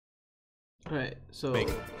Alright, so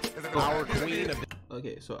Our queen of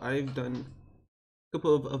okay, so I've done a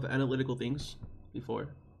couple of analytical things before.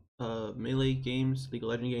 Melee games, League of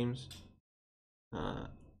Legends games. I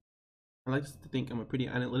like to think I'm a pretty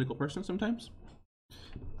analytical person sometimes.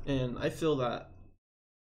 And I feel that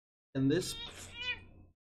in this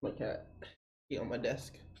my cat on my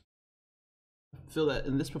desk. I feel that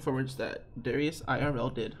in this performance that Darius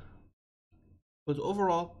IRL did was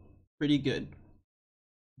overall pretty good.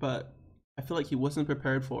 But I feel like he wasn't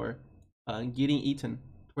prepared for getting eaten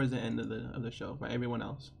towards the end of the show by everyone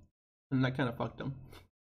else, and that kind of fucked him.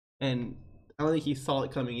 And I don't think he saw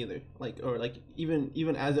it coming either.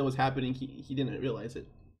 Even as it was happening, he didn't realize it.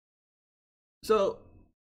 So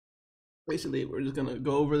basically, we're just gonna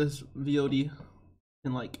go over this VOD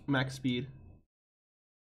in like max speed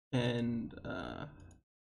and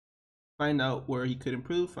find out where he could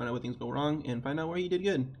improve, find out where things go wrong, and find out where he did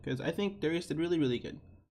good. Because I think Darius did really good.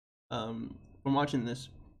 From watching this,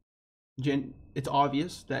 it's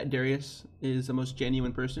obvious that Darius is the most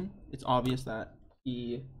genuine person. It's obvious that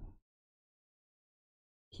he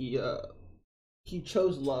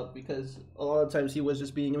chose love, because a lot of times he was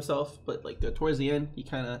just being himself, but like towards the end he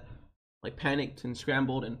kind of like panicked and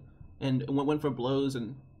scrambled and went for blows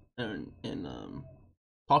and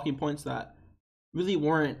talking points that really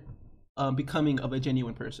weren't becoming of a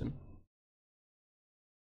genuine person.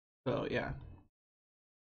 So yeah.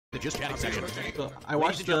 the just chatting section. So I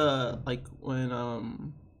watched like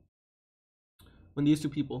when these two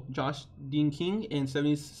people, Josh Dean King and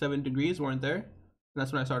 77 Degrees, weren't there. And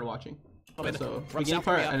that's when I started watching. So the game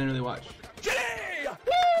part I didn't really watch. Jenny!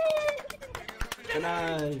 And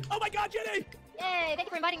oh my God, Jenny! Yay! Thank you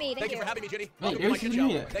for inviting me. Thank you for having me, Jenny. Hey, Welcome to my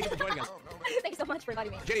Darius, show. Thank you for joining us. Thanks so much for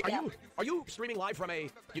inviting me. Jenny, are you streaming live from a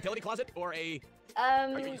utility closet or a?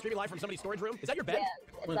 Are you streaming live from somebody's storage room? Is that your bed?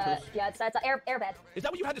 Yeah, it's an air bed. Is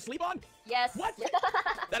that what you had to sleep on? Yes. What?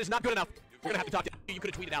 That is not good enough. We're gonna have to talk to you. You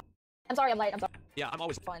could have tweeted out. I'm sorry, I'm late. I'm sorry. Yeah, I'm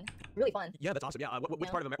always Fun. Really fun. Yeah, that's awesome. Yeah, which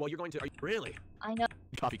part of America? Well, you're going to. Are you really? I know.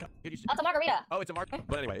 Coffee cup. That's a margarita. Oh, it's a mark.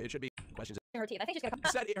 But anyway, it should be questions. Her teeth. I think she's gonna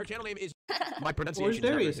Said her channel name is. My pronunciation. Where's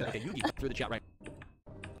Darius is okay. You deep through the chat right.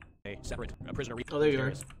 A separate prisoner. Oh, there you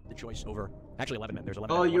are. The choice over actually 11 men. There's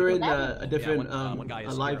 11. Oh, men. you're in a different one guy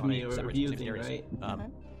is a live here on me a or separate review name's thing, Darius. right?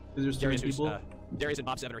 Because there's three people. Darius and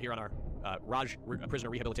Bob Seven are here on our prisoner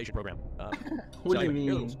rehabilitation program. What do you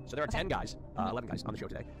mean? So there are 10 guys, 11 guys on the show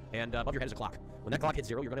today, and above your head is a clock. When that clock hits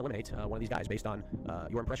 0, you're going to eliminate one of these guys based on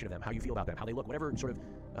your impression of them, how you feel about them, how they look, whatever sort of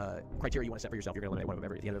criteria you want to set for yourself. You're going to eliminate one of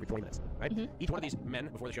them at the end of every 20 minutes, right? Each one of these men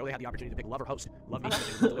before the show, they had the opportunity to pick love or host. Love being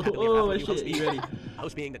oh shit!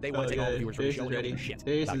 Host being that they want to take all the viewers from the show. Ready. Shit.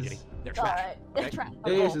 They're trash.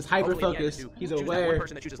 Darius is hyper focused. He's aware. One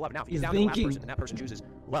person that chooses love. Now, if he's down to the last person, and that person chooses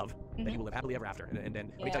love, then you will live happily ever after. And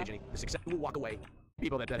let me tell you, Jenny, the success will walk away.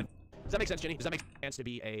 People that does that make sense, Jenny? Does that make sense to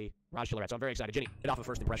be a rajjchoular? So I'm very excited, Jenny. Get off of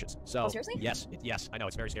first impressions. So seriously? Yes, I know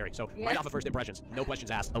it's very scary. So right off of first impressions, no questions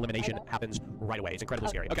asked. Elimination happens right away. It's incredibly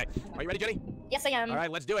scary. Okay, are you ready, Jenny? Yes, I am. All right,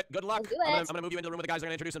 let's do it. Good luck. I'm gonna move you into the room with the guys that are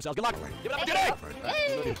gonna introduce themselves. Good luck. Give it up for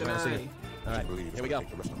Jenny. All right, here we go.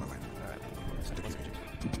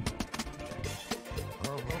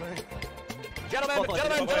 Gentlemen!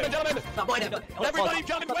 Everybody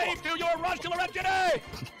jump and wave to your rajjchoular Jenny!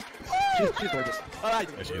 She's gorgeous. All right.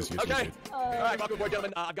 Okay. All right, welcome aboard,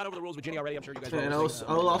 gentlemen. I've gone over the rules with Jenny already. I'm sure you guys know. And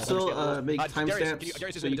I'll also make timestamps.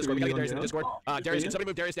 Darius is in the Discord. We gotta get Darius in the Discord. Darius, can somebody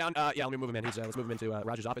move Darius down? Yeah, let me move him in. Let's move him into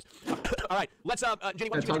Raj's office. All right, let's Jenny,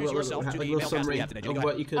 why don't you introduce yourself to the email cast we have today? Jenny, go ahead.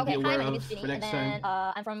 What you could be aware of for next time.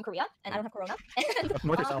 I'm from Korea, and I don't have corona.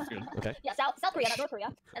 North or South Korea? Okay. Yeah, South Korea, not North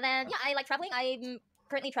Korea. And then yeah, I like traveling. I'm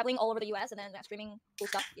currently traveling all over the U.S. and then streaming cool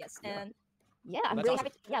stuff. Yes, and. Yeah, I'm really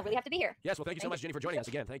happy. Really happy to be here. Yes, well, thank you so much, Jenny, for joining us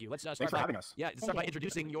again. Thank you. Let's start Thanks for having us. Yeah, start by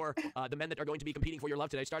introducing your the men that are going to be competing for your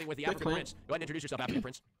love today, starting with the African Prince. Go ahead and introduce yourself, African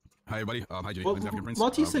Prince. Hi, everybody. Hi, Jenny. Well, I'm African Prince.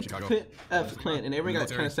 Maltese said Chicago. Clint, and everyone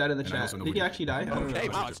got kind of sad in the chat. Did he actually die? I don't know. Okay,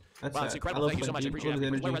 wow, it's incredible. Thank you so much. I appreciate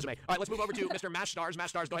it. What a resume. All right, let's move over to Mr. Mash Stars. Mash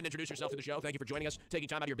Stars, go ahead and introduce yourself to the show. Thank you for joining us, taking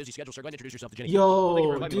time out of your busy schedule, sir. Go ahead and introduce yourself to Jenny.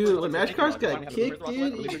 Yo, dude, when Mash Stars got kicked,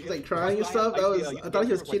 dude, he was like crying and stuff. I thought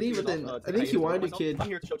he was kidding, but then I think he wanted to kid.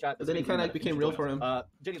 But then it kind of became real for him.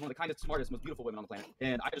 Jenny's one of the kindest, smartest, most beautiful women on the planet,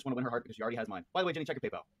 and I just want to win her heart because she already has mine. By the way, Jenny, check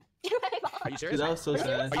your PayPal. Are you serious? Dude, that was so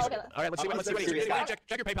sad. All right, let's see. Check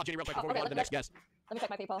your PayPal, Jenny, real quick before we go on to the next guest. Let me check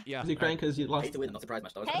my PayPal. Yeah. Is he crying because you lost? Hate to win, I'm not surprised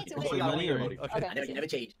much though. Hate to win. You got Money your or- money. Okay. I never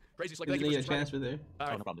change. Crazy Slick, Did thank you you get for a transfer there? All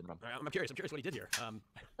right. No problem, no problem. I'm curious what he did here.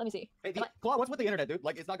 Let me see. Hey, Claw, what's with the internet, dude?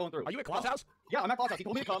 Like, it's not going through. Are you at Claw's house? Yeah, I'm at Claw's house. He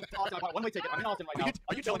told me to come to Austin. I bought a one-way ticket. I'm in Austin right now.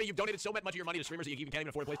 Are you telling me you've donated so much of your money to streamers that you even can't even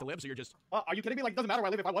afford a place to live? So you're just Are you kidding me? Like, it doesn't matter where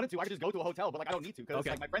I live. If I wanted to, I could just go to a hotel, but like, I don't need to because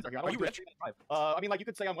Okay. like my friends are here. I don't Are you want to rich? drive. I mean, like, you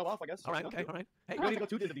could say I'm well off, I guess. all right. You know? Okay. All right. Hey, We don't need to go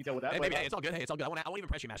too into detail with that. hey, but, maybe, hey, it's all good. Hey, it's all good. I won't even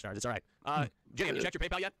press you, Mash Stars. It's all right. Jenny, have you checked your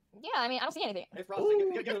PayPal yet? Yeah, I mean, I don't see anything. It's processing.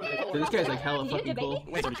 Dude, this guy's like hella You fucking did cool.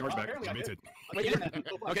 debate? Wait, Apparently I did.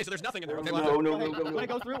 Okay, so there's nothing in there. Okay, When it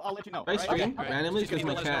goes through, I'll let you know. I stream all right. randomly Just give because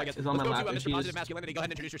me my a cat little is on my Let's lap go to and Mr. she Positive just Masculinity. Go ahead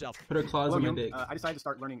and introduce yourself. put her claws in my dick. I decided to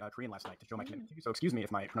start learning Korean last night to show my commitment to you, so excuse me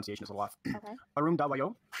if my pronunciation is a little off. Okay.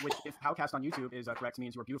 Arum.yo, which if Howcast on YouTube is correct,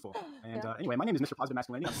 means you are beautiful. And anyway, my name is Mr. Positive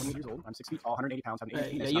Masculinity. I'm 28 years old. I'm 6 feet tall, 180 pounds. Have an 18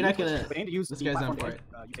 Yeah, penis. you're not gonna. But aim to use This the guy's platform not for to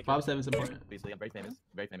it. you take Bob Seven's important. Obviously, I'm very famous.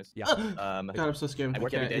 Very famous. Yeah. God, I'm so scared. I My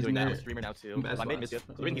work every cat day is doing that. I'm a nerd. streamer now too. Best I made boss. Miss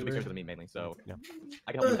so we can keep streams with me mainly. So Yeah.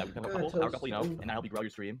 I can help you with that. We can help our couple, you know, and I help you grow your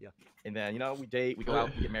stream. Yeah. And then, you know, we date, we go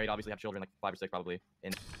out, we get married, obviously have children, like 5 or 6 probably.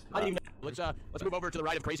 And Let's move over to the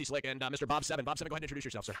right of Crazy Slick and Mr. Bob Seven. Bob Seven, go ahead and introduce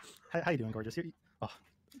yourself, sir. How you doing, gorgeous? Oh,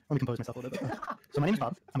 let me compose myself a little bit. So my name's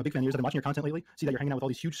Bob. I'm a big fan of yours. I've been watching your content lately. See that you're hanging out with all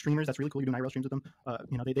these huge streamers. That's really cool. You're doing IRL streams with them.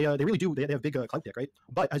 You know, they really do. They have big clout dick, right?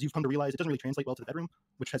 But as you've come to realize, it doesn't really translate well to the bedroom,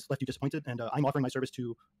 which has left you disappointed. And I'm offering my service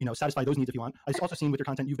to, you know, satisfy those needs if you want. I've also seen with your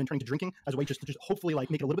content you've been turning to drinking as a way just to hopefully like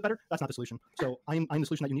make it a little bit better. That's not the solution. So I'm the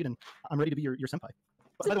solution that you need, and I'm ready to be your senpai.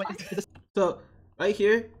 But by the way, is this So right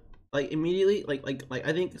here, like immediately, like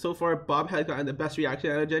I think so far Bob has gotten the best reaction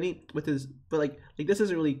out of Jenny with his, but like this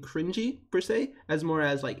isn't really cringy per se, as more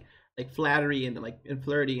as like flattery and and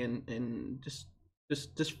flirty and just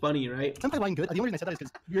funny, right? senpai line good? The only reason I said that is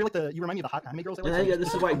because you're like you remind me of the hot anime girls. I And I like, think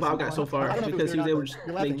this is why Bob got so far, I don't know if it because he was or able not, to but just you're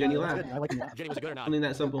make laughing. Jenny Yeah, laugh. that's good. I like it. Jenny, was it good or not? Something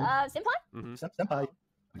that simple. Mm-hmm. Senpai.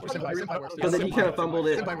 So then he kind of fumbled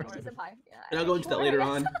it, Senpai, yeah. and I'll go into that later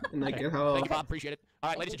on, and like how Thank you, Bob. Appreciate it. All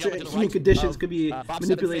right, ladies and gentlemen, to the human right conditions of, could be Bob Seven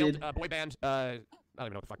manipulated. failed, boy band. I don't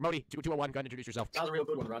even know what the fuck. Modi 201. Go ahead and introduce yourself. that was a real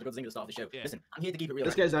good one, Roger. Good thing to start the show. Yeah. Listen, I'm here to keep it real.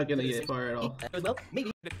 This guy's not gonna get it far at all. Well,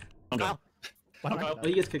 maybe. Kyle. Oh,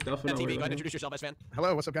 he gets kicked off for no TV. Go ahead and reason. introduce yourself, best fan.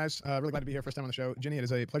 Hello, what's up, guys? Really glad to be here. First time on the show. Jenny, it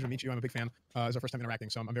is a pleasure to meet you. I'm a big fan. It's our first time interacting,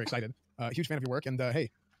 so I'm very excited. Huge fan of your work. And hey,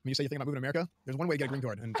 when you say you're thinking about moving to America, there's one way to get a green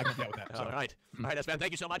card, and I can help you out with that. So. All right, S-Fan,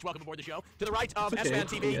 thank you so much. Welcome aboard the show. To the right of Okay, S-Fan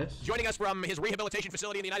TV, yes. joining us from his rehabilitation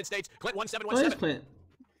facility in the United States, Clint What is 1717. Clint?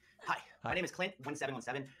 Hi, my name is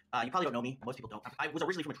Clint1717. You probably don't know me. Most people don't. I was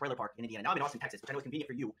originally from a trailer park in Indiana. Now I'm in Austin, Texas, which I know is convenient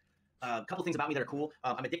for you. A couple things about me that are cool.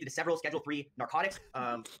 I'm addicted to several Schedule 3 narcotics.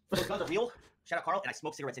 Those guns are real. Shout out Carl. And I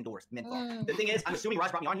smoke cigarettes indoors. The thing is, I'm assuming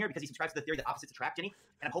Raj brought me on here because he subscribes to the theory that opposites attract, Jenny.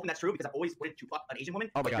 And I'm hoping that's true because I've always wanted to fuck an Asian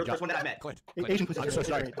woman. Oh my You're God, the first one that I met. Clint. Asian pussy. I'm so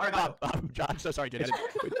sorry. All right, Bob, I'm so sorry, Jenny.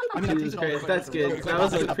 Jesus Christ, that's good. That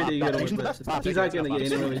was a pretty good one, but he's not gonna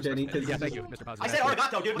get anywhere with Jenny because Yeah, thank you, Mr. Positive. I said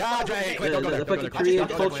arigato, dude. Nah, Jay, Clint, don't go there. the Go fucking there, Korean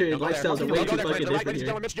Clint. culture and Go there. lifestyles are Go way there, too Clint. fucking To the right, different ladies and here.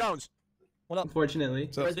 gentlemen, Mitch Jones. Unfortunately.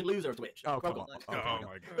 So, President loser of Twitch. Oh, come on. oh my Go God.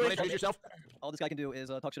 ahead and introduce yourself. All this guy can do is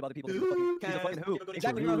talk shit about the people. He's a fucking who.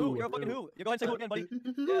 Exactly, you're a who. You're a fucking who. You go ahead and say who again, buddy.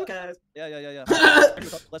 Yeah.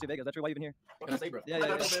 Bless you, Vegas. That's true. Why you even here? What can I say, bro?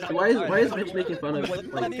 Yeah. Why is Mitch making fun of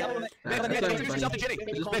Let like me that's not Introduce yourself to funny.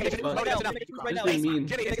 Jenny. Just Make make it it fun. fun. Just make a truce right now. Just being mean.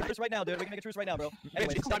 Jenny, make a truce right now, dude. We can make a truce right now, bro.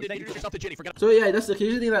 Anyway, It's time to introduce yourself to Jenny. Forget So yeah, that's the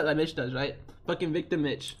here's the thing that Mitch does, right? Fucking victim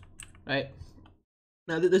Mitch, right?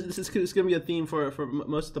 Now this is gonna be a theme for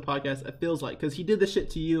most of the podcast. It feels like because he did this shit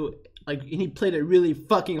to you, like, and he played it really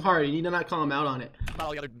fucking hard, and you did not call him out on it. about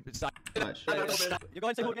all the other side. Much. you go ahead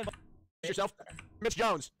and say who again, buddy. Introduce yourself. Mitch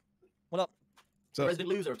Jones. What up? So, President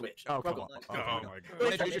loser of Twitch. Oh, come on. oh my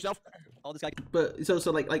God. Introduce yourself. All this guy. But so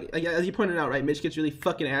like as you pointed out, right? Mitch gets really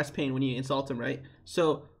fucking ass pain when you insult him, right?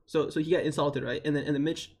 So he got insulted, right? And then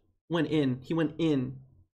Mitch went in. He went in.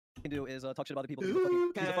 Can do is talk shit about the people. He's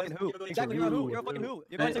a fucking who. Exactly, you're a who. You're a fucking who.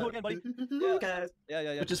 You go ahead and say who again, buddy.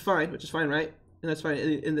 Yeah. Which is fine, right? And that's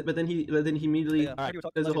fine. But then he immediately Yeah. You were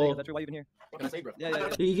talking there's a about whole That's true. Why you even here? What can I say, bro? Yeah.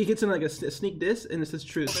 he gets in like a sneak diss, and it's his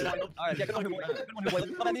truth. All right. Yeah. Good one, who. Good one,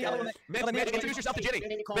 who. Come on, Mitch, introduce yourself to Jenny.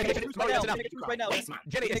 Make a truce right now. Make a truce right now.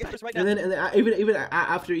 Jenny, Make a truce right now. And then even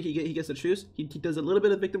after he gets the truce, he does a little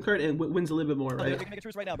bit of victim card and wins a little bit more, We right? can make a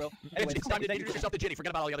truce right now, bro. Anyway, it's time to introduce yourself to Jenny. Forget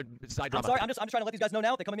about all the other side I'm drama. sorry. I'm just trying to let these guys know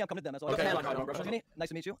now. They come to me. I'm coming to them. That's all. Okay. Jenny, nice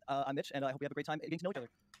to meet you. I'm Mitch, and I hope we have a great time getting to know each other.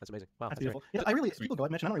 That's amazing. Wow. That's beautiful. Yeah, I really people go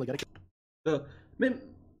ahead, Mitch. And I don't really get it. So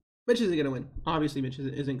Mitch isn't gonna win. Obviously, Mitch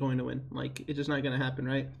isn't going to win. Like, it's just not gonna happen,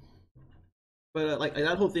 right? But like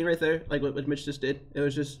that whole thing right there, like what Mitch just did, it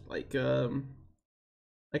was just like then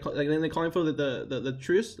they calling for the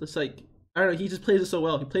truce. It's like, I don't know. He just plays it so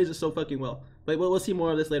well. He plays it so fucking well. But we'll see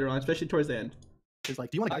more of this later on, especially towards the end. Is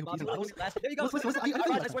like, do you want a guy who pees in bottles? There you go. Listen, I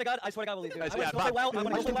swear to God, I will leave. Guys, I yeah, want to play Bob. WoW. I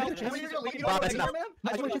want to play WoW. Bob, that's enough. I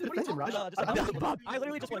just want to defend him, Raj. Bob, I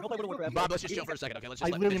literally just want to go play World of Warcraft. Bob, let's just chill for a second, okay? Let's just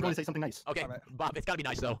I let literally Mitch am going run. to say something nice. Okay, Bob, it's gotta be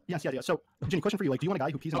nice though. Yes. So, Jenny, question for you. Like, do you want a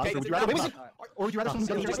guy who pees in Okay, bottles, or would you rather Bob. or would you rather someone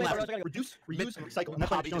who Just doesn't left. reduce, reuse, and recycle? And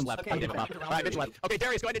that's why Bob, you just left. I Okay, did Bob. All right, Mitch left. Okay,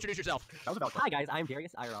 Darius, go ahead and introduce yourself. That was about Hi guys, I'm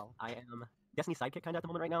Darius IRL. I am Destiny's sidekick kind of at the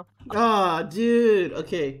moment right now. Ah, dude.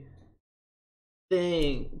 Okay.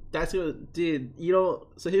 Dang, that's what, dude. You know.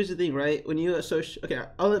 So here's the thing, right? When you okay,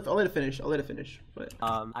 I'll let it finish. But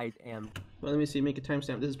I am. well, let me see. Make a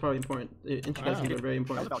timestamp. This is probably important. Introductions are very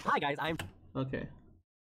important. Hi guys, I'm. Okay.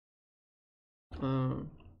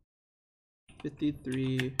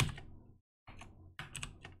 53.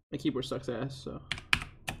 My keyboard sucks ass, so.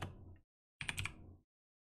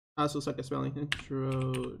 I also suck at spelling.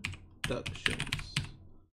 Introductions.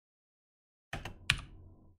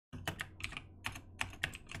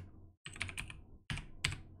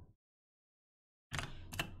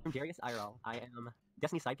 I'm Darius IRL. I am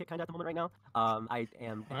Destiny's sidekick kind of at the moment right now. I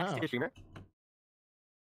am a streamer.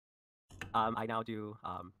 I now do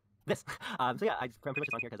this. So yeah, I'm pretty much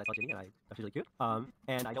just on here because I saw Jenny and I thought she was really cute.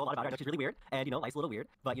 And I know a lot about her. I know she's really weird, and you know, life's a little weird.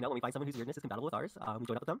 But you know, when we find someone whose weirdness is compatible with ours, we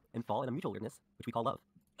join up with them and fall in a mutual weirdness, which we call love.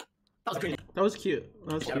 That was cute. That was cute.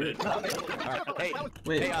 All right. Hey,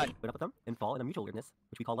 Wait. hey, Join up with them and fall in a mutual weirdness,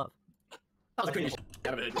 which we call love.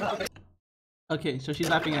 Okay, so she's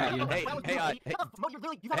laughing at you. hey,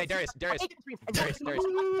 Darius, I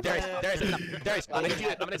need you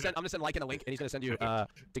to, I'm gonna send Lycan a link, and he's gonna send you to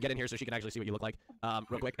get in here so she can actually see what you look like,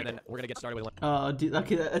 real quick, and then we're gonna get started with. Dude,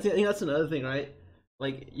 okay, I think that's another thing, right?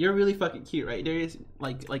 Like, you're really fucking cute, right, Darius?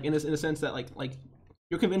 Like in a sense that like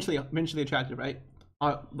you're conventionally attractive, right?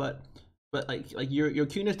 But like your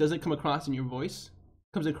cuteness doesn't come across in your voice.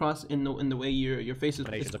 It comes across in the way your face is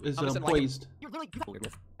poised.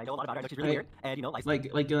 I know a lot about her. I know she's really weird, and you know,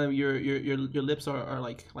 your lips are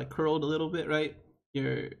like curled a little bit, right?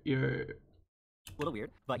 You're a little weird,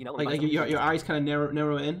 but you know, like your eyes kind of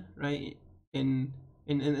narrow in, right? In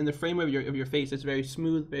the frame of your face, it's very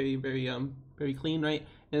smooth, very clean, right?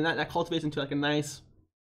 And that cultivates into like a nice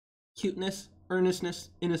cuteness, earnestness,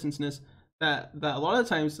 innocenceness that a lot of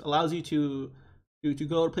times allows you to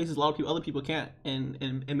go to places a lot of other people can't, and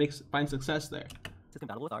find success there. It's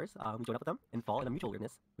compatible with ours. We join up with them and fall in a mutual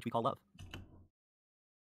weirdness, which we call love.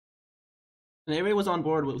 And everybody was on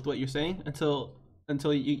board with what you're saying until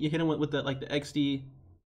you hit him with the like the XD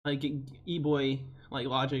like e-boy like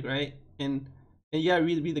logic, right? And you gotta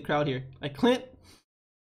read the crowd here. Like Clint,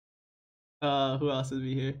 who else is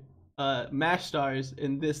we here? Mash Stars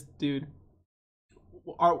and this dude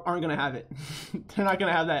aren't gonna have it. They're not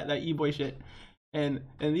gonna have that e-boy shit. And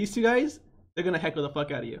these two guys, they're gonna heckle the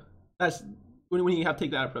fuck out of you. That's when you have to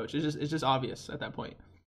take that approach. It's just obvious at that point.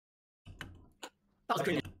 That was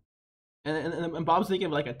crazy. And Bob's thinking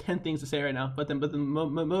of like 10 things to say right now, but then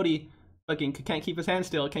Modi fucking can't keep his hands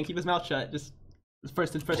still, can't keep his mouth shut. Just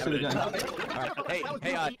first to the gun. All right. Hey,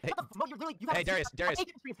 Darius,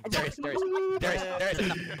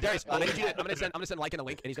 I need you to, I'm gonna send Lycan a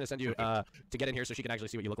link, and he's gonna send you to get in here so she can actually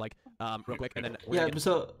see what you look like, real quick, and then we're gonna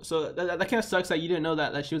so that kind of sucks that you didn't know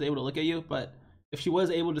that she was able to look at you, but if she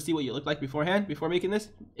was able to see what you look like before making this,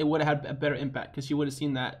 it would have had a better impact because she would have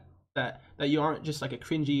seen that you aren't just like a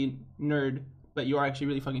cringy nerd, but you are actually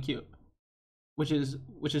really fucking cute. Which is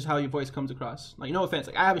how your voice comes across. Like, no offense,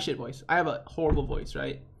 like I have a shit voice. I have a horrible voice,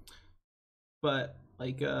 right? But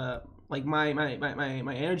like my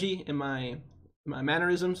energy and my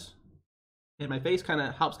mannerisms and my face kind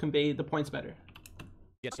of helps convey the points better.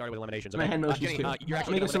 get started with eliminations. My Okay? hand motions Jenny, too. you're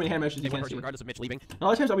actually making so many hand motions you can't person, see. regardless of Mitch leaving. A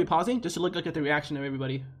lot of times I'll be pausing just to look at the reaction of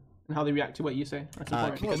everybody and how they react to what you say. That's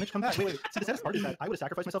important. Well, Mitch, come back. Wait. See, the saddest part is that I would have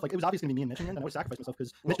sacrificed myself. Like, it was obviously going to be me and Mitch in the end, and I would have sacrificed myself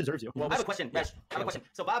because Mitch deserves you. I have a question. Yes, I have a question.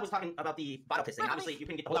 So Bob was talking about the bottle piss thing. Obviously, you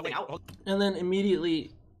can get the whole thing out. And then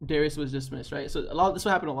immediately Darius was dismissed, right? So this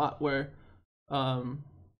will happen a lot where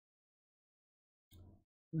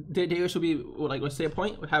Darius would say a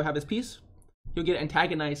point, would have his piece, he'll get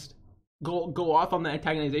antagonized, go off on the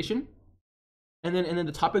antagonization, and then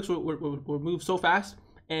the topics will move so fast,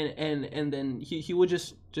 and then he would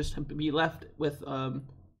just be left with a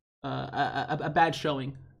bad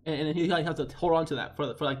showing, and then he have to hold on to that for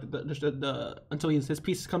the until his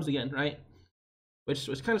piece comes again, right? Which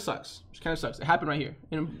kind of sucks. It happened right here,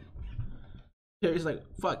 and he's like,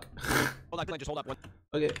 fuck. Hold on, Glenn, just hold up one.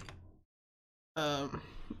 Okay. I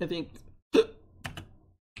think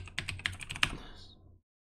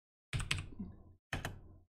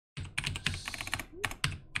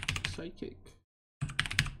sidekick.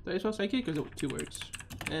 Did I spell sidekick or is it 2 words?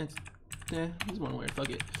 It's one word. Fuck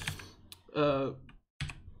it.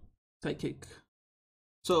 Sidekick.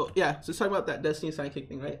 So yeah, so let's talk about that Destiny sidekick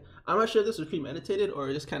thing, right? I'm not sure if this was premeditated or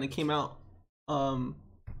it just kind of came out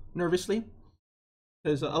nervously,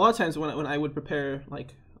 because a lot of times when I would prepare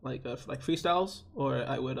like freestyles, or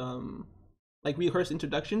I would like rehearse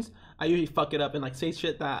introductions, I usually fuck it up and like say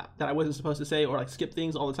shit that I wasn't supposed to say, or like skip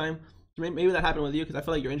things all the time. So maybe that happened with you because I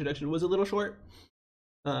feel like your introduction was a little short.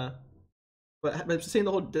 But saying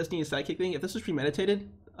the whole Destiny sidekick thing, if this was premeditated,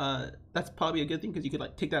 that's probably a good thing because you could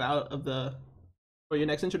like take that out of the for your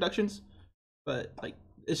next introductions. But like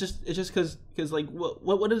it's just because like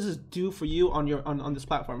what does this do for you on your on this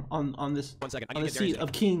platform on this 1 second. on the seat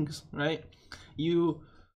of kings, right? You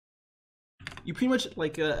pretty much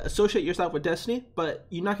like associate yourself with Destiny, but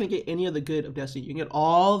you're not gonna get any of the good of Destiny. You can get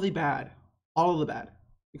all the bad,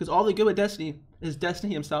 because all the good with Destiny is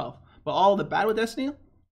Destiny himself, but all the bad with Destiny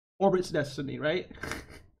orbits Destiny, right?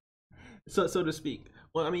 so to speak.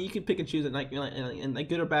 Well, I mean, you can pick and choose it, and like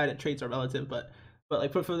good or bad traits are relative, but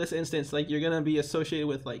like for this instance, like you're gonna be associated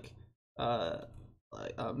with like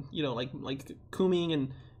you know, like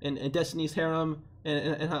Kuming and Destiny's harem,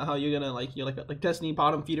 and how you're gonna like you're like Destiny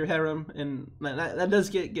bottom feeder harem, and that does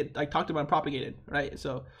get like talked about and propagated, right?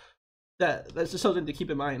 So that's just something to keep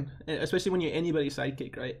in mind, especially when you're anybody's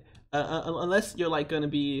sidekick, right? Unless you're like gonna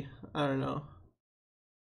be, I don't know,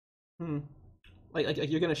 like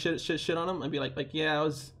you're gonna shit on them and be like yeah, I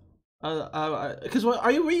was because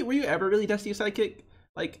were you ever really Destiny's sidekick?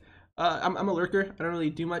 Like I'm a lurker. I don't really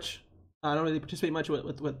do much. I don't really participate much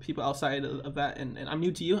with people outside of that, and I'm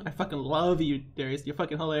new to you. I fucking love you, Darius. You're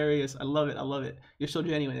fucking hilarious. I love it. You're so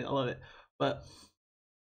genuine. I love it. But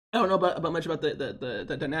I don't know about much about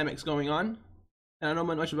the dynamics going on, and I don't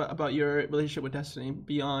know much about your relationship with Destiny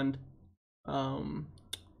beyond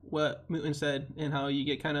what Mutin said, and how you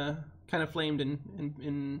get kind of flamed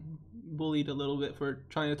and bullied a little bit for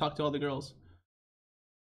trying to talk to all the girls.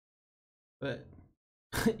 But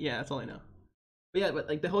yeah, that's all I know. But yeah, but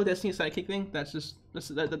like the whole Destiny sidekick thing, that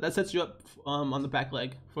sets you up on the back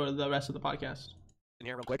leg for the rest of the podcast. In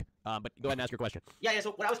here real quick, but go ahead and ask your question. Yeah,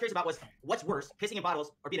 so what I was curious about was, what's worse, pissing in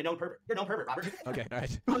bottles or being a known pervert? You're a known pervert, Robert. Okay, all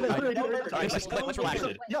right. Let's relax.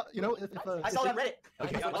 Yeah, you know, I saw that on Reddit.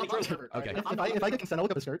 Okay. If I get consent, I'll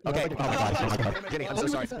look up his skirt. Okay. Oh my God. Jenny, I'm so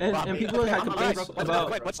sorry. And people had complaints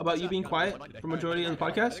about you being quiet for majority of the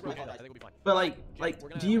podcast. But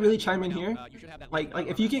like, do you really chime in here? Like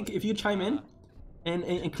if you chime in,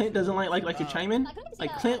 and Clint doesn't like you chime in,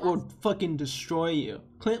 like Clint will fucking destroy you.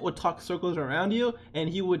 Clint would talk circles around you, and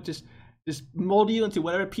he would just mold you into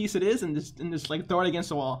whatever piece it is, and just like throw it against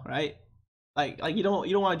the wall, right? Like you don't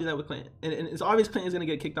want to do that with Clint, and it's obvious Clint is gonna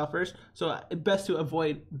get kicked off first, so it's best to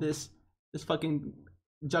avoid this fucking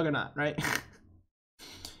juggernaut, right?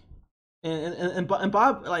 and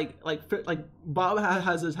Bob like Bob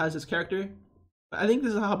has his character. I think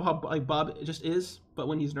this is how like Bob just is, but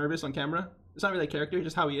when he's nervous on camera. It's not really a character, it's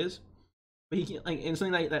just how he is. But he can't, like, and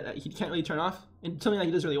something that he can't really turn off, and something that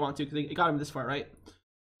he doesn't really want to, because it got him this far, right?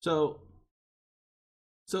 So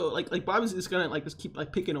like Bob is just gonna like just keep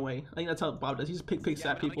like picking away. I think that's how Bob does. He just picks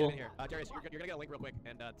at people. Darius, you're gonna get a link real quick,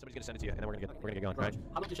 and somebody's gonna send it to you, and then we're gonna get going. All right.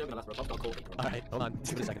 How about you show me the last bro? Cool. All right, hold on.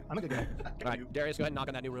 Give me a second. I'm a good guy. All right, Darius, go ahead and knock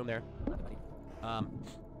on that new room there.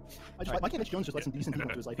 Why can't Mitch Jones just let some decent people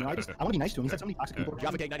into his life? You know, I want to be nice to him. He's had so many toxic people.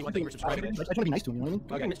 Java Cake 91, thank you for subscribing. I just want to be nice to him. You know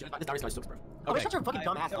what I mean? Okay. This Darius guy's so bro. Oh, you're such a fucking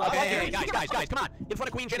dumbass. Okay, guys, come on. In front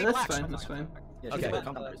of Queen Jenny, That's relax. fine. Okay.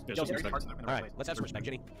 All All right, let's have some respect,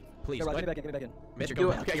 Jenny. Please. Get Go me ahead. back in. Mitch, Yo, go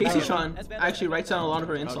ahead. Okay, Casey Sean actually writes down a lot of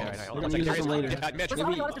her insults. Okay, all We're right, gonna use them later. Mitch, There's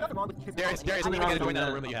maybe, nothing wrong with his Darius, Something leave wrong again. Join with the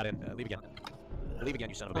that. room that you had in. Leave again. Leave again,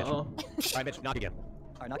 you son of a bitch. Uh-oh. All right, Mitch, knock again.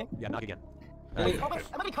 Alright, knocking? Yeah, knock again. Hey. Oh, wait,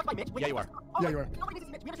 am I getting cut by Mitch? Wait, Yeah, you are. Yeah, you are. Nobody needs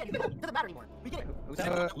Mitch. We understand. It doesn't matter anymore. We get it.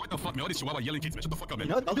 What the fuck, man? All these chihuahua yelling kids, man. Shut the fuck up, man.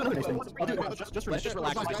 You know what? I'll do another nice thing. I'll do it just for Let's just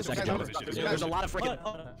relax for just a second, gentlemen. There's a lot of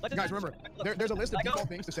freaking. Guys, remember, there's a list of default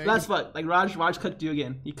things to say. Last fuck, like Raj cucked you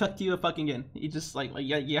again. He cucked you fucking again. He just like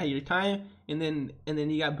yeah your time, and then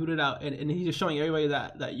he got booted out, and he's just showing everybody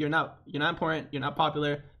that you're not important, you're not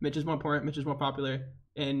popular. Mitch is more important. Mitch is more popular,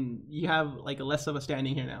 and you have like a less of a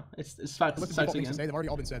standing here now. It's sucks List of sucks default things to again. say. They've already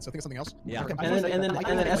all been said, so think of something else. Yeah. And then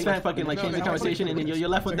S-Fan fucking like changed the conversation, and then you're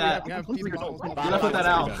left with that. Yeah, You're left with that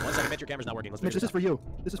out. 1 second, Mitch, your camera's not working. Let's Mitch, figure this is for you.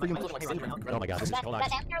 This is for you. Oh my God, this is, hold on.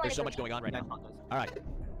 There's so much going on right now. All right,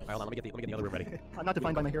 hold on. Let me get the other room ready. I'm not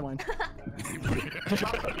defined by my hairline.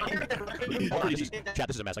 Hold on, chat,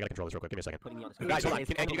 this is a mess. I gotta control this real quick. Give me a second. Guys, hold on.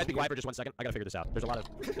 Can you guys be quiet for just 1 second? I gotta figure this out. There's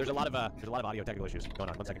a lot of audio technical issues going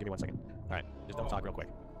on. 1 second. Give me 1 second. All right, just don't talk real quick.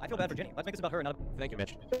 I feel bad for Jenny. Let's make this about her, not. Thank you,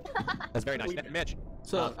 Mitch. That's very nice. Mitch.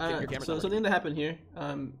 So your camera's so not something that happened here,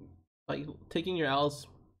 like taking your L's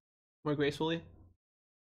more gracefully.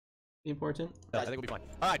 important. I think we'll be fine.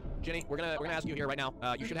 All right, Jenny, we're gonna ask you here right now.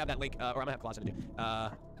 You should have that link, or I'm gonna have Claus send it to you.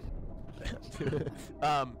 So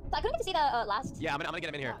I couldn't get to see the last. Yeah, I'm gonna get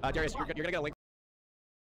him in here. Darius, you're gonna get a link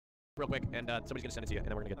real quick, and somebody's gonna send it to you, and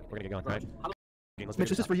then we're gonna get going. All right. Okay, let's Mitch,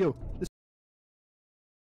 this is for you. This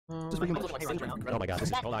is for you. Oh my God, this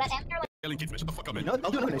is hold on. Shut the fuck up, man. No,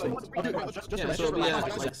 I'll do it next time. I'll do it just Yeah, so it'll be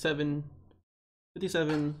at like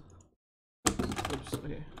 7:57. Oops.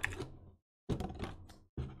 Okay.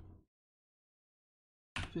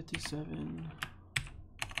 57.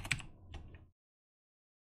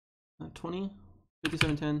 20.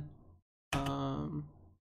 57:10.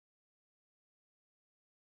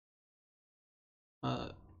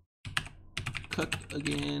 Cooked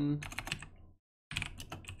again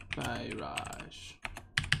by Raj.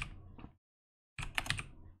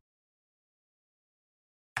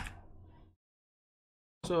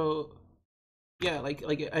 So, yeah,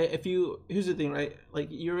 if you, here's the thing, right? Like,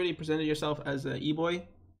 you already presented yourself as an e-boy,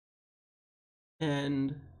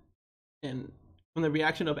 and from the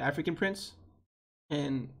reaction of African Prince,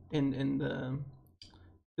 and the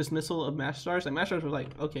dismissal of Master Stars, like Master Stars was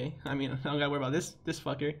like, okay, I mean, I don't gotta worry about this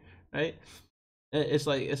fucker, right? It's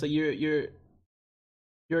like you're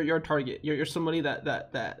a target. You're somebody that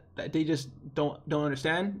they just don't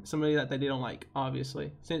understand. Somebody that they don't like,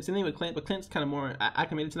 obviously. Same thing with Clint, but Clint's kind of more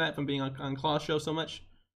acclimated to that from being on Claw's show so much.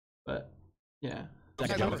 But yeah.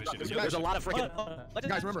 There's a lot of freaking.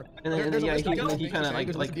 Guys, remember. And then he kind of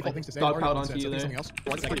like dog piled onto you there.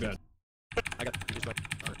 1 second. I got just right.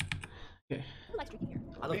 Okay. Hey,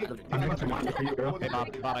 Bob,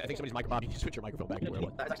 I think somebody's Bob, you can switch your microphone back to where it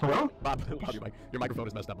was. Hello? Bob, your microphone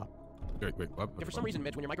is messed up, Bob. Wait, what? Yeah, for some reason,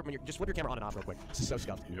 Mitch, when you're just flip your camera on and off real quick. This is so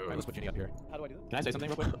scuffed. Yeah. All right, let's put Jenny up here. How do I do this? Can I say something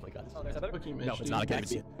real quick? Oh my God. Oh, there's that better? Okay, No, it's not. I can't even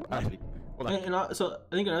see it. All right. Hold on. And so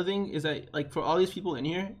I think another thing is that, like, for all these people in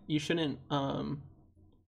here, you shouldn't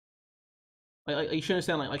like you should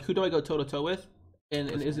understand like who do I go toe to toe with, and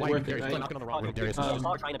is it worth it, Darius, right? I'm knocking on the wrong room, Darius. I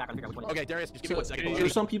was trying to back and figure out which one. Okay, Darius, just give me 1 second.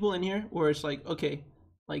 There's some people in here where it's like, okay,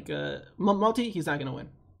 like Multi, he's not gonna win.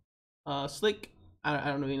 Slick, I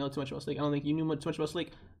don't really know too much about Slick. I don't think you knew too much about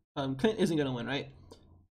Slick. Clint isn't gonna win, right?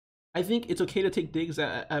 I think it's okay to take digs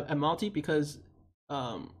at Multi because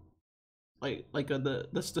the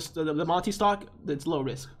Multi stock, that's low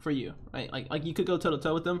risk for you, right? Like you could go toe to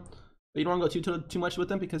toe with them, but you don't want to go too much with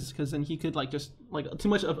them because then he could too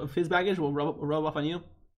much of his baggage will rub off on you.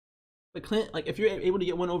 But Clint, like if you're able to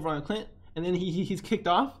get one over on Clint and then he's kicked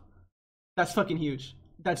off, that's fucking huge.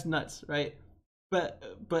 That's nuts, right? But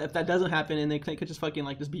if that doesn't happen and then Clint could just fucking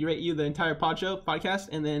just berate you the entire podcast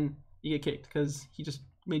and then you get kicked because he just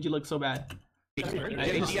made you look so bad. This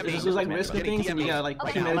is like risk of things, and you gotta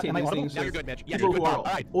premeditate these things. Now you're good, Mitch. Yeah, People you're who good. are All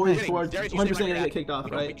right. or Jenny, who are Darius, you 100% stay right gonna there. get kicked off,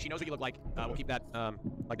 right? She knows what you look like. We'll keep that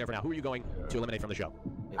like there for now. Who are you going to eliminate from the show?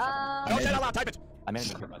 Don't Um, say it out loud. Type it. I'm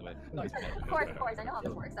managing here, by the way. of course, I know how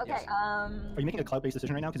this works. Okay, Are you making a clout-based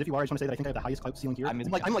decision right now? Because if you are, I just want to say that I think I have the highest clout ceiling here. I'm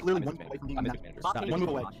like literally one move away from being that. One move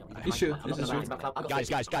away. It's true. This is true. Guys,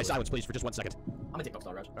 silence, please, for just 1 second. I'm gonna take top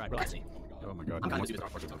star, Raj. All right, relax. Oh my God. I'm kind of busy with our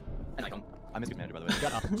and I come. I'm his good manager, by the way.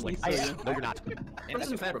 Shut up, Slick. No, you're not. And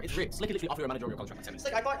that's fair, bro. It's rigged. Slick literally offered your manager your contract.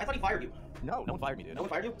 Slick, I thought he fired you. No one fired me, dude. No one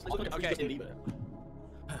fired you? Slick, Okay.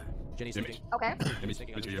 Jenny's thinking. okay. If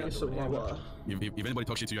anybody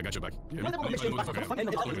talks shit to you, I got your back.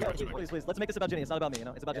 Please, let's make this about Jenny. It's not about me, you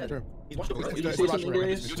know? It's about Jenny. True. He's watching the Did you say something,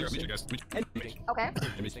 Darius? Meet you guys. Okay.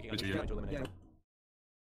 Jenny's thinking of trying to eliminate.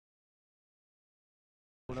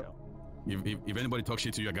 If anybody talks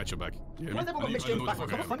shit to you, I got your back.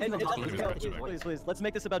 Please, let's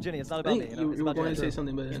make this about Jenny. It's not I about me, think you know? you were going to say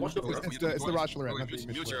something, but It's the rajjchoular, not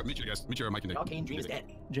the Meet you guys. Meet your mic in there. Arcane Dream is dead.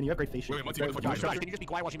 Jenny, you have great face shape. Wait, Guys, can you just be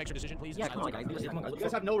quiet while she makes her decision, please? Yeah, come on, guys. You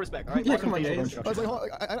guys have no respect, alright? yeah, come on, guys. I was like, hold on,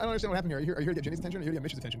 I don't understand what happened here. Are you here to get Jenny's attention or are you here to get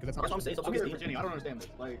Mitch's attention? Because that's That's what I'm not. saying. So I'm here for Jenny. I don't understand this.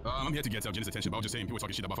 Like, I'm here to get Jenny's attention, but I was just saying people were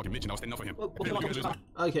talking shit about fucking Mitch, and I was standing up for him.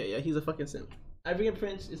 Okay, yeah, he's a fucking simp. African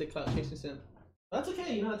Prince is a clout chasing simp. That's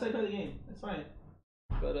okay. You know how to play the game. That's fine.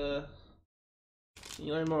 But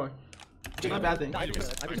you learn more. It's not a bad thing.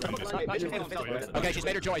 Okay, she's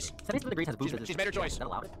made her choice. 77 degrees has boosted. She's made her choice. Is that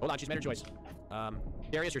allowed? Hold on, she's made her choice.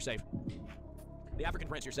 Darius, you're safe. The African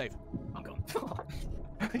Prince, you're safe. I'm going.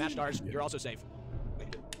 Match Stars, you're also safe.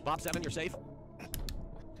 Bob 7, you're safe.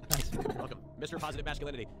 Welcome. Mr. Positive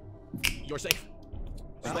Masculinity, you're safe.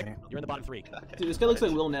 Slick, you're in the bottom 3. Dude, this guy looks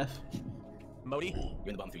like Will Neff. Modi, You're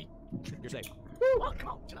in the bottom 3. you're safe. Oh, come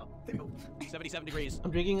on, chill out. 77 degrees. I'm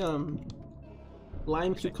drinking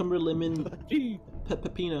lime, cucumber, lemon,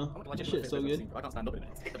 pepino. That shit's so good. I can't stand up in it.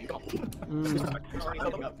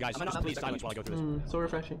 Guys, just please silence while I go through this. So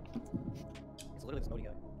refreshing. It's literally this Modi guy.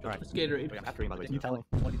 All right. It's Gatorade. I'm after him, by the way. You telling?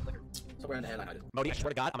 Somewhere in the hand I hide it. Modi, I swear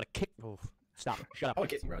to God, I'm gonna kick. Oh, stop. Shut up. I want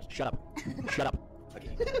to kiss you, Raj. Shut up. Shut up.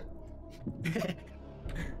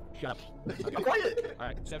 Shut up. Okay. I'm quiet. All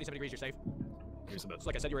right, 77 degrees, you're safe. Here's the best. It's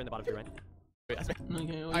like I said, you were in the bottom 3, right? Okay,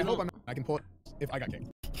 well, I you hope know- I can pull it if I got kicked.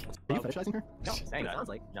 Are you fetishizing her? No, saying that. Sounds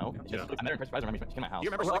like. No. Yeah. I met her in Christmas. I remember she came to my house. You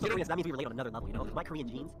remember Well, Slick? also, that means we relate on another level, you know? My Korean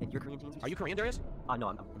genes and your Korean genes. Are you Korean, Darius? No,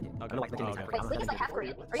 I'm kidding. I Okay. don't know why Oh, I'm okay. Wait, Slick is like half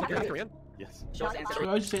Korean. Are you half You're half Korean? Korean? Yes. Show us answer.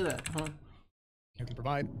 Why would you say that? Huh? You can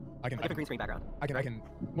provide. I can. I have a green screen background. I can.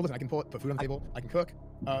 Well, listen. I can put food on the table. I can cook.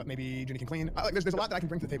 Maybe Jenny can clean. There's a lot that I can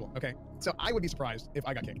bring to the table. Okay. So I would be surprised if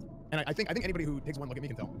I got kicked. And I think anybody who takes one look at me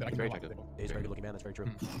can tell that I can Very bring a lot to the table. He's a very good looking man, that's very true.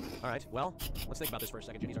 All right, well, let's think about this for a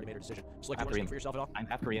second. Jenny's already made her decision. Slick, you want to speak for yourself at all? I'm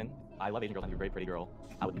half Korean. I love Asian girls. I'm a very pretty girl.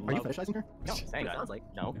 I would Are you love... fetishizing her? No, saying that. Sounds like.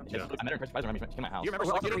 No. Yeah. I met her in Christmas. I remember she came to my house. You remember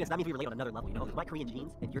Well, Slick? also, You that means we relate on another level, you know? My Korean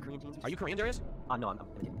genes and your Korean genes. Are you Korean, Darius? No, I'm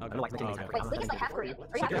kidding. I don't know why I'm Oh, kidding. okay. Wait, Slick is like half Korean. Are you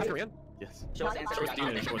Slick, half you're half Korean? Korean? Yes. Show us answer.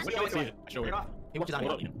 Show it. Show it. He watches on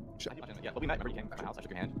me. Shut up. Yeah, but we met. Remember you came to my house. I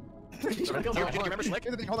shook your hand. Do you remember Slick?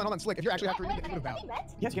 Here's the thing. Hold on. Slick. If you're actually half Korean, you would have bowed.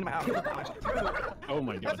 Yes, you came to my house. Oh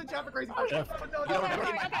my god. a chat for crazy. Okay, You don't remember?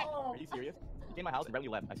 okay. Are you serious? You came to my house and right when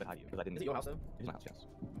you left, I said hi to you because I didn't. Is it your house though? It's my house, yes.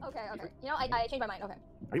 Okay. You know, I changed my mind. Okay.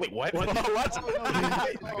 Are you, wait, what? What?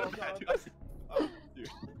 Oh, dude.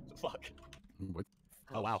 Fuck. What?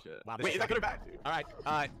 Oh, wow. Shit. Wow, this Wait, is is that good or bad? All right,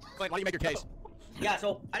 Clint, why don't you make your case? Yeah,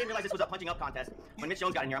 so I didn't realize this was a punching up contest. When Mitch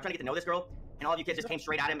Jones got in here, I'm trying to get to know this girl, and all of you kids just came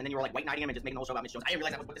straight at him, and then you were like white knighting him and just making a whole show about Mitch Jones. I didn't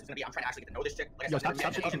realize that was what this was gonna be. I'm trying to actually get to know this chick. Like I Yo, said, stop I've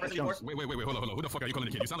never met an Asian shitting on person before. Wait, hold on. Who the fuck are you calling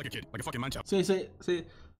a kid? You sound like a kid. Like a fucking man child. See,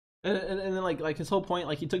 and then like his whole point,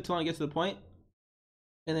 like he took too long to get to the point,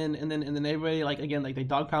 and then everybody like again like they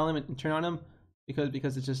dogpile him and turn on him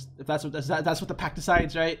because it's just if that's what the pack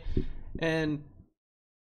decides, right? And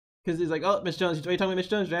because he's like, oh, Mitch Jones, are you talking about Mitch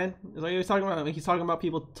Jones, man? It's like he's talking about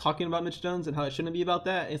people talking about Mitch Jones and how it shouldn't be about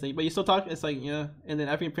that. It's like, but you still talk. It's like, yeah. And then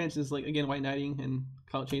African Prince is like again white knighting and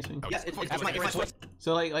clout chasing. Yes, it's my choice.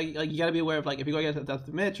 So like you gotta be aware of like if you go against that's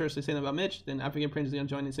Mitch or say something about Mitch, then African Prince is gonna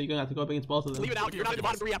join in. So you're gonna have to go up against both of them. Leave it out. You're not in the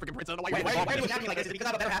bottom 3 African Prince. I don't know why Why you're are you attacking me like this? Is it because I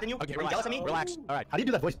have a better hat than you? Okay, Are you jealous of me? relax. All right. How do you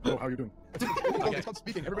do that voice? Oh, how are you doing? It's called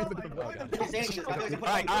speaking. Everybody's a different. I didn't say anything. All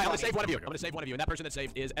right, I'm gonna save one of you. And that person that's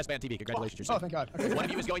saved is S-Band TV. Congratulations, you're Oh, saved. thank God. Okay. One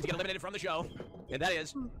of you is going to get eliminated from the show, and that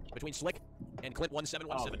is between Slick and Clint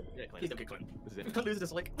 1717. Yeah, Clint. He's okay, Clint. This is it. Clint loses to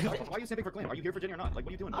Slick. Why are you simping for Clint? Are you here for Jenny or not? Like, what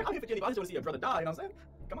are you doing? I'm here for Jenny, but I just want to see your brother die, you know what I'm saying?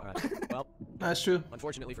 Come on. All right. Well, That's true.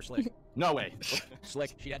 unfortunately for Slick, No way.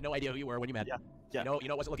 Slick, she had no idea who you were when you met. Yeah. Yeah. You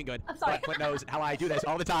know it wasn't looking good. I'm sorry. But Clint knows how I do this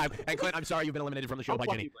all the time. And Clint, I'm sorry you've been eliminated from the show by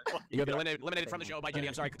Fuck Jenny. you, Clint. You have been eliminated from the show by Jenny.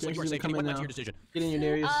 I'm sorry. Slick, you are Jenny's safe. gonna What come in led to now. your decision? Get in your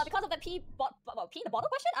Darius. Because of the pee in the bottle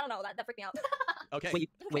question? I don't know. That freaked me out. Okay. Wait,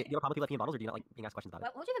 you have a problem with people that pee in bottles, or do you not like being asked questions about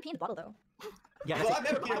it? Why would you even pee in the bottle though? Yeah, Well, I've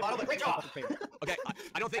never peed in a bottle, but great job. Okay.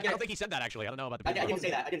 I don't think he said that actually. I don't know about the. I didn't say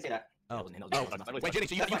that. I didn't say that. Oh. Oh, Wait, Jenny.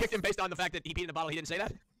 So you kicked him based on the fact that he peed in the bottle. He didn't say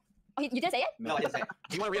that. Oh, you did say it? No, I didn't say it.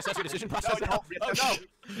 Do you want to reassess your decision process? No, now? Oh no!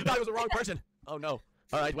 I thought it was the wrong person. Oh no!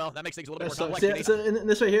 All right. Well, that makes things a little bit more So, complex. Jenny. and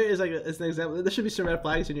this right here is like it's an example. There should be some red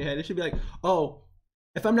flags in your head. It should be like, oh,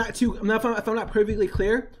 if I'm not perfectly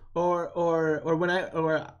clear, or when I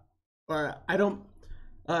don't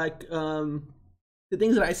the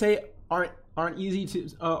things that I say aren't easy to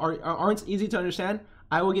aren't easy to understand,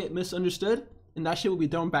 I will get misunderstood, and that shit will be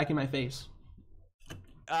thrown back in my face.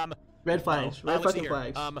 Red flags, red let's see fucking here.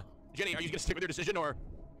 flags. Jenny, are you gonna stick with your decision or?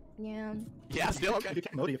 Yeah. Yeah, still okay. You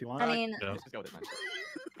can Modi if you want. I mean, Let's just go with it,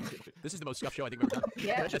 man. This is the most scuffed show I think we've ever done.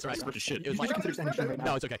 yeah. That's right. Bunch of shit. It was You my should consider standing straight right now.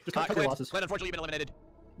 No, it's okay. Just cut your Clint, losses. Clint, unfortunately, you've been eliminated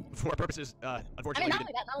for purposes. I mean, Unfortunately,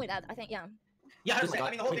 not only that. I think, yeah. Yeah, I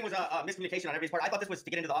mean, the whole thing was miscommunication on everybody's part. I thought this was to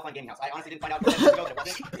get into the offline gaming house. I honestly didn't find out that it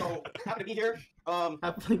wasn't. So, happy to be here.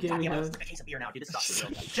 Half the game, God, man. a case of beer now, dude. This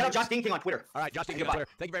sucks. Shout out Josh Ding on Twitter. all right, Josh, thank you Goodbye.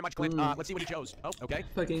 very much, Clint. Let's see what he chose. Oh, okay.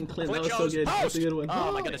 Fucking Clint, that Clint was so chose good. That's post. a good one.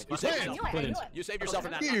 Oh my goodness, you saved I knew yourself. it. I knew it. You saved yourself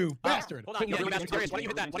from that. You bastard. Hold on, you bastard. Darius, why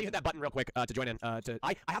don't you hit that button real quick to join in?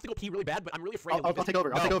 I have to go pee really bad, but I'm really afraid. I'll take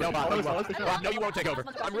over. I'll take over. No, Bob, no, you I'll won't. take over. Bob, no, you won't take over.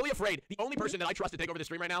 I'm really afraid. The only person that I trust to take over the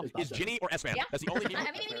stream right now is Jenny or S-Fan. Yeah. That's the only people. Me.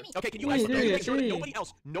 Okay, can you Wait, guys make sure that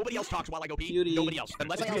Darius, nobody else talks while I go pee? Cutie. Nobody else.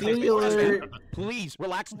 Unless it's Cutie you or S-Fan. alert. Please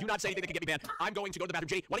relax. Do not say anything that can get me banned. I'm going to go to the bathroom.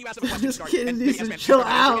 Jenny, why don't you ask them a question to This start? kid and needs maybe to S-Fan. chill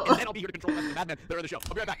out. And then I'll be here to control the rest of the madmen that are in the show.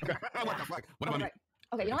 I'll be right back. What about me? Right.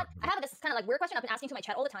 Okay, you know what? I have this kind of like weird question I've been asking to my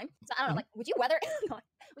chat all the time. So I don't know, like, would you rather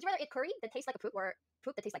eat curry that tastes like a poop or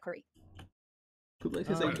poop that tastes like curry? Poop like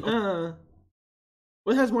tastes like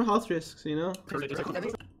what has more health risks, you know? Poop that tastes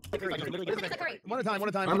like curry. One at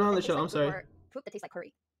a time. I'm not on the Tastes show, like I'm sorry. or Poop that tastes like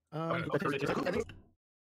curry.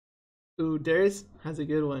 Ooh, Darius has a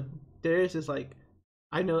good one. Darius is like,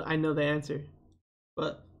 I know the answer,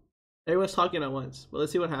 but everyone's talking at once. But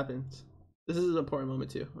let's see what happens. This is an important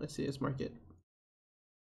moment too. Let's see. Let's mark it.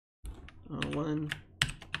 1,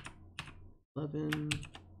 11,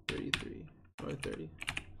 33, or 30.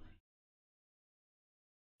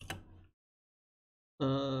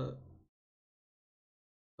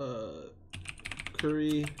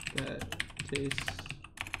 Curry that tastes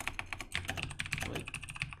like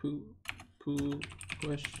poo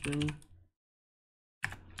question.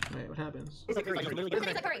 Alright, what happens? One at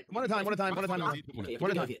a time.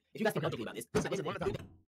 Okay, if you guys think logically about this, this is One at a time.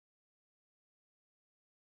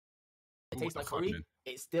 it tastes like curry.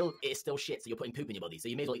 It's still shit. So you're putting poop in your body. So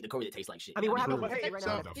you may as well eat the curry that tastes like shit. I mean, we're having Hey, right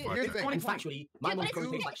now. Here's the thing. And factually, my mom's curry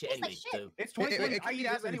tastes like shit anyway. So It's 2020. it- I eat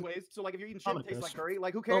ass anyways. So like, if you're eating shit that tastes like curry,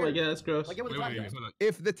 like who cares? Oh my god, that's gross. Like, get with the Wait, time. hold on.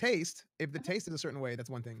 If the taste is a certain way, that's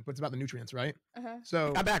one thing. But it's about the nutrients, right?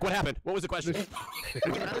 So I'm back. What happened? What was the question?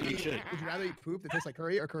 would you rather eat poop that tastes like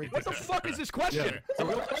curry or curry? What the fuck is this question?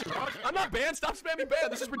 I'm not banned. Stop spamming ban.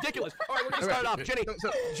 This is ridiculous. All right, we're gonna start off. Jenny,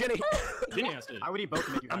 Jenny. I would eat both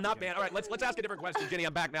to make you I'm not banned. All right, let's ask a different question. Jenny,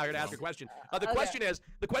 I'm back now here to ask a question. The question is,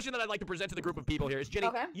 the question that I'd like to present to the group of people here is, Jenny,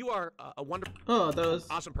 you are a wonderful,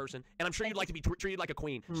 awesome person, and I'm sure you'd like to be treated like a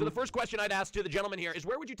queen. So the first question I'd ask to the gentleman here is,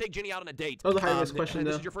 where would you take Jenny out on a date? That was a high-risk question,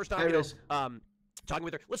 This though. is your first time, you know, talking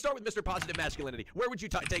with her. Let's start with Mr. Positive Masculinity. Where would you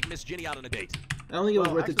take Miss Jenny out on a date? I don't think it was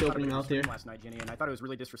worth it to opening out there. Last night, Jenny, and I thought it was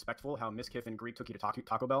really disrespectful how Miss Kiff and Greek took you to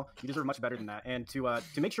Taco Bell. You deserve much better than that. And to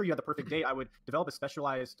make sure you had the perfect date, I would develop a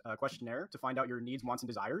specialized questionnaire to find out your needs, wants, and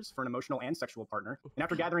desires for an emotional and sexual partner. And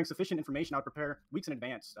after gathering sufficient information, I would prepare weeks in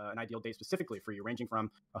advance an ideal date specifically for you, ranging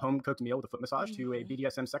from a home-cooked meal with a foot massage to a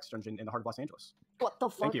BDSM sex dungeon in the heart of Los Angeles. What the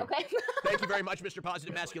fuck? Thank you. Okay. Thank you very much, Mr.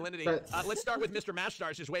 Positive Masculinity. Let's start with Mr. Mash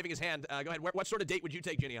Stars, just waving his hand. Go ahead. What sort of date would you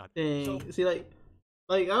take Jenny on? Dang. See, like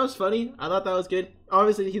that was funny. I thought that was good.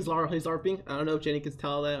 Obviously, he's LARPing. I don't know if Jenny can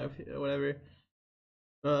tell that or whatever.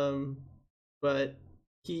 But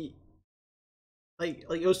he, like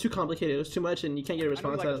it was too complicated. It was too much, and you can't get a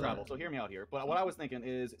response I know you out like of to travel, that. so hear me out here. But what I was thinking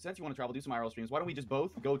is, since you want to travel, do some IRL streams, why don't we just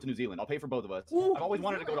both go to New Zealand? I'll pay for both of us. Ooh, I've always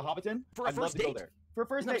wanted to go to Hobbiton. For a I'd love first to go date? there. For a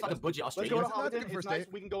first It's date, not like a budget let's go to Australian. That's a Hobbiton. It's first nice.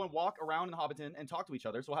 date. We can go and walk around in Hobbiton and talk to each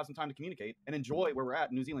other, so we'll have some time to communicate and enjoy where we're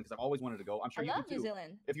at in New Zealand, because I've always wanted to go. I'm sure I you love do New too,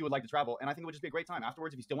 Zealand. if you would like to travel. And I think it would just be a great time.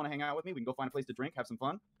 Afterwards, if you still want to hang out with me, we can go find a place to drink, have some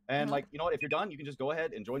fun. And like, you know what, if you're done, you can just go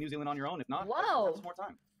ahead, enjoy New Zealand on your own. If not, Whoa. have some more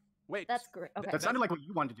time. Wait. That's great. Okay. That sounded like what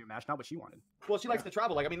you wanted to do, Mash, not what she wanted. Well, she likes to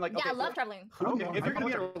travel. Like, I mean, like, Yeah, okay, I love traveling. if you're gonna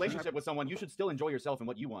be in a relationship with someone, you should still enjoy yourself and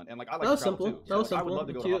what you want. And like, I like That was to travel simple. too. That was So, like, I would simple. love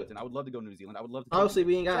to go to Cute. Hobbiton. I would love to go to New Zealand. I would love to. Obviously,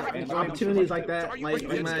 we ain't got And opportunities like So that. are you Like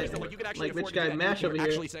bringing my, this you could actually like afford rich to do guy that? Mash You're over here.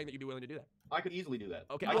 actually saying that you'd be willing to do that. I could easily do that.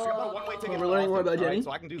 Okay. I just got a one-way ticket. We're to learning more Austin, about alright? Jenny.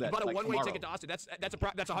 So I can do You that. bought a like, one-way tomorrow. ticket to Austin. That's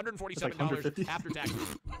 $147 $150. after taxes.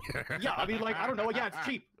 Yeah, I mean, like, I don't know. Yeah, it's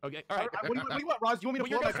cheap. Okay. All right. What do you want, Roz? Do you want me Well, to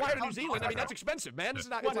you're blow gonna fly to New Zealand. I mean, that's expensive, man. This is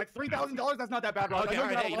not. What, like $3,000? That's not that bad, Roz. Okay, I know all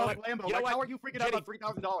right, got hey, a you know lot of what? Lambo. You know Like, what? how are you freaking out about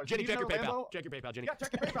 $3,000? Jenny, Did check you your know PayPal. Lambo? Check your PayPal, Jenny. Yeah, check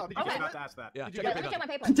your PayPal. Did you Okay. about to ask that? Yeah, Did you check Yeah, your let me PayPal. check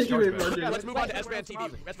my paper. Take your Charge revenge. me. Yeah, let's move on to Wait, S-Fan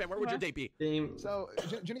TV. S-Fan, where would your date be? Same. So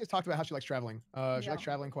Jenny has talked about how she likes traveling. She likes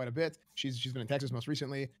traveling quite a bit. She's been in Texas most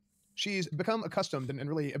recently. She's become accustomed and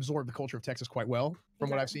really absorbed the culture of Texas quite well, from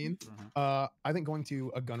what I've seen. I think going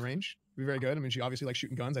to a gun range would be very good. I mean, she obviously likes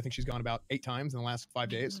shooting guns. I think she's gone about 8 times in the last 5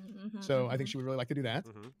 days. So I think she would really like to do that.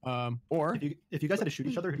 Or If you guys had to shoot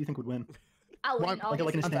each other, who do you think would win? I'll Well, win. I'm-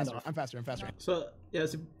 like in a I'm standoff. faster. I'm faster. So yeah,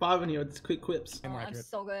 it's Bob and you. It's quick quips. And more I'm accurate.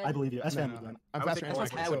 so good. I believe you. S-Fan would win. I'm I would faster say and more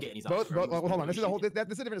Texas. accurate. I would get in his both, office. well, hold on. This is a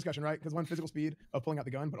different discussion, right? Because one, physical speed of pulling out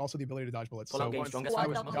the gun, but also the ability to dodge bullets. Pull out So game one, strongest I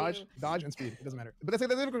would power. dodge, and speed. It doesn't matter. But that's a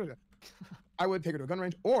different question. I would take her to a gun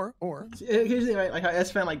range, or See, here's the thing, right? Like how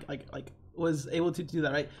S-Fan like was able to do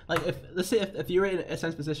that, right? Like if let's say if you were in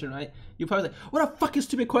S-Fan's position, right? You probably like, what a fucking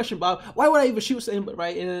stupid question, Bob. Why would I even shoot something,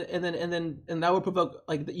 right? And that would provoke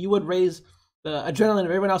like you would raise the adrenaline of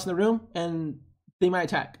everyone else in the room, and they might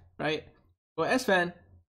attack, right? But S-Fan,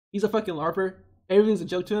 he's a fucking LARPer. Everything's a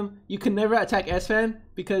joke to him. You can never attack S-Fan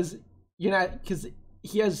because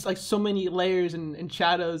he has like so many layers and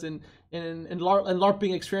shadows and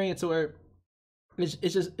LARPing experience where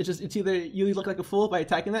it's either you look like a fool by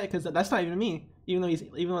attacking that, because that's not even me, even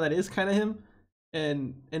though that is kind of him,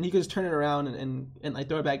 and he could just turn it around and like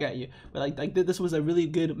throw it back at you. But like this was a really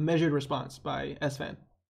good measured response by S-Fan.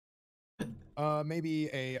 maybe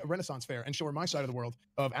a Renaissance fair and show her my side of the world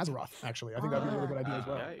of Azeroth. Actually, I think that'd be a really good idea as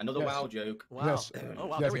well. Another Yes. WoW joke. Wow. Yes. Oh, wow.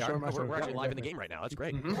 Yes, There we show are. her my We're side. actually Yeah, live in the yeah. game right now. That's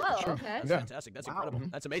great. Mhm. Whoa, Sure. okay. That's Yeah. fantastic. That's incredible.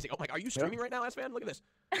 That's amazing. Oh my, are you streaming right now, S-Fan? Look at this.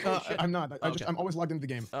 I'm not. Okay. I'm always logged into the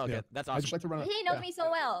game. Oh, okay. Yeah. That's I just awesome. like to run it. He knows me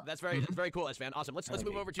so well. That's very cool, S-Fan. Awesome. Let's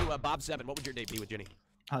move over to Bob 7. What would your date be with Jenny?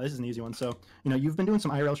 This is an easy one. So, you've been doing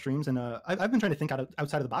some IRL streams, and I've been trying to think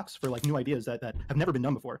outside of the box for like new ideas that have never been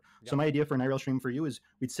done before. So my idea for an IRL stream for you is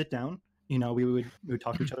we'd sit down, we would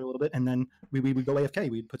talk to each other a little bit, and then we would go AFK.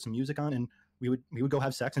 We'd put some music on, and we would go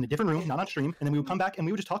have sex in a different room, not on stream, and then we would come back and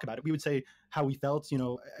we would just talk about it. We would say how we felt, you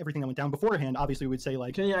know, everything that went down beforehand. Obviously, we would say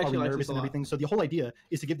like, Jenny are actually we likes nervous this a and lot. everything. So the whole idea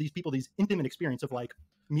is to give these people these intimate experience of like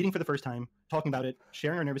meeting for the first time, talking about it,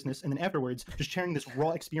 sharing our nervousness, and then afterwards just sharing this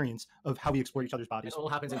raw experience of how we explore each other's bodies. It all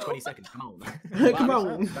happens in 20 seconds. Come on. Come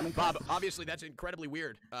on. Bob, obviously that's incredibly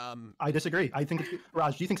weird. I disagree. I think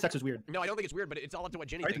Raj, do you think sex is weird? No, I don't think it's weird, but it's all up to what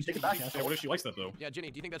Jenny All right, thinks. then take it back, asshole. Yeah, what if she likes that though? Yeah,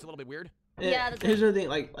 Jenny, do you think that's a little bit weird? Yeah, that's Here's the thing,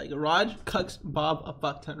 like Raj cucks Bob a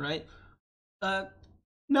fuck ton, right?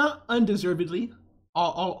 Not undeservedly,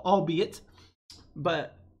 albeit,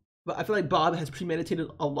 but I feel like Bob has premeditated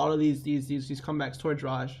a lot of these comebacks towards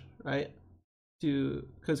Raj, right?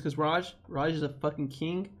 Because Raj is a fucking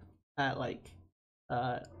king at like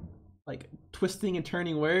twisting and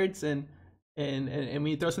turning words, and when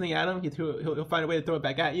you throw something at him, he'll find a way to throw it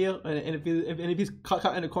back at you, and if he's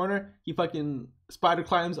caught in a corner, he fucking spider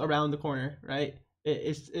climbs around the corner, right?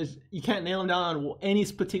 It's you can't nail him down on any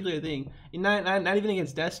particular thing. Not even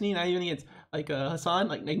against Destiny, not even against like Hassan,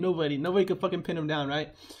 like nobody could fucking pin him down,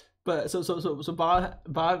 right? But so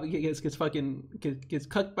Bob gets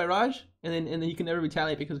cucked by Raj, and then he can never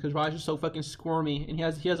retaliate because Raj is so fucking squirmy, and he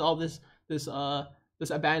has all this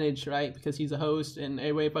advantage, right? Because he's a host and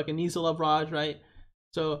everybody fucking needs to love Raj, right?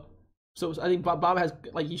 So I think Bob has,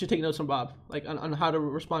 like, you should take notes from Bob, like on how to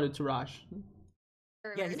respond to Raj.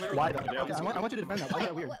 Yeah, he's literally. Why though? Okay, I want you to defend that. Why is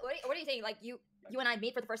that weird? What are you saying? Like you and I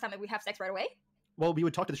meet for the first time and we have sex right away? Well, we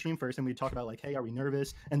would talk to the stream first, and we'd talk about like, hey, are we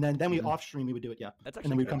nervous? And then we off stream we would do it, yeah. That's And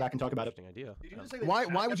then we'd come back and talk about it. Interesting idea.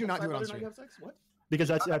 Why would you not do it on stream? Because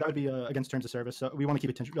that would be against terms of service. So we want to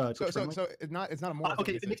keep it friendly. So it's not a moral.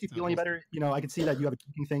 Okay, if it makes you feel any better, you know, I can see that you have a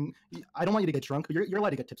drinking thing. I don't want you to get drunk, but you're allowed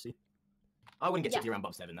to get tipsy. I wouldn't get tipsy around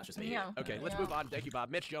Bob 7. That's just me. Yeah. Okay, let's move on. Thank you, Bob.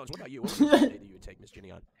 Mitch Jones, what about you? What would you say that you would take Miss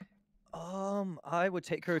Jenny on? I would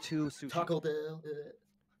take her to sushi. Taco Bell.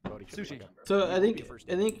 Sushi. So I think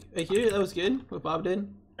here that was good what Bob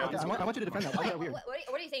did. Okay, I want you to defend that. Why is that weird? What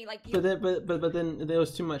are you saying? Like you, But then there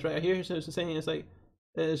was too much, right? I hear so saying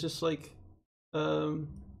it's just like I mean,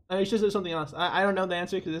 it's just something else. I don't know the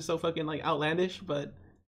answer because it's so fucking like outlandish, but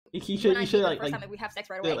you should like we have sex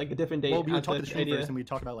right away. like a different date. Well, we would talk to the stream idea. first, and we'd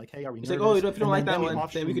talk about like, hey, are we It's nervous? like, oh, if you don't like that we one,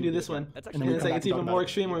 off then we stream could do would this one. That's And actually then it's like come it's back and even talk more about it.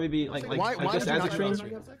 extreme, or maybe like Why just would you as not extreme.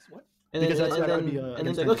 do it? And Because that would be then against like,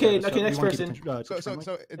 terms of okay, service, okay, so next we wanna keep person. it terms So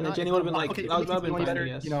friendly. And then Jenny would have been like, Okay, that if it would have makes you been feel any fine, I better,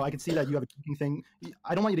 guess. you know, I can see that you have a drinking thing.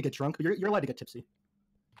 I don't want you to get drunk, but you're allowed to get tipsy.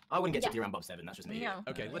 I wouldn't get tipsy around Bob 7. That's just me. Yeah.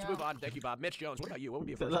 Okay, let's move on. Thank you, Bob. Mitch Jones, what about you? What would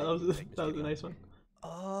be a first That date was you would take Miss that was Jenny a on? nice one.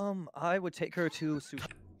 I would take her to sushi.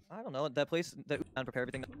 I don't know, that place that we can prepare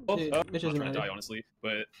everything. Well, Dude, I'm Mitch not doesn't trying to matter. die, honestly,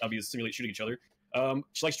 but I'll be simulate shooting each other.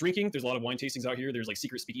 She likes drinking. There's a lot of wine tastings out here. There's like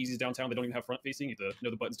secret speakeasies downtown. They don't even have front facing. You have to know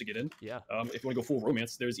the buttons to get in. Yeah. If you want to go full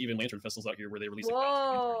romance, there's even lantern festivals out here where they release. like,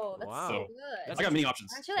 Whoa, that's Wow. so So, good. I got many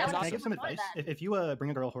options. Actually, That's I Can I would give some love advice? that. If you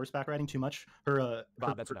bring a girl horseback riding too much, her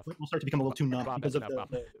Bob, that's enough. foot will start to become a little too numb Bob, because that's of enough,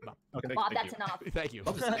 the. Bob. Okay. Bob, Thank that's you.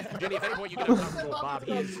 enough. Thank you. Jenny, if any point you get uncomfortable, Bob,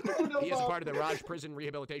 he is part of the Raj Prison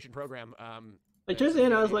Rehabilitation Program. Like towards the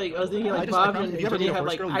end, I was thinking I like just- Bob I and promise, if you ever Jenny meet a have horse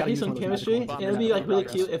like girl, you gotta actually use some one of those chemistry, magical and it'd be like really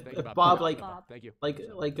cute if Thank you, Bob. Bob like Thank you. like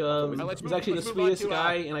let's was move- actually the let's move on sweetest to,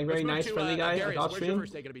 guy and like very let's move nice to, friendly guy Darius. like off Where's your stream,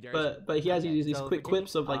 first date gonna be, Darius? but he has these So quick for Jenny,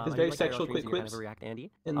 quips of like I this know very you like IRL sexual streams quick and you're kind quips, of a react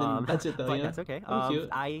Andy. and then that's it though. But Yeah, that's okay. I'm cute.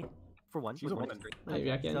 I, for one, She's a would woman. I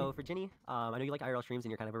react Andy. So for Jenny, I know you like IRL streams and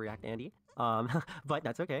you're kind of a react Andy. But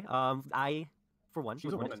that's okay. I, for one,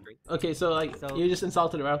 She's a would woman. disagree. Okay, so like So- you just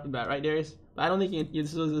insulted her right off the bat, right, Darius? But I don't think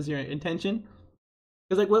this was your intention.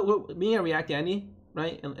 Because like what being a react Andy,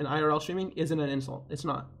 right, and IRL streaming isn't an insult. It's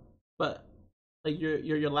not. But like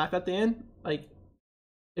your laugh at the end, like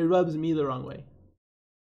it rubs me the wrong way.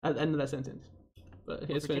 At the end of that sentence. But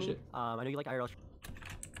okay, let's For finish Jenny, it. I know you like IRL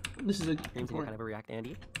This is a streams and you're kind of a react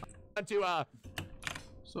Andy. On to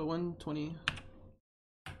so 120.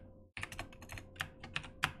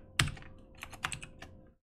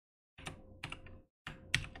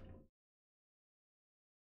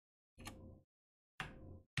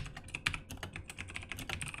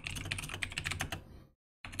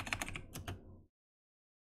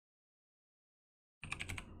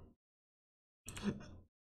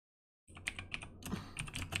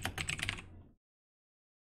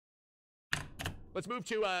 let's move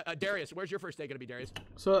to Darius. Where's your first date gonna be, Darius?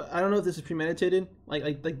 So I don't know if this is premeditated.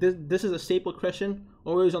 Like this is a staple question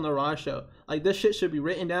always on the Raw show. Like this shit should be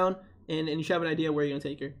written down and you should have an idea where you're gonna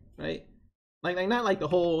take her, right? Like not like the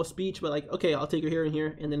whole speech, but like okay, I'll take her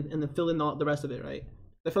here and then fill in all the rest of it, right?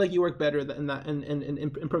 I feel like you work better than that in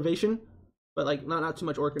improvisation, but like not too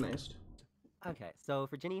much organized. Okay, so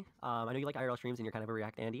for Jenny, I know you like IRL streams and you're kind of a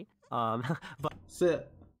react Andy. But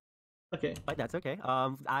Sit. Okay. that's okay.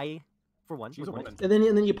 for one. She's a woman. And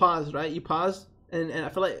then you pause, right? You pause, and I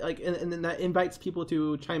feel like and then that invites people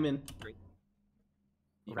to chime in.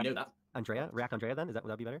 You know that. Andrea, react Andrea then? Would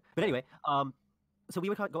that be better? But anyway, so we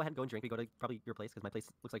would go ahead and go and drink. We go to probably your place because my place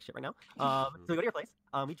looks like shit right now. So we go to your place.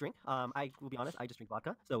 We drink. I will be honest, I just drink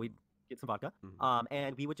vodka. So we get some vodka.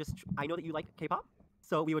 And we would just. I know that you like K-pop,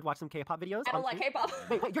 so we would watch some K-pop videos. I don't like K-pop.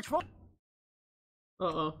 Wait, you're trolling.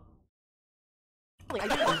 Uh-oh. You watch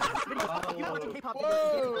K-pop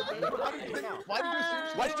videos.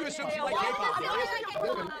 Why did you assume she liked K-pop, Darius?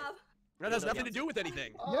 That has nothing to do with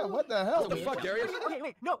anything. Yeah, what the hell? What the fuck, Darius? Okay,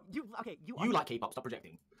 wait, no, you like K-pop. Stop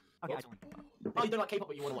projecting. Okay, I don't. Oh, you don't like K-pop,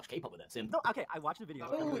 but you want to watch K-pop with it, Sim. No, okay, I watched a video.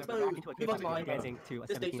 Oh, and we into a K-pop video dancing to a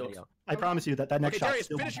 17 video. I promise you that next shot. Darius,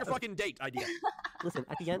 finish your fucking date idea. Listen,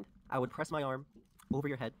 at the end, I would press my arm over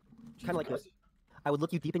your head, kind of like this. I would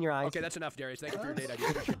look you deep in your eyes. Okay, that's enough, Darius. Thank you for your date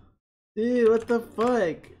idea. Dude, what the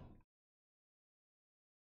fuck?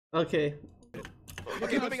 Okay.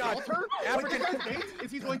 Okay, moving on. African.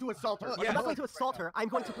 Is he's going to assault her? I'm not going to assault her. I'm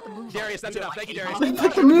going to put the moves. Darius, that's enough. Thank you, Darius.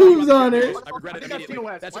 Put the moves on her. I regret it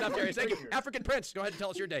immediately. That's enough, Darius. Thank you. African Prince, go ahead and tell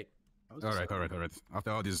us your date. All right.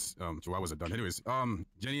 After all these chihuahuas are done. Anyways,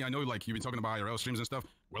 Jenny, I know like you've been talking about IRL streams and stuff.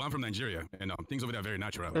 Well, I'm from Nigeria, and things over there are very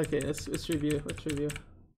natural. Okay, let's review. Let's review.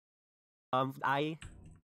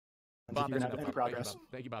 Bob, that's enough. Any progress.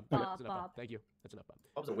 Thank you, Bob. Bob, That's enough, Bob. Thank you. That's enough, Bob.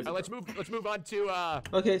 Bob's a wizard. Let's move on to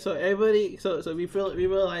Okay, so everybody, so we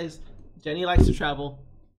realize Jenny likes to travel.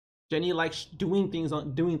 Jenny likes doing things.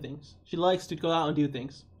 She likes to go out and do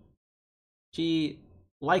things. She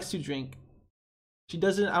likes to drink. She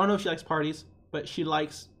doesn't. I don't know if she likes parties, but she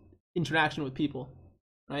likes interaction with people,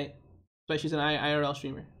 right? That's why she's an IRL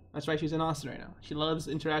streamer. That's why she's in Austin right now. She loves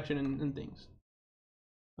interaction and things.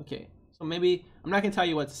 Okay, so maybe I'm not gonna tell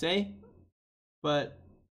you what to say, but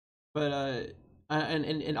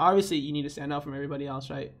and obviously you need to stand out from everybody else,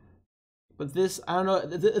 right? But this, I don't know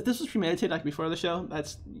if this was premeditated like before the show.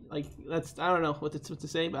 That's I don't know what to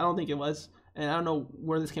say, but I don't think it was, and I don't know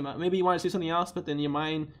where this came out. Maybe you wanted to say something else, but then your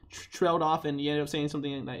mind trailed off, and you ended up saying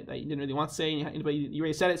something that you didn't really want to say, but you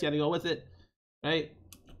already said it, so you had to go with it, right?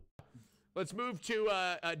 let's move to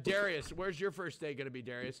Darius. Where's your first day gonna be,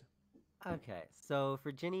 Darius? Okay, so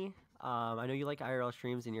for Jenny, I know you like IRL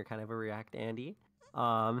streams and you're kind of a React Andy,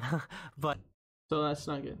 but so that's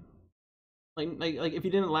not good. Like if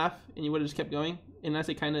you didn't laugh and you would have just kept going, and I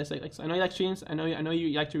say kind of like I know you like streams, I know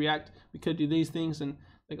you like to react. We could do these things, and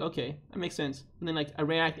like okay, that makes sense. And then like a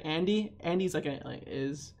React Andy's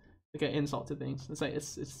is like an insult to things. It's like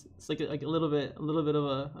it's like a little bit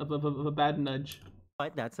of a bad nudge.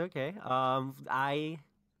 But that's okay. I,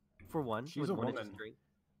 for one, She's was a born woman.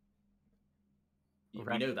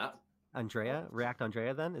 We know that. Andrea, react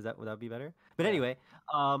Andrea. Then would that be better? But anyway,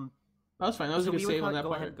 that's fine. That was so a good we save would on that go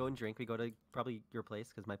part. ahead and go and drink. We go to probably your place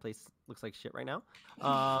because my place looks like shit right now.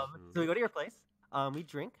 So we go to your place. We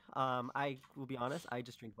drink. I will be honest. I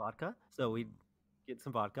just drink vodka. So we get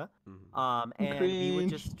some vodka. And we would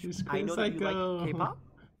just. I know that you like K-pop.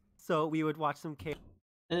 So we would watch some K.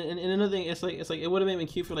 And another thing, it's like it would have been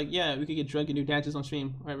cute for like we could get drunk and do dances on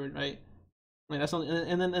stream, right? Like that's something,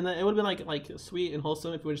 and then it would have been like sweet and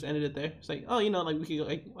wholesome if we just ended it there. It's like, oh, like we could go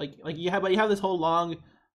like you have this whole long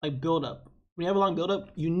like build up. When you have a long build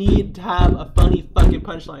up, you need to have a funny fucking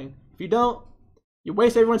punchline. If you don't, you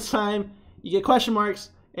waste everyone's time. You get question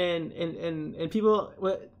marks, and people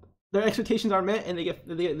their expectations aren't met, and they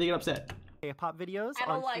get upset. K-pop videos. I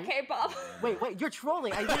don't like K-pop. Wait, you're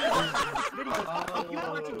trolling. I really watched this video. You're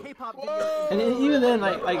watching K-pop videos. And even then,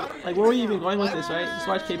 like where were you even going with this, right? Just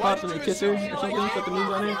watch K-pop and then kiss her or something, put the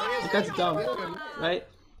memes on her. Like that's dumb, right?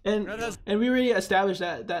 And we already established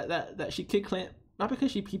that she kicked Clint not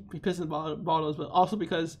because he pissed in bottles, but also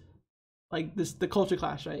because like the culture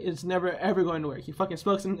clash, right? It's never ever going to work. He fucking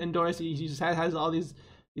smokes indoors. He just has all these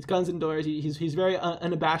guns indoors. He's very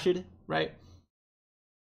unabashed, right?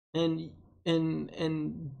 And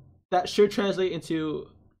that should translate into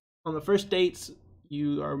on the first dates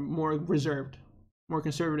you are more reserved, more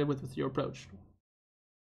conservative with your approach.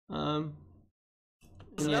 Nothing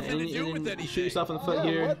to do with you anything. shoot yourself in the foot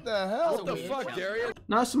here. What the hell? What the fuck, Darius?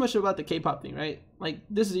 Not so much about the K-pop thing, right? Like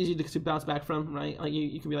this is easy to bounce back from, right? Like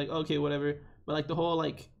you can be like, okay, whatever. But like the whole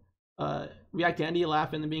like React Andy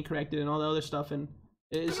laughing and being corrected and all the other stuff, and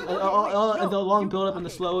it's the long build up and the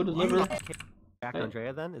slow deliver. React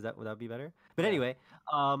Andrea then would that be better? But anyway,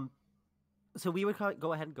 so we would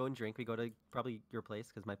go ahead and go and drink. We go to probably your place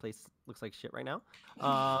because my place looks like shit right now.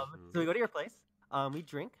 So we go to your place. We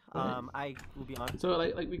drink. I will be honest. So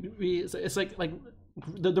like it's like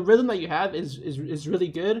the rhythm that you have is really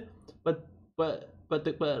good, but the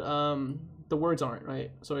words aren't right.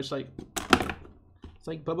 So it's like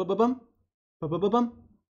bum bum bum bum bum bum bum bum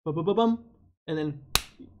bum bum bum bum, and then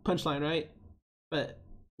punchline, right? But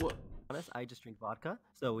what? Honest, I just drink vodka,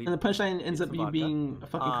 so we. And the punchline ends get up some you vodka. being a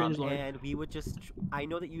fucking cringe lord. And we would just. I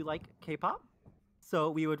know that you like K-pop,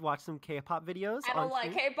 so we would watch some K-pop videos. I don't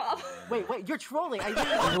like K-pop. Wait, you're trolling. I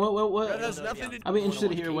What? That has nothing to I'd be interested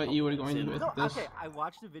to hear what you were going with this. Okay, I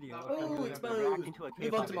watched a video of reacting to a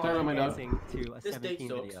K-pop video Sorry about my dog. dancing to a 17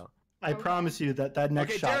 video. I promise you that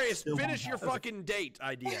next Okay, shot. Darius, still won't finish your happen. fucking date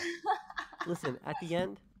idea. Listen, at the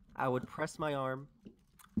end, I would press my arm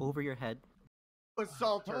over your head.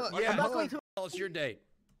 Assault her. Yeah, I'm not going to. tell us your date.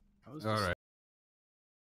 All right.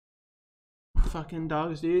 Fucking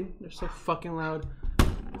dogs, dude. They're so fucking loud.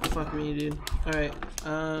 Fuck me, dude. Alright,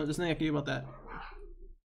 there's nothing I can do about that.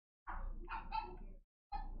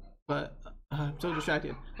 But, I'm so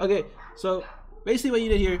distracted. Okay, so, basically what you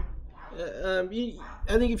did here,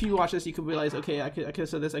 I think if you watch this, you could realize, okay, I could have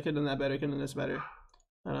said this, I could have done that better, I could have done this better.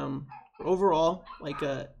 Overall, like,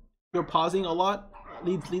 you're pausing a lot,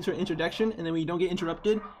 leads to an introduction, and then when you don't get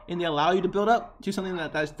interrupted, and they allow you to build up to something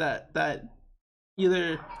that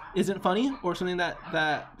either isn't funny or something that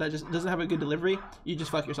just doesn't have a good delivery, you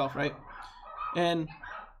just fuck yourself, right? And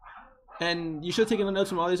you should have taken the notes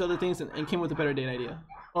from all these other things and came with a better date idea.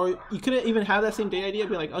 Or you couldn't even have that same date idea,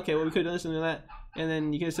 be like, okay, well, we could have done this and that, and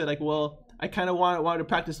then you could have said like, well, I kind of wanted to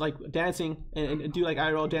practice like dancing and do like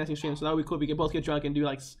IRL dancing streams, so that would be cool. We could both get drunk and do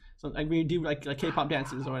like we do like K-pop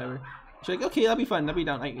dances or whatever. She's like, okay, that'd be fun, that'd be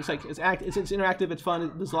down. Like it's interactive, it's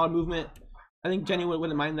fun, there's a lot of movement. I think Jenny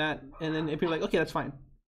wouldn't mind that, and then if you're like, okay, that's fine.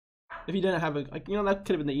 If you didn't have a that could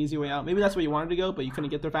have been the easy way out. Maybe that's where you wanted to go, but you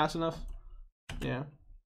couldn't get there fast enough. Yeah.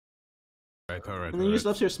 All right. And then you just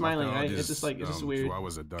left here smiling, right? It's just like it's just weird. Why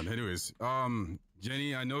was it done? Anyways,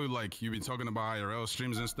 Jenny, I know like you've been talking about IRL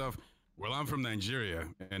streams and stuff. Well, I'm from Nigeria,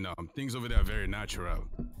 and things over there are very natural.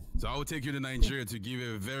 So I will take you to Nigeria to give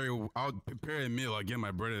you I'll prepare a meal. I'll get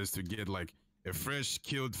my brothers to get like a fresh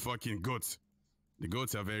killed fucking goat. The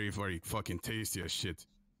goats are very, very fucking tasty as shit.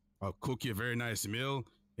 I'll cook you a very nice meal,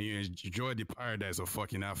 and you enjoy the paradise of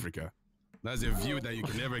fucking Africa. That's a view that you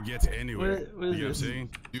can never get anywhere. What is you know what I'm this? saying?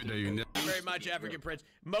 View that you never. Very much African Prince.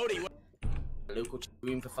 Modi. Local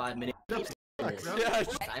room for 5 minutes. Yes.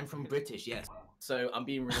 I'm from British, yes. So I'm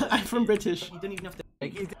being real. I'm from British. You don't even have to.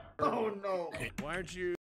 Oh no. Why aren't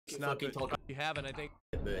you? Snap it. You haven't, I think.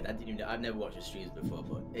 But I didn't even know. I've never watched the streams before,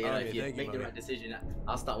 but you know, Alright, if you thank you, make the buddy. right decision,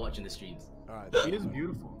 I'll start watching the streams. All right. It is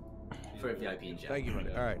beautiful. For a VIP in chat. Thank you, buddy.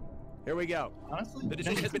 All right. Here we go. Honestly, The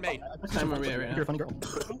decision has been made. Time are we at right You're now? a funny girl.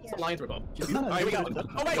 Lions were above. No, All right, we go.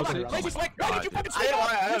 Oh wait, hold on. Lazy Slick. Why did you fucking say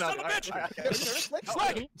that? You son of a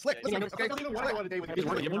bitch. Slick. Listen, okay. I want a date with you.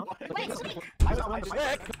 Slick. In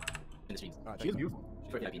the streams. All right, She is beautiful.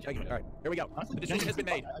 For a VIP in chat. Thank you. All right. Here we go. Honestly, The decision has been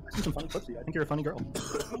made. I've seen some funny clips of you. I think you're a funny girl.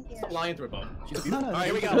 Lions were above. She's No, beautiful. no, All right,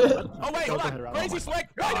 here we go. Oh wait, hold on. Lazy Slick.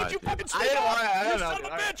 Why did you fucking say that? You son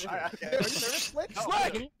of a bitch. Are you nervous, Slick?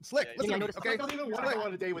 Slick. Listen, okay. I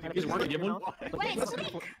want a date with you. Wait,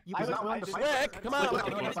 Slick. Come on. Let's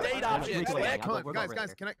give you date options. Slick. Come on,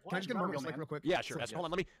 guys, can I just get a moment with Slick real quick? Yeah, sure. Hold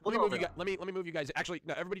on. Let me move you guys. Let me move you guys. Actually,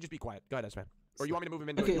 no. Everybody, just be quiet. Go ahead, S-Man. Or you want me to move him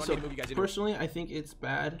into it? Okay, You want so me to move you guys into it? personally, I think it's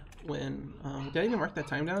bad when did I even mark that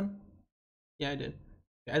time down? Yeah, I did.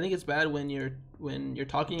 I think it's bad when you're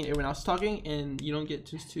talking and everyone else is talking and you don't get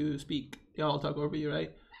to speak. They all talk over you,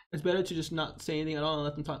 right? It's better to just not say anything at all and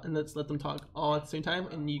let them talk, and let them talk all at the same time,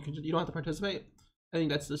 and you don't have to participate. I think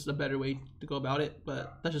that's just a better way to go about it,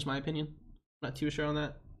 but that's just my opinion. I'm not too sure on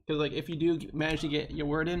that, because like if you do manage to get your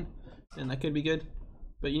word in, then that could be good,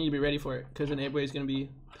 but you need to be ready for it, because then everybody's gonna be.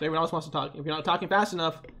 Cause everyone else wants to talk. If you're not talking fast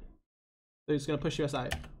enough, they're just gonna push you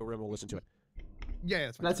aside. We'll listen to it. Yeah,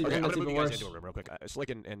 that's fine. That's Okay, even, I'm that's gonna move even you guys worse. into a room real quick. Slick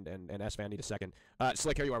and S-Man need a second.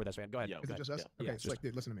 Slick, here you are with S-Man. Go ahead. Is it just us? Yeah, Okay, just- Slick,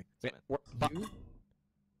 dude, listen to me. Bob, You-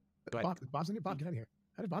 Go ahead. Bob's in here. Bob, get out of here.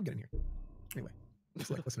 How did Bob get in here? Anyway,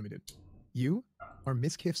 Slick, listen to me, dude. You are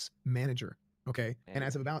Miss Kiff's manager, okay? And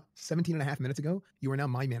as of about 17 and a half minutes ago, you are now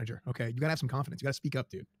my manager, okay? You gotta have some confidence. You gotta speak up,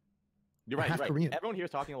 dude. You're right. half You're right. Korean. Everyone here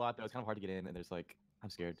is talking a lot, though. It's kind of hard to get in, and there's like, I'm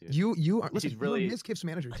scared, dude. You are She's listen. really- You're Miss Kiff's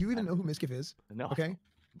manager. Do you even know who Miss Kiff is? No. Okay.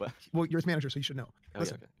 But Well, you're his manager, so you should know. okay,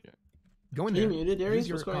 Listen, okay, yeah. go in Are you there. muted, Darius? Use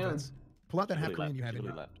your What's going on? confidence. Pull out that She half really Korean left. you have She in you.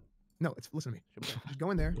 really left. No, it's listen to me. Just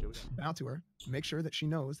go in there, bow to her, make sure that she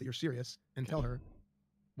knows that you're serious, and tell her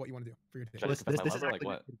what you want to do for your day. Should I This confess my is love or, like, actually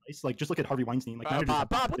what? advice. Like just look at Harvey Weinstein. Like managers-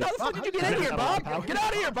 Bob, what the fuck did you get in here, Bob? Get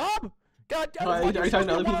out of here, Bob! God, Are you talking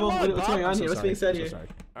to other people? What's going on here? What's being said here?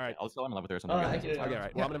 All right. I'll still in love with her or something. Okay, all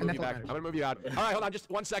right. Well, I'm gonna move you back. I'm gonna move you out. All right, hold on, just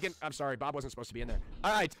 1 second. I'm sorry, Bob wasn't supposed to be in there.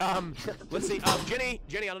 All right, let's see. Jenny,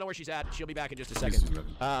 I don't know where she's at. She'll be back in just a second.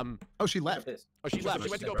 Oh, she left. Oh, she's left. She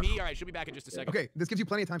went to go pee. All right, she'll be back in just a second. Okay, this gives you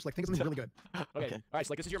plenty of time to like think of something really good. Okay. All right,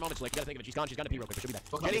 Slick, this is your moment, Slick. You gotta think of it. She's gone. She's gonna pee real quick. She'll be back.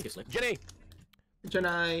 Jenny.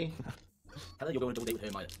 Jenny. I thought you were going to date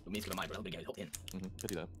with her, with my brother, big guy, hop in. Could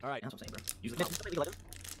do that. All right. That's what I'm saying, bro. Usually,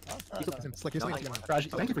 Slick, you're Raj,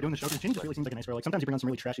 thank you for doing the show. Jenny just really seems like a nice girl. Like sometimes you bring on some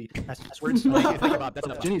really trashy S words. Thank you, Bob. That's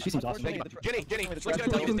enough. Jenny, she seems awesome. Jenny, Slick's gonna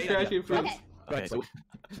tell you his date idea. Okay, so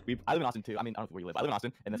I live in Austin too. I mean, I don't know where you live. I live in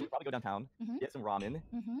Austin, and then we'd probably go downtown, get some ramen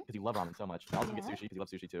because you love ramen so much. And also get sushi because you love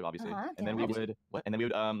sushi too, obviously. And then we would,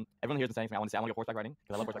 everyone here is the same thing. I want to say I want to go horseback riding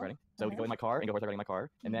because I love horseback riding. So we could go in my car and go horseback riding in my car,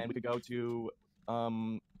 and then we could go to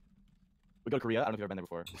we go to Korea. I don't know if you've ever been there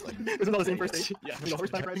before. Like, isn't that the same first date? Yeah.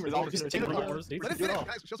 Horseback riding. Let it finish,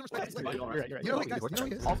 guys. Show some respect. You're right. You know what,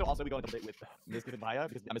 guys? Also, we go on a date with Miss Kid and Maya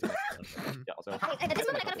because I'm missing my yeah. Also, At this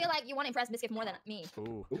moment, I kind of feel like you want to impress Miskiff more than me.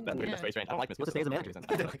 Ooh, that's very strange. I don't like Miss Kid. What's to say as a manager?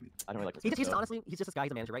 I don't really like Miss Kid. He's just honestly, he's just this guy.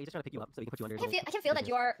 He's a manager, right? He's just trying to pick you up so he can put you under. I can feel that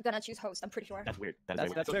you're gonna choose host. I'm pretty sure. That's weird. That's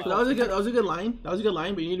That was a good line. That was a good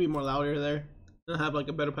line, but you need to be more louder there. And have like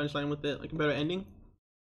a better punchline with it, like a better ending.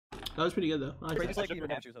 That was pretty good though.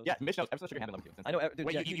 Yeah, Mitch, episode shook your hand. I know. Dude,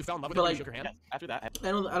 Wait, you fell in love with But her? like, You shook her hand? Yes, after that.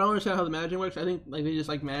 I don't understand how the managing works. I think like they just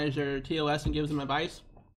like manage their TOS and gives them advice.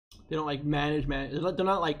 They don't like manage. They're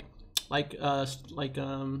not like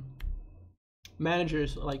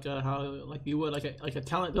managers like how like you would like a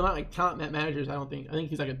talent. They're not like talent managers. I don't think. I think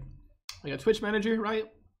he's like a Twitch manager,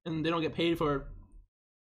 right? And they don't get paid for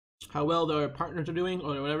how well their partners are doing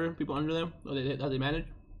or whatever people under them or how they manage.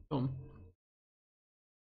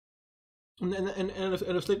 And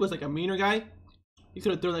if Slick was like a meaner guy, you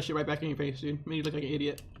could have thrown that shit right back in your face, dude. Made you look like an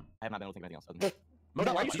idiot. I have not been able to think of anything else.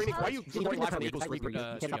 Mona, why are you streaming? Why are you recording live from the Eagles?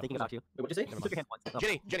 Can't stop thinking about you. Wait, what'd you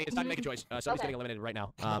say? Jenny, it's time to make a choice. Somebody's getting eliminated right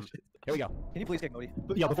now. Here we go. Can you please kick Modi?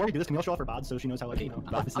 But yeah, before we do this, can we all show off her bod so she knows how like you know?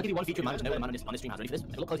 I'll give you one feature of mine to know that I'm on this stream. Ready for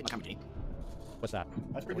this? Look closely at my camera, Jenny. What's that?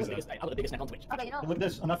 That's pretty cool. I've got the biggest neck on Twitch. Okay, you know. Look at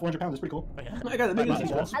this. Enough 400 pounds. That's pretty cool. I got the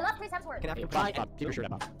biggest. I love Chris Hemsworth. Can I have Bob, keep your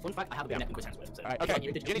shirt up. Fun fact, I have a big neck in Chris Hemsworth. All right,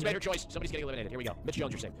 okay. Jenny's made her choice. Somebody's getting eliminated. Here we go. Mitch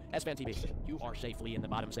Jones, you're safe. S-Fan TV, you are safely in the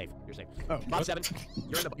bottom safe. You're safe. Oh, Bob 7,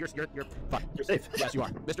 you're in the you're fuck. You're safe. Yes, you are.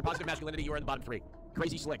 Mr. Positive Masculinity, you are in the bottom 3.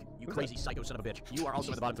 Crazy Slick, you crazy psycho son of a bitch. You are also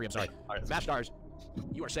in the bottom 3. I'm sorry. Smash Stars,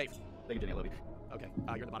 you are safe. Thank you, Jenny. I love you. Okay,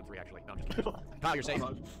 you're in the bottom 3 actually. No, I'm just kidding. Kyle, you're safe.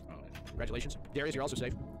 Congratulations. Darius, you're also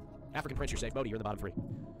safe. African Prince, you're safe. Modi, you're in the bottom 3.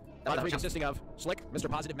 Bottom 3 consisting of Slick, Mr.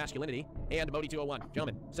 Positive Masculinity, and Modi 201.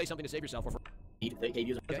 Gentlemen, say something to save yourself. Or for 30K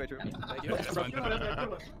views. That's very true. Thank you.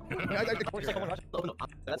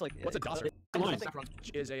 That's like What's a dosser?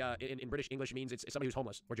 Is a in British English means it's somebody who's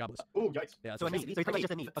homeless or jobless. Oh, yikes. Yeah. So a meat. So you're talking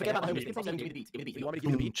just a meat. Forget about homeless. You want me to give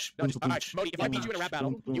you the beat? No, all right, Modi, if I beat you in a rap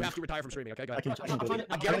battle, you have to retire from streaming. Okay, go ahead.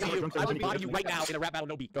 I guarantee you, I will body you right now in a rap battle,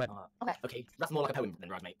 no beat. Go ahead. Okay, that's more like a poem than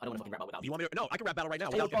Raj, mate. I don't want to fucking rap battle without You want me to? No, I can rap battle right now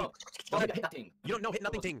without you. Hit that thing. You don't know hit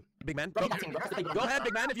nothing ting, big man. Hit that thing, bro. Go ahead,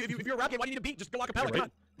 big man. If you're a rap game, why do you need a beat? Just go acapella. Come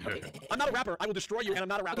on. I'm not a rapper. I will destroy you, and I'm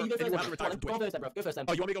not a rapper. Okay, And you will have to retire from Go Twitch. first, then, bro. Go first, then.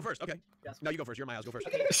 Oh, you want me to go first? Okay. Yes. No, you go first. You're in my house. Go first.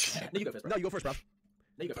 No, you go first, bro. No, you go first, bro.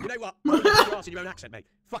 No, you go You first. know what? You else in your own accent, mate.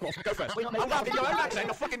 Fuck off. Go first. I'm not in your own accent.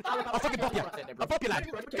 I'll fucking bop you. I'll bop you, lad.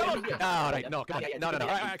 Come on. Oh, right. No, come on. No. All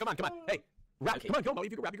right, come on. Hey. Rap. Come on, go, Mo.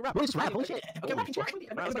 If you can rap, you can rap. Just rap. Holy shit. Okay, rap.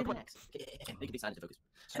 Make it decide to focus.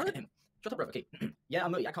 Shut up, bro. Okay. Yeah,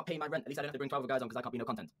 I'm Moody. I can't pay my rent. At least I don't have to bring 12 guys on because I can't be no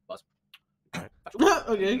content. Boss. Okay.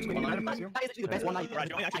 That is actually the best one night.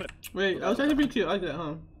 Wait, I was trying to be cute. I like that,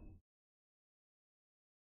 huh?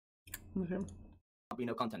 Okay. Can't be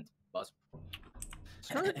no content. Boss.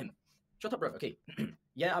 Shut up, bro. Okay.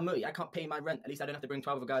 Yeah, I'm Moody. I can't pay my rent. At least I don't have to bring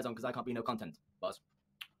 12 guys on because I can't be no content. Boss.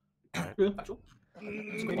 Factual.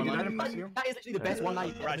 That is actually the best one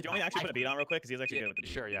night. Raj, do you want me to actually put a beat on real quick? Because he's actually good with the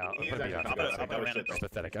beat. Sure, yeah. I'll put a beat on. I'll put a random. It's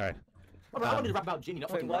pathetic. All right. Bro, I wanted to rap about Ginny, not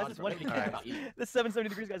fucking why is Raj. this one? About you. This 770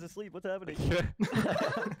 degrees guy's asleep. What's happening?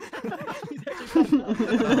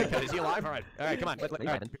 Okay, is he alive? All right, come on. All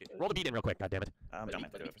right. Roll the beat in real quick. God damn it. I'm done.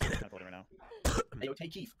 I'm doing it right now. Hey, yo,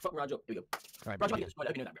 take Keith. Fuck Raj up. Here we go. All right, Raj, I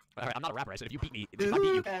hope you know that, bro. all right. I'm not a rapper. I said if you beat me,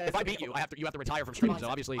 if I beat you, you have to retire from streaming. So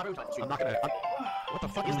obviously, I'm not gonna. What the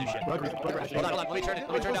fuck is this shit? Hold on. Let me turn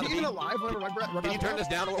down the beat. alive whenever Rug Can you turn this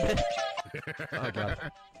down a little bit? Oh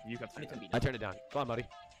god. You got I turned it down. Come on, buddy.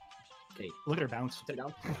 Okay. Look at her bounce. Turn it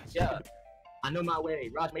down. Yeah. I know my way.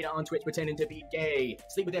 Raj made it on Twitch pretending to be gay.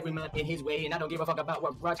 Sleep with every man in his way, and I don't give a fuck about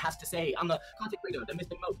what Raj has to say. I'm the content creator, the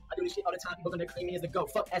Mr. Mo. I do this shit all the time. People gonna claim me as the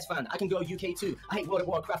GOAT. Fuck S-Fan. I can go UK too. I hate World of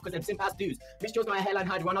Warcraft because them simp ass dudes. Miss Joe's my hairline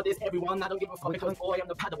hide run all this everyone. I don't give a fuck because boy, I'm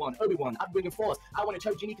the Padawan. Obi-Wan. I'm bringing force. I want to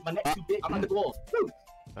choke Jennytty, my neck's too big. I'm like the dwarf. Woo!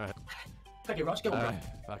 Alright. Fuck it, Raj. Go on, bro.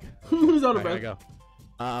 Fuck. Who's on Alright, the here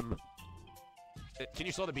we go. Can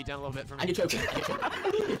you slow the beat down a little bit for me? And you're choking.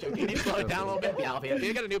 Can you slow it down a little bit? Yeah, I'll be here.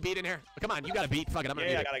 You got a new beat in here? Come on, you got a beat. Fuck it, I'm gonna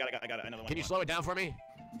Yeah, beat I it. got it. Another one. Can you slow it down for me?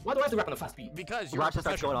 Why do I have to rap on a fast beat? Because you're Raj a just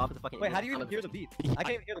starts going professional. off with the fucking. Wait, how do you even hear the beat? I can't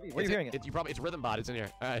even hear the beat. Where are you hearing it? It's rhythm bot. It's in here.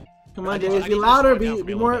 All right. Come on, I Darius, need be to louder, slow it down for me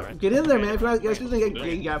be a more, little bit, right? get in there, man. If you guys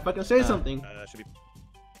you gotta fucking say something. Should be.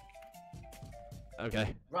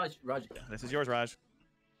 Okay. Raj. This is yours, Raj.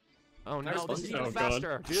 Oh no, respond this is to even you?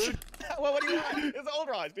 faster, dude. Well, what do you want? It's old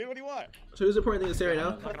Raj, dude. What do you want? So here's the important thing to say right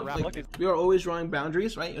now. I'm not gonna rap like this. We are always drawing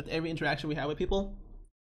boundaries, right, with every interaction we have with people.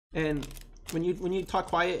 And when you talk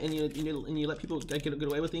quiet and you let people get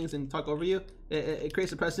away with things and talk over you, it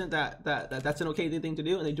creates a precedent that's an okay thing to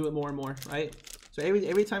do, and they do it more and more, right? So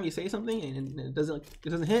every time you say something and it doesn't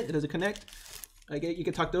hit, it doesn't connect, like you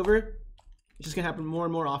get talked over, it's just gonna happen more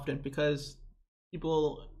and more often because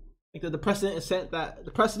people, like the precedent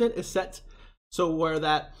is set so where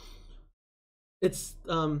that it's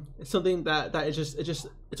something that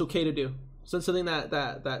it's okay to do. So it's something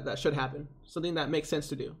that should happen. Something that makes sense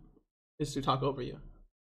to do is to talk over you.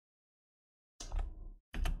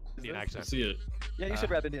 Indian accent. See it. Yeah, you should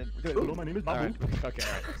rap Indian. Hello, my name is All Babu. right. Okay.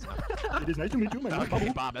 All right. It is nice to meet you. My name is Okay,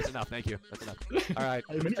 Babu. Bob. That's enough. Thank you. That's enough. All right.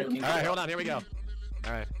 I am many All right. Hold on. Here we go.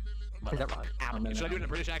 All right. Is that Raj? Should I do it in a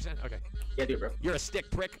British accent? Okay. Yeah, do it, bro. You're a stick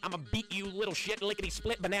prick. I'ma beat you, little shit, lickety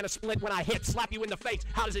split, banana split when I hit, slap you in the face.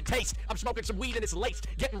 How does it taste? I'm smoking some weed and it's laced,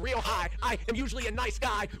 getting real high. I am usually a nice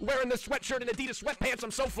guy, wearing the sweatshirt and Adidas sweatpants. I'm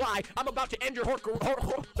so fly. I'm about to end your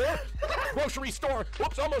grocery store.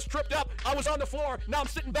 Whoops, almost tripped up. I was on the floor. Now I'm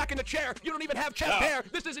sitting back in the chair. You don't even have chest hair.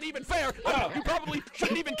 This isn't even fair. You probably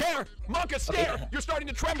shouldn't even care. Monka stare. You're starting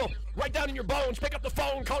to tremble. Right down in your bones. Pick up the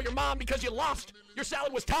phone. Call your mom because you lost. Your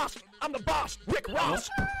salad was tossed. I'm the boss. Rick Ross.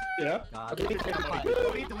 Yeah. Okay,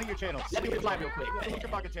 Modi, delete your channel. let me reply real quick. Delete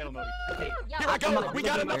your fucking channel, Modi. Okay. Here I go. We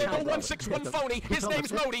got another 0161 phony. His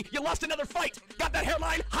name's Modi. You lost another fight. Got that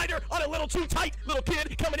hairline? Hide her on a little too tight. Little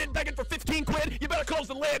kid coming in begging for 15 quid. You better close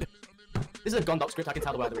the lid. This is a Gondok script. I can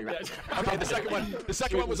tell the way we rap. Okay, the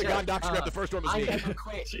second one was a Gondok script. The first one was I me. never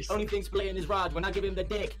quit. Only thing splitting is Raj when I give him the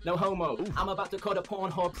dick. No homo. I'm about to call a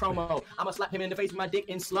Pornhub promo. I'ma slap him in the face with my dick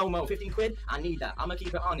in slow-mo. 15 quid? I need that. I'ma keep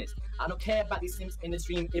it honest. I don't care about these simps in the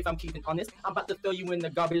stream if I'm keeping honest. I'm about to throw you in the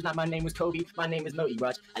garbage like my name was Kobe. My name is Modi,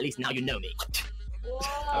 Raj. At least now you know me. Okay.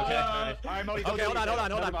 All right, Modi. Okay, hold on.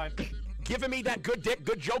 Never mind. Giving me that good dick,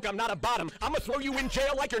 good joke, I'm not a bottom. I'ma throw you in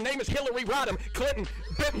jail like your name is Hillary Rodham. Clinton,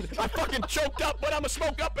 bitten, I fucking choked up, but I'ma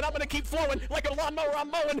smoke up and I'm gonna keep flowing like a lawnmower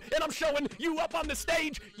I'm mowing. And I'm showing you up on the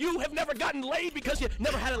stage. You have never gotten laid because you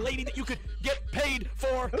never had a lady that you could get paid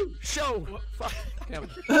for show. Fuck. Damn it.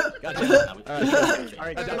 God damn it. All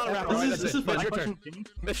right, I'm not a rapper. This is Mitch, fun. your turn.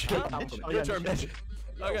 Mitch, your turn, Mitch.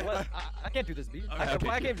 Okay. What? I can't do this beat. Okay,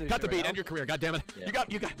 I can't do this cut the shit beat. right End your career. God damn it. Yeah.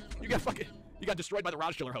 You got destroyed by the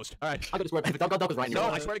rajjchoular host. All right. I got to swear, Gondok was right. No,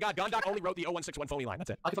 I swear to God, Gondok only wrote the 0161 phony line.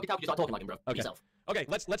 That's it. I can fucking tell you start talking like him, bro. Okay. Yourself. Okay,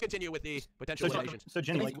 let's continue with the potential eliminations. So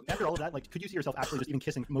Jenny, like after all of that, like could you see yourself actually just even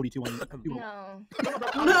kissing Modi 2 on No.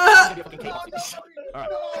 All right.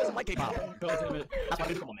 Doesn't like K-pop. That's why I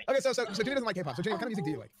do come on, mate. Okay, so Jenny doesn't like K-pop. So Jenny, what kind of music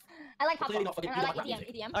do you like? I like pop Clearly pop. not fucking- And I like you don't like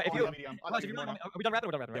EDM. All right, if you, medium. are we done rapping or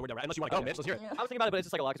we're done rapping? Yeah, we're done. Unless you want to go, Mitch, let's hear it. I was thinking about it, but it's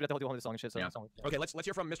just like a lot because we have to do all this song and shit. So Yeah. it's all- Okay, let's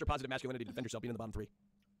hear from Mr. Positive Masculinity to defend yourself, being in the bottom three.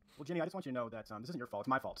 Well, Jenny, I just want you to know that this isn't your fault. It's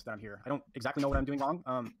my fault that I'm here. I don't exactly know what I'm doing wrong.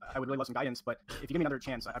 I would really love some guidance, but if you give me another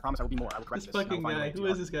chance, I promise I will be more. I will correct This this. and I will fucking find a guy. way to, Who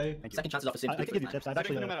is this guy? Thank you. Second chances off a simp. I can give you tips. I've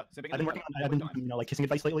actually Sipping I've been working on like kissing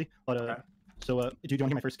advice lately, but so do you want to hear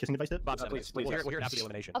my first kissing advice tip? Bob said please, it. We'll yes. hear it after the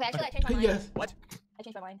elimination. Okay, actually, I changed my mind. Yes. What? I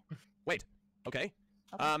changed my mind. Wait. Okay.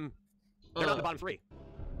 Okay. They're not in the bottom three.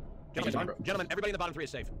 Gentlemen, Gentlemen, everybody in the bottom three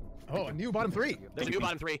is safe. Oh, a new bottom three. There's a new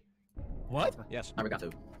bottom three. What? Yes.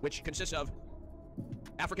 Arigato. Which consists of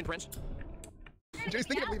African Prince. Jenny's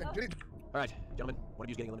thinking of leaving. Jenny. All right, gentlemen, one of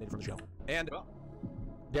you is getting eliminated from the show. And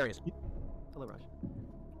Darius. Hello, Raj.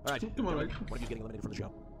 All right, Come on, gentlemen, Raj. one of you is getting eliminated from the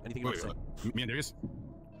show. Anything you want to say? Me and Darius?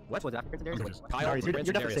 What? Was African Darius? Kyle, Sorry, you're Prince,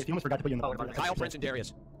 and definitely Darius. safe. You almost forgot to put you in the Oh, bottom. Kyle, Prince, and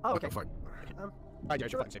Darius. Oh, What okay. the fuck? All right,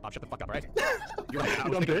 Darius, you're fucking safe. Bob, shut the fuck up, all right? You're right. I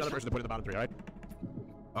was thinking of another person to put in the bottom three, all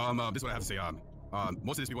right? This is what I have to say.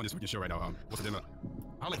 Most of these people on this fucking show right now, most of them,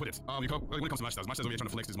 how do I put it? When it comes to match styles over here trying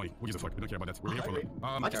to flex his money. Who gives a fuck? We don't care about that. We're here for it.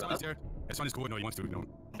 It's here. It's fun, it's cool. No, he wants to,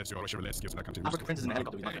 that's your relationship skills, that kind of thing. African Prince is in a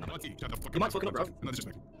helicopter. Shut the fuck up. You might fuck it up, bro. No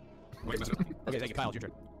disrespect. Okay, thank you. Kyle, it's your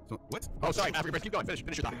turn. So, what? Oh, sorry, African Prince. Keep going.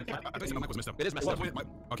 Finish your thought. I think my mic was messed up. It is messed up.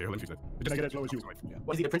 Okay, let me fix that. Can I get as low as you?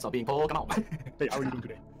 What is he the prince of being Paul? Come on. Hey, how are you doing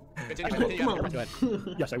today? Continue. Come on. Go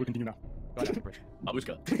ahead. Yes, I will continue now. Go ahead, African Prince.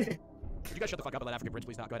 Abushka. Could you guys shut the fuck up and let African Prince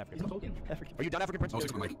please not? Go ahead, African Prince. Are you done, African Prince? I'll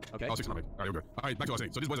fix my mic. Okay. I'll fix my mic. All right, we're good. All right, back to what I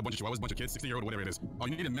was saying. So this was a bunch of chihuahuas, a bunch of kids, 16-year-old, whatever it is. Oh,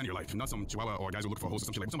 you need a man in your life, not some chihuahua or guys who look for a host or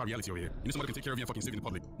some shit. Like, we're talking about reality over here. You need somebody who can take care of you and fucking save you in the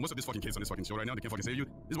public. Most of these fucking kids on this fucking show right now, they can't fucking save you.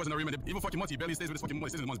 This wasn't a real man. Even fucking Monty barely stays with his fucking mom. He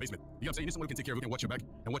stays in his mom's basement. You know what I'm saying? You need somebody who can take care of you, who can watch your back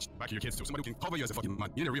and watch back of your kids too. Somebody who can cover you as a fucking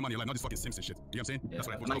man. You need a real man in your life, not this fucking Sims and shit. You know what I'm saying? That's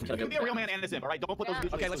what I You can be a real man and a simp, all right? Don't put those.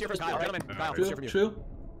 Okay, let's hear from Kyle. Gentlemen, Kyle, let's hear from you. True.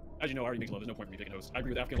 As you know, I already make love. There's no point for me taking host. I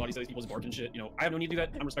agree with African. A lot he says equals bark and shit. You know, I have no need to do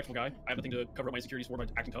that. I'm a respectful guy. I have nothing to cover up my insecurities for by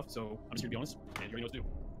acting tough. So I'm just here to be honest. And you already know what to do.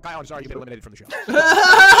 Kyle, I'm sorry you've been eliminated from the show.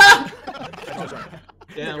 I'm so sorry.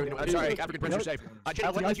 Damn. I'm sorry, African Prince, you're safe.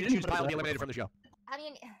 Jenny, what did you choose Kyle to be eliminated from the show? I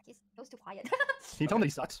mean, he goes too quiet. Can you tell him that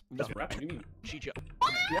he sucks? That's rap. What do you mean? Chicho.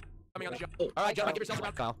 Coming on the show. All right, gentlemen, give yourselves a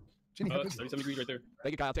round, Kyle. 37 degrees right there.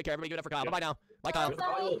 Thank you, Kyle. Take care. Everybody give it up for Kyle. Bye-bye now. Bye, Kyle.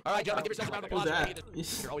 All right, gentlemen, give yourselves a round of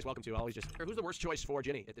applause. You're always welcome to. Always just. Who's the worst choice for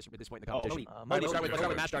Jenny at this point in the competition? Let's start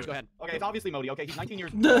with Mash Stars. Go ahead. Okay, it's obviously Modi. Okay, he's 19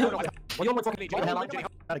 years Well, old. you're fucking Jenny. I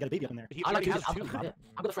got a baby up in there. I like his two. I'm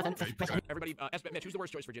gonna friend him. Everybody, Mitch, who's the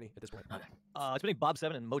worst choice for Jenny at this point? It's between Bob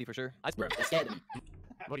 7 and Modi for sure. I scared him.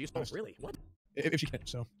 What are you supposed? Really? What? If she can,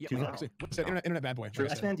 so. Yeah. Obviously. What's that? Internet bad boy. True.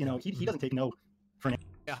 S-Man, you know, he doesn't take no for an.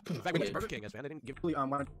 Yeah. In fact, we Burger King, S-Man. They didn't give.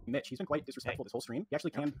 Mitch, he's been quite disrespectful this whole stream. He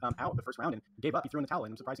actually came out the first round and gave up. He threw in the towel,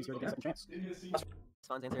 and I'm surprised he's here to get a second chance.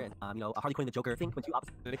 Swan's answer, and you know, Harley Quinn the Joker. I think when two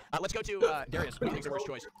opposites. Let's go to Darius. Who do you think's the worst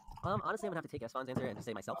choice? Honestly, I'm gonna have to take Swan's answer and just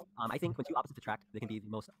say myself. I think when two opposites attract, they can be the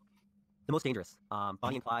most dangerous.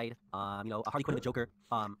 Bonnie and Clyde. You know, Harley Quinn the Joker.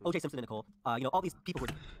 O.J. Simpson and Nicole. You know, all these people were.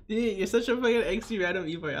 Dude, you're such a fucking angsty random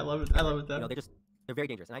e-boy. I love it. I love it though. You know, they're very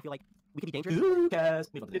dangerous, and I feel like we could be dangerous. Who cares?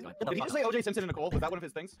 Did he just say O.J. Simpson and Nicole? Was that one of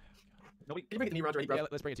his things? Nobody. Can you bring it to me, Roger? Yeah,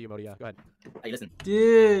 let's bring it to you, Modi. Yeah, go ahead. Hey, listen.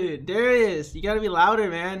 Dude, Darius, you gotta be louder,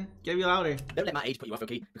 man. You gotta be louder. Don't let my age put you off,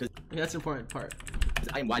 okay? Because that's an important part.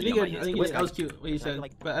 I am wise. I think that was cute what you said,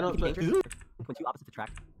 but I don't. But when two opposites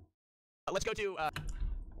attract. Let's go to.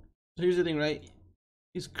 Here's the thing, right?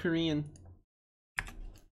 He's Korean.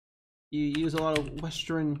 You use a lot of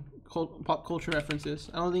Western pop culture references.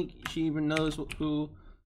 I don't think she even knows who.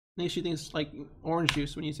 I think she thinks like orange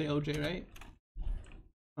juice when you say OJ, right?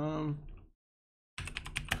 Who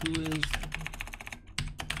is?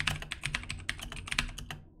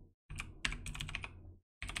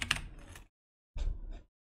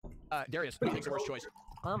 Darius, who do you think's the worst choice?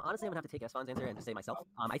 Honestly, I'm gonna have to take Swan's answer and just say myself.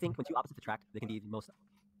 I think when two opposites attract, they can be the most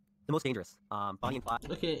dangerous. Bonnie and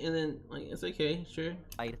Clyde. Okay, and then like it's okay, sure.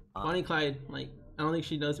 Bonnie and Clyde, like I don't think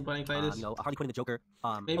she knows who Bonnie and Clyde is. You know, Harley Quinn the Joker.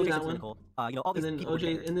 Maybe O.J. that Simpson one. Nicole. You know, all these and then people.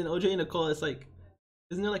 OJ and Nicole is like,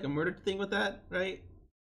 isn't there like a murder thing with that, right?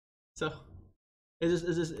 So it's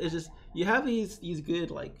just you have these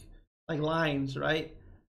good like lines, right?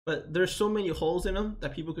 But there's so many holes in them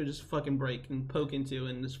that people could just fucking break and poke into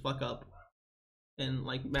and just fuck up. And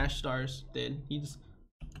like Mash Stars did, he just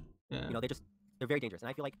yeah. You know, they're very dangerous, and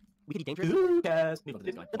I feel like we could be dangerous. Who cares? Did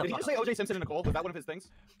he just say O.J. Simpson and Nicole? Was that one of his things?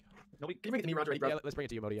 Nobody. Can you bring it to me, Roger? Yeah, let's bring it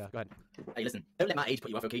to you, Modi. Yeah, go ahead. Hey, listen. Don't let my age put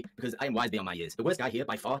you off, okay? Because I am wise beyond my years. The worst guy here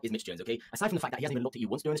by far is Mitch Jones, okay? Aside from the fact that he hasn't even looked at you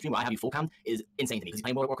once during the stream where I have you full cam is insane to me because he's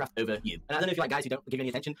playing World of Warcraft over you. And I don't know if you like guys who don't give you any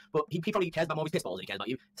attention, but he probably cares about more of his piss balls than he cares about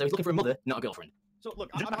you. So he's looking for a mother, not a girlfriend. So look,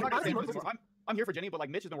 I'm here for Jenny, but like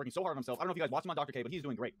Mitch has been working so hard on himself. I don't know if you guys watch him on Dr. K, but he's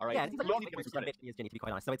doing great. All right. Yeah, you all need to give him some credit. Mitch is Jenny, to be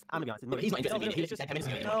quite honest. So I'm gonna be honest. But he's not interested in me. He just said 10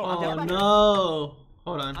 minutes ago. Oh no!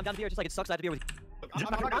 Hold on. I'm down to beer. Just like it sucks I have to beer with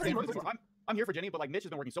you. I'm here for Jenny, but like Mitch has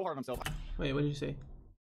been working so hard on himself. Wait, what did you say?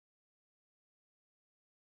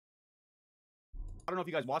 I don't know if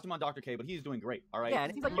you guys watch him on Dr. K, but he's doing great. All right. Yeah,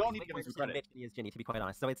 and it seems like you all need to give him some credit. Mitch is Jenny, to be quite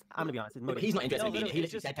honest. So I'm gonna be honest. But he's not interested in me. He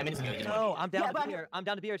literally said 10 minutes ago. No, I'm down to beer. I'm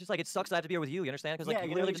down to beer. It's just like it sucks I have to beer with you. You understand? Because like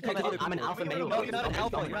you literally just come in. I'm an alpha male. No, you're not an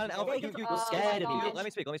alpha. You're not an alpha. You're scared of me. Let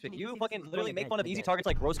me speak. You fucking literally make fun of easy targets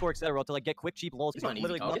like row score, etc. to like get quick, cheap lulls.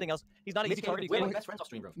 Literally nothing else. He's not an easy target. We're best friends off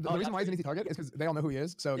stream, bro. The reason why he's an easy target is because they all know who he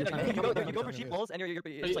is. So you go for cheap lulls and you're.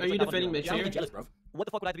 Are you defending Mitch here? Jealous, bro. What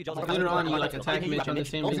the fuck would I have to be jealous of? Later on, you like attack Mitch on the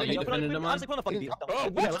same thing that you defended him on. Honestly, put on a fucking deal.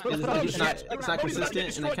 It's not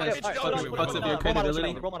consistent, and it kind of fucks up your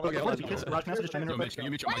credibility. Raj, can I just chime in real quick? Can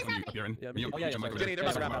you mute your mic on you, Aaron? Jenny, they're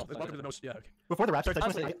about to wrap up. Welcome to the most. Yeah. Before the rap starts, I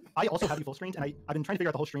just want to say I also have you full screened, and I've been trying to figure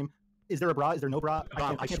out the whole stream. Is there a bra? Is there no bra?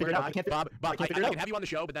 I can't figure it out. I can't figure it out. I can have you on the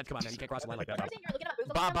show, but then come on, man, you can't cross the line like that. You're looking at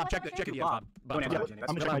boobs Bob, check it. Yeah, Bob. I'm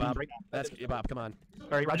gonna try my right now. That's Bob. Come on.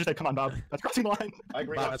 All right, Roger said, "Come on, Bob. That's crossing the line." I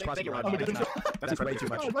agree. Bob, that's crossing the line. That's way too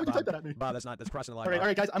much. Why would you type that at me? Bob, that's crossing the line. All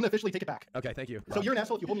right, guys, I'm gonna officially take it back. Okay, thank you. So you're an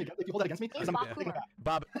asshole if you hold that against me. I'm taking it back.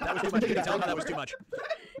 Bob, that was too much. You can tell that was too much.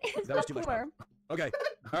 That was too much. Okay.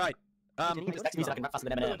 All right. Jenny, just text me so I can rap faster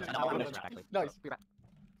than Eminem. And I'm actually. Nice.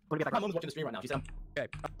 Ramon's watching the stream right now. She said, okay.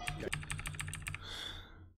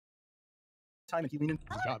 Time and he leaned in.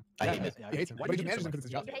 His job. I hate Miz. He hates him. But he manages him because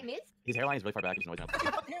it's his job. You hate Miz? His hairline is really far back. He's noising.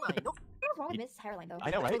 Hairline. What's wrong with Miz's hairline though? I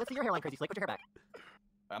know, right? Let's see your hairline, Crazy Slick. Put your hair back.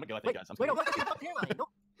 I'm gonna go with you guys. Wait, no, let's see your hairline. No.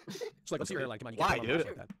 It's like, let's see your hairline. Come on. You Why, can't put dude? him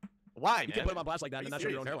on blast like that. Why, You can't put him on blast like that and not show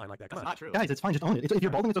your own hairline like that. Come That's on. not true. Guys, it's fine. Just own it. If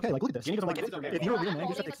you're balding, it's okay. Like, look at this. Jenny doesn't like it. If you're a real man, you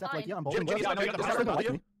just have to accept, like, yeah, I'm balding. Jenny, whatever. I know you got the Just power don't in like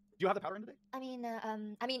you. me. Do you have the power in today? I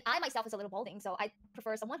mean, I myself is a little balding, so I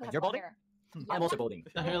prefer someone who has You're long balding? hair. I'm also balding.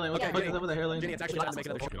 The hairline. What the fuck is up with the hairline? Jenny, it's actually time to make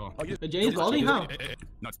another show. Oh, But Jenny's balding? How?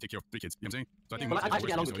 Not to take care of 3 kids. You know what I'm saying? So I think Well, most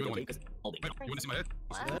actually, I don't so think you it's don't okay because balding. Wait, you want to see my head?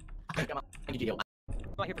 What?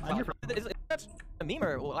 I'm here for is a meme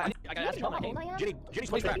or well, I gotta ask you about my name. Jenny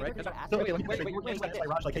switch back, right? So, okay, let me like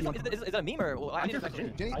Raj, like, hey, Is it a meme or well, I need to fact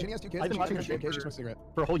Jenny. Jenny has 2 kids. I've been watching her She stream smokes a cigarette.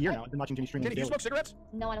 for a whole year now. I've been watching Jenny stream. Jenny, do you daily. smoke cigarettes?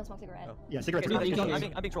 No, I don't smoke cigarettes. Yeah, cigarettes. I'm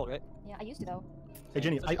being trolled, right? Yeah, I used to though. Hey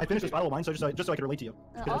Jenny, I finished this bottle of wine so just so I could relate to you.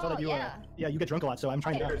 Because I saw that you, yeah. yeah, you get drunk a lot, so I'm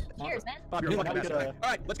trying to. Cheers, man. Bob, you're a fucking master. All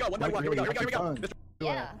right, let's go. One by one. Here we go. Here we go.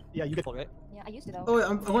 Yeah. Yeah, you get. Right? Yeah, I used to though. Oh, wait,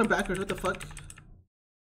 I went backwards. What the fuck?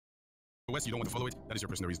 West, you don't want to follow it. That is your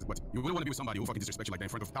personal reason. But you wouldn't want to be with somebody who fucking disrespects you like that in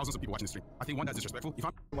front of thousands of people watching the stream. I think one, that's disrespectful. If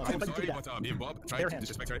I'm sorry, but me and Bob tried to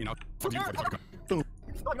disrespect her, you know. Fuck you for the fucking. No,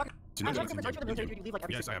 you're not.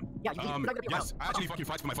 Yes, I am. Yeah, you yes, I actually fucking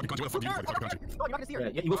fight for my fucking country. What the fuck do you for the fucking country? No, you're not gonna see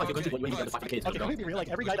her. Yeah, you will fight your country, but you ain't gonna fight your kids. Okay, can we be real? Like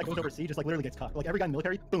every guy that goes overseas just like literally gets cocked. Like every guy in the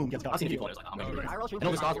military, boom, gets cocked. I've seen people like, I'm gonna IRL you're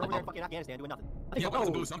over there in fucking Afghanistan doing nothing. Yeah, but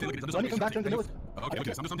I'm doing something. Let me come back to the military.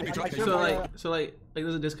 Okay, something. So like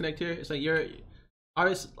there's a disconnect here. It's like you're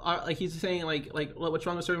artists are like he's saying like what's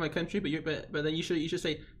wrong with serving my country, but then you should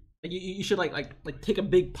say you should like take a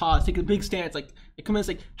big pause, take a big stance, like come in and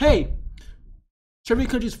say, hey, serving your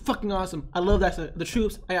country is fucking awesome. I love that. The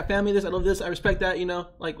troops, I got family. I love this. I respect that. You know,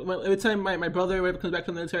 like every time my brother whenever comes back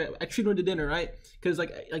from the military, I treat him to dinner, right? Because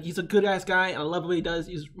like he's a good ass guy, and I love what he does.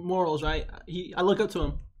 He's morals, right? I look up to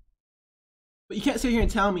him. But you can't sit here and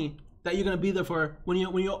tell me that you're gonna be there for when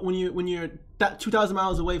you're that 2,000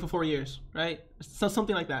 miles away for 4 years, right? So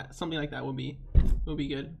something like that. Something like that would be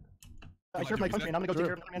good. I serve my country, and I'm gonna go take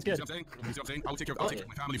care of another man's kid. You see what I'm saying? I'll take care of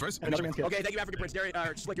my family first. Another man's kid. Okay, thank you, African Prince.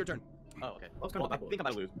 Darius, Slick, your turn. Oh, okay. Well, I think I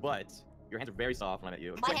might lose, but your hands are very soft when I met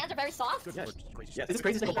you. My hands are very soft. Yes. Yes, this is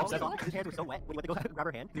crazy. His hands were so wet when he went to go grab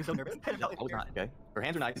her hand. He was so nervous. I was not. Okay. Her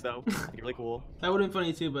hands are nice though. I think you're really cool. That would have been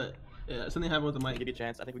funny too, but yeah, something happened with the mic. Give you a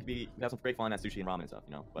chance. I think we'd have some great fun at sushi and ramen and stuff,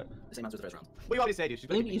 you know. But The same answer as the first round. what do you always say, dude? I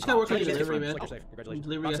think you just gotta work on your delivery, man. Slick, you're safe. Congratulations.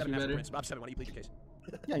 Delivery Bob has to 7, be African better. Prince. Bob 7, why don't you plead your case?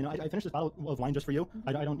 Yeah, you know, I finished this bottle of wine just for you.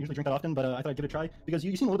 I don't usually drink that often, but I thought I'd give it a try because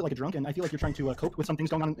you seem a little bit like a drunk, and I feel like you're trying to cope with some things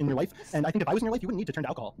going on in your life. And I think if I was in your life, you wouldn't need to turn to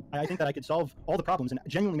alcohol. I think that I could solve all the problems and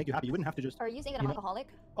genuinely make you happy. You wouldn't have to just. Are you saying that I'm alcoholic?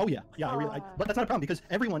 Oh yeah, but that's not a problem because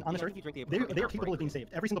everyone on this earth, they are capable of being saved.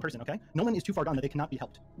 Every single person, okay? No one is too far gone that they cannot be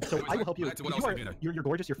helped. So I will help you. You're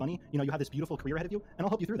gorgeous, you're funny. You know, you have this beautiful career ahead of you, and I'll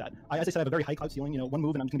help you through that. As I said, I have a very high cloud ceiling. You know, one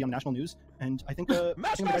move and I'm just gonna be on the national news. And I think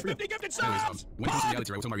Master's 50 gifted subs. When it comes to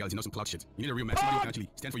reality, right? We're talking about reality, not some clout shit. You need a real man, somebody who can actually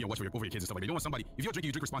stand for you and watch over your kids and stuff like that. You don't want somebody. If you're drinking,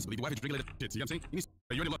 you drink responsibly. But why have you drink later? Shit, see what I'm saying? You need.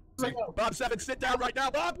 You're in love. Bob 7, sit down right now,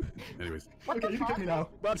 Bob. Anyways. Okay, you can kick me now.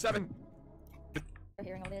 Bob 7. For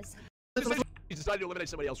hearing all this. He's decided to eliminate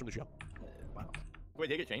somebody else from the show. Wait,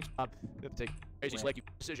 did it get changed? You have to take Crazy Slick. You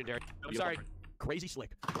decision, Derek. I'm sorry. Crazy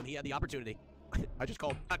Slick. When he had the opportunity, I just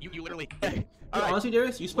called. You literally. Honestly,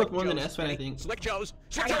 Darius, you spoke more than S-Fan, I think. Slick Joe's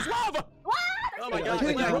love. What? Oh my God.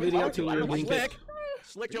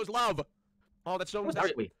 Slick Joe's love. Oh, that's so.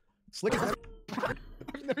 Wait. Slick is.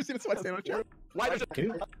 I've never seen a sweat stand on a chair. Why does it?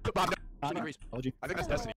 Bob, no. Apology. I think that's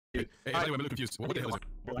destiny. Hey, by the way, I'm a little confused. What the hell is it?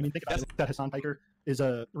 Well, I mean, think about it. That Hassan Piker is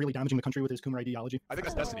really damaging the country with his Coomer ideology. I think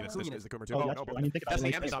that's Destiny. That's is the Coomer too. Oh, that's true. I mean, think about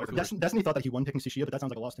it. Destiny thought that he won picking Sushia, but that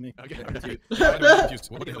sounds like a loss to me. Okay. What the hell is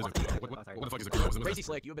it? What the fuck is it? Crazy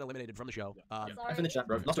Slick, you've been eliminated from the show. I finished that,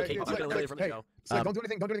 bro. Lost to a cake. You've been eliminated from the show. Slick, don't do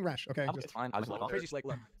anything rash. Okay. It's fine. I was like, Crazy Slick,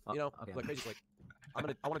 look. You know, look, Crazy Slick. I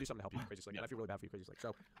want to do something to help you, Crazy Slick. And I feel really bad for you, Crazy Slick.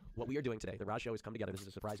 So, what we are doing today, the Raj show has come together. This is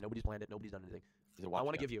a surprise. Nobody's planned it. Nobody's done anything. I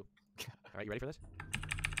want to give you. All right, you ready for this?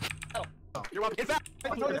 Oh, you're welcome. In fact,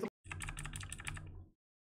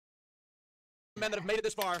 men that have made it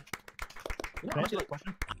this far. Can I ask you a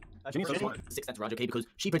question? Jenny's so smart. 6 cents Raj, okay? Because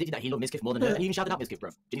she predicted that he loved Miskiff more than her, and he even shouted out Miskiff,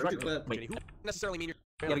 bro. Jenny's right. Wait, who necessarily mean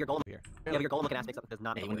Yeah, your goal here. Yeah, your goal looking ass makes up does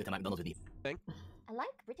not. Hey, you want to go to McDonald's with me? I like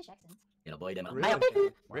British accents. You know, boy, them. Yeah,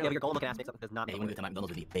 your goal looking ass makes up does not. Hey, you want to go to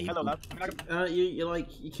McDonald's with me? Babe. Hello, love.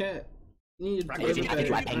 You can't. You need to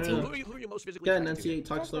Who are you most physically? gotta enunciate,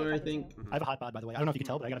 talk slower, I think. I have a hot bod, by the way. I don't know if you can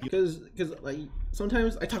tell, but I got a Because like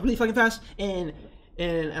sometimes I talk really fucking fast and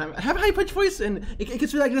and I have a high pitched voice, and it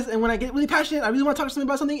gets really like this. And when I get really passionate, I really want to talk to somebody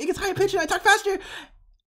about something. It gets high pitched, and I talk faster.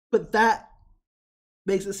 But that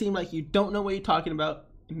makes it seem like you don't know what you're talking about.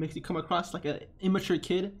 It makes you come across like an immature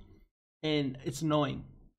kid, and it's annoying,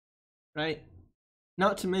 right?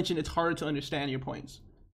 Not to mention, it's harder to understand your points.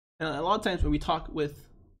 And a lot of times when we talk with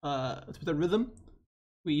a rhythm,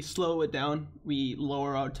 we slow it down, we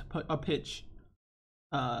lower our pitch.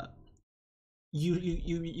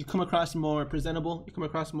 You come across more presentable, you come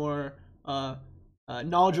across more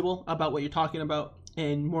knowledgeable about what you're talking about,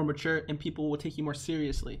 and more mature, and people will take you more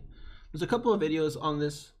seriously. There's a couple of videos on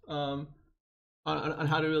this, on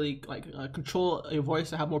how to really like control your voice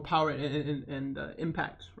to have more power and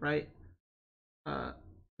impact, right? Because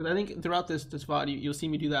I think throughout this VOD, you'll see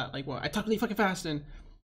me do that. Like, well, I talk really fucking fast, and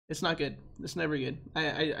it's not good. It's never good.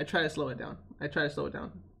 I try to slow it down.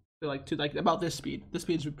 To like about this speed. This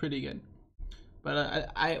speed's pretty good.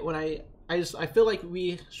 But I feel like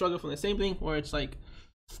we struggle from the same thing, where it's like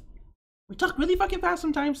we talk really fucking fast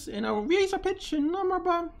sometimes, and I'll raise our pitch and blah, blah,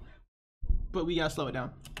 blah, but we gotta slow it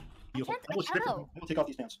down. Beautiful. I will take off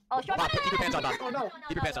these pants. Oh, sure. Bob, keep your pants on, Bob. Oh, no.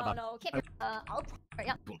 Keep your pants on, Bob. No,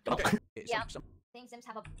 yeah. Okay. Yeah. Sims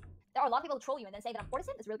have there are a lot of people who troll you and then say that I'm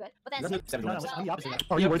partisan. It's real good. But then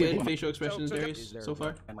You have good facial expressions, Darius, so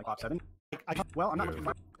far. And like top 7. Well, I'm not looking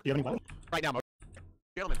for. Do you have any money? Right now,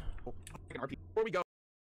 gentlemen. Before we go,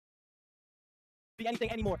 Be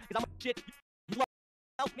anything anymore, because I'm a shit. You love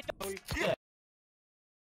me.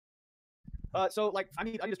 So like I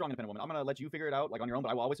need a strong independent woman. I'm gonna let you figure it out like on your own,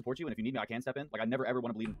 but I will always support you. And if you need me, I can step in. Like I never ever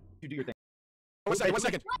want to believe you do your thing. 1 second. 1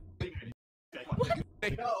 second.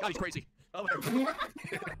 Hey, God, he's crazy. Oh,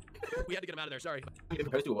 we had to get him out of there. Sorry.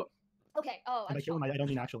 Opposed to what? Okay. Oh. And I kill him. I don't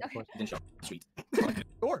mean actually, of course. Didn't show. Sweet.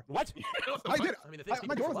 Door. What? I did. I mean, the things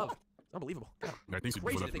My people door do for was love. Unbelievable. It's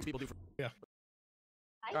crazy the things people do for. Yeah.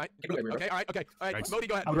 All right. Okay. All right. Nice. Modi,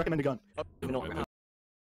 go ahead. I would recommend a gun.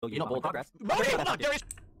 You know, bold progress. Modi, hold on, Darius.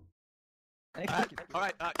 All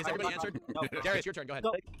right. Is everybody answered? Darius, your turn. Go ahead.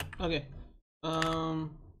 Okay.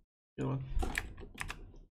 Good one.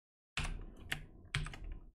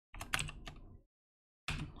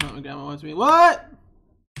 Oh, my grandma wants me. What?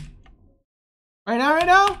 Right now? Alright,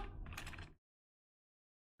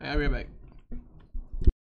 I'll be right back.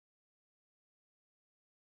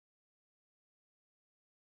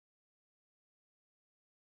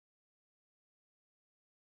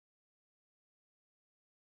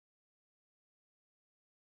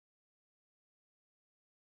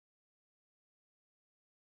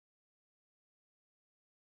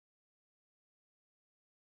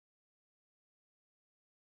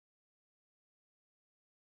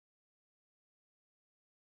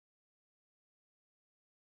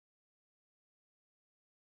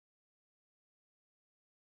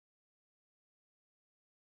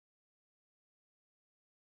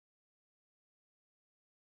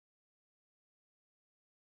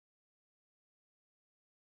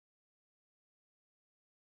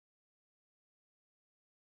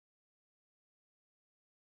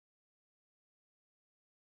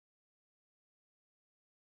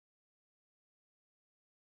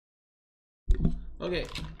 Okay.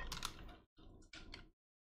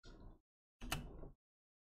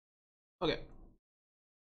 Okay.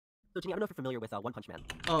 So, Jenny, I don't know if you're familiar with One Punch Man.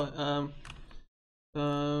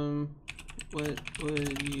 What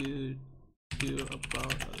would you do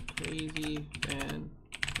about a crazy fan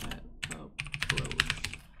that approach?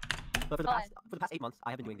 But for the past 8 months,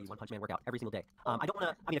 I have been doing the One Punch Man workout every single day. I don't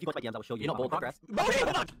want to. I mean, if you go to my DMs, I will show you. Bold progress.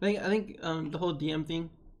 I think the whole DM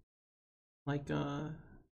thing, like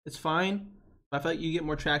it's fine. But I feel like you get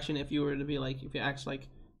more traction if you were to be like, if you act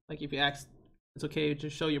it's okay to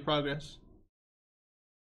show your progress.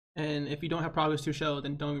 And if you don't have progress to show,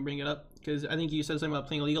 then don't even bring it up. Because I think you said something about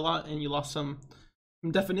playing League a lot and you lost some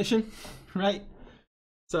definition, right?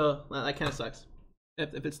 So that kind of sucks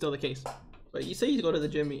if it's still the case. But you say you go to the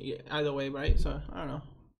gym either way, right? So I don't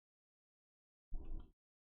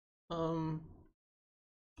know.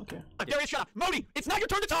 Okay. Darius, shut up. Modi, it's not your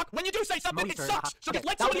turn to talk. When you do say something, it sucks. So just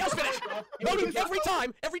let somebody else finish. Modi, every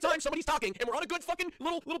time somebody's talking and we're on a good fucking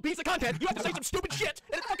little piece of content, you have to say some stupid shit,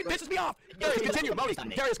 and it fucking pisses me off. Darius, continue. Modi,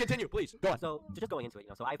 Darius, continue, please. Go on. So just going into it,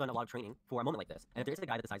 so I've done a lot of training for a moment like this, and if there's a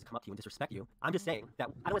guy that decides to come up to you and disrespect you, I'm just saying that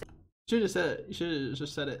I don't want to. Should have just said it. You should have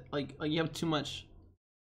just said it. Like you have too much.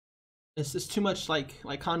 It's just too much like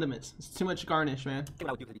condiments. It's too much garnish, man. What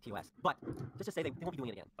I would do for the TOS, but just to say they won't be doing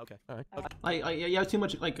it again. Okay. All right. Okay. Like you have too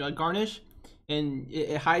much like garnish, and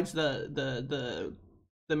it hides the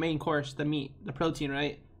main course, the meat, the protein,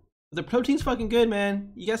 right? The protein's fucking good,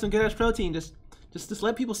 man. You got some good ass protein. Just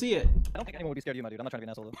let people see it. I don't think anyone would be scared of you, my dude. I'm not trying to be an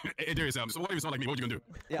asshole though. Hey, Darius, so what if you sound like me? What you gonna do?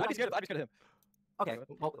 Yeah, I'd be scared of him. Okay,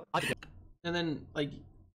 well, I'll just And then like,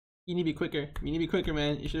 you need to be quicker. You need to be quicker,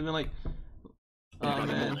 man. You should have been like, oh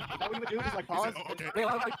man. Is that what you would do? Just like pause? Okay, so if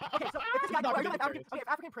this guy, if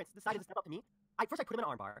African Prince decided to step up to me, I put him in an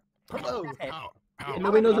armbar. How?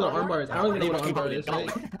 Nobody knows what an armbar is. I don't even know what an armbar is. Right?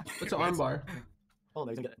 What's an armbar? Oh,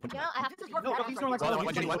 no, he's gonna get You know, I have to. No, he's not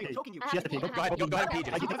like choking you. She has to pee. Go ahead, go ahead and pee,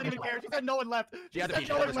 Jenny. She doesn't even care. She said no one left. She had to pee.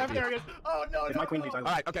 No one left, Darius. Oh no, If my queen leaves, I All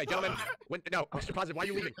right, okay, gentlemen. No, Mr. Positive, why are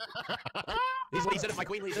you leaving? He said if my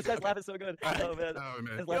queen leaves. This guy's laugh is so good. Oh man. Oh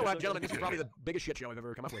man. You know what, gentlemen, this is probably the biggest shit show I've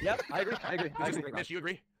ever come up with. Yep, I agree. Mitch, you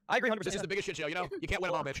agree? I agree 100%. This is the biggest shit show, you know? You can't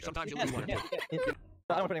win them all, Mitch. Sometimes you lose one.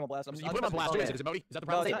 I don't put anyone on blast. You put him on blast. Is it Modi? Is that the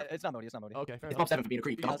No, problem? it's not Modi. It's not Modi. Okay, fair It's enough. top 7 for being a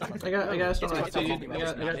creep. I got some like, dude.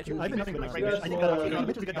 I've been nothing but nice things. I think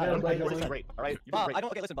Mitch is a good guy. You're great. All right. Bob, I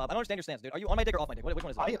don't. Okay, listen, Bob. I don't understand your stance, dude. Are you on my dick or off my dick? Which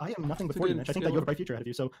one is it? I am nothing but for you, Mitch. I think that you have a bright future ahead of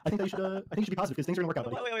you. So I think that you should. I think you should be positive because things are gonna work out,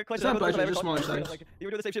 buddy. Wait, It's question. not I budget, ever just talked smaller to you, size. like, you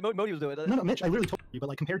were doing the same shit Modi was doing. No, Mitch. I literally told you, but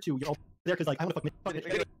like compared to you're all there because like I want to fuck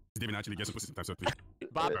Mitch. Steven actually gets some types of things.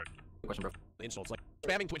 Bob, Question, bro. insults like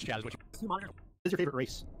spamming Twitch chat is what you. What is your favorite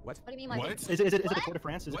race? What? What do you mean, like? What? Is it the Tour de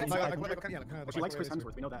France? Is it What? Indy Like, 500? she likes Chris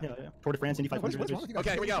Hemsworth. We know that. Yeah, yeah. Tour de France, Indy 500. What's wrong with you guys?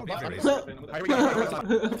 Okay, here we go. Here Here we go.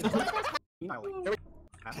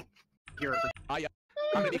 Here.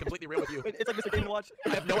 I'm gonna be completely real with you. It's like Mr. Game Watch. I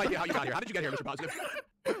have no idea how you got here. How did you get here, Mr. Positive?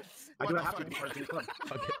 I do not have to be part of the club.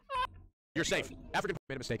 Okay. You're safe. African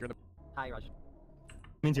made a mistake. You're in the. Hi, Raj.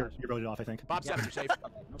 Means you're voted off, I think. Bob 7, you're safe.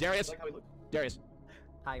 Darius. Darius.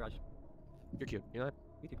 Hi, Raj. You're cute. You know that?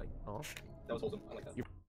 You too, buddy. Oh. That was wholesome. I like that.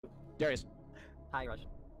 Darius. Hi, Raj.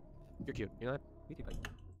 You're cute. You know that? You too, buddy.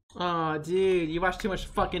 Oh, dude, you watch too much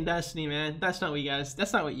fucking Destiny, man. That's not what you guys.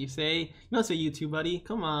 That's not what you say. You don't say you too, buddy.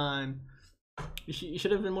 Come on. You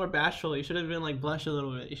should have been more bashful. You should have been like blush a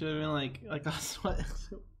little bit. You should have been like what?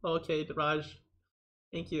 Okay, Raj.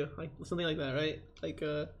 Thank you. Like something like that, right? Like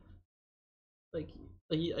I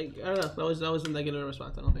don't know. That was a negative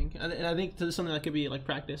response. I don't think. And I think this is something that could be like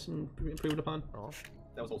practiced and improved upon. Oh.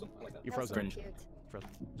 That was wholesome. I like that. You're frozen. Cringe. Frozen.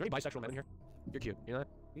 Is there any bisexual men in here? You're cute. You know that?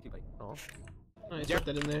 You too, buddy. Oh. Alright, put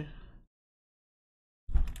that in there.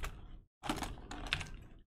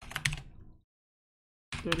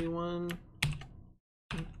 $31,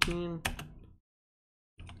 15.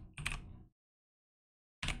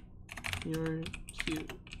 You're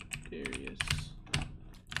cute, Darius.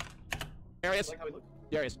 Darius. I like how he looked.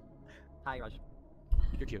 Darius. Hi, Raj.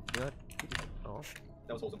 You're cute. You know that? Oh.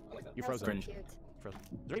 That was wholesome. I like that. You're frozen. Frozen.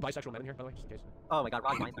 Is there any bisexual men in here, by the way, just in case? Oh my God,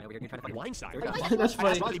 Raj Weinstein over here. You're trying to fucking Weinstein. That's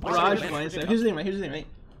funny. Raj Weinstein. Here's the thing, right? Here's the thing, right?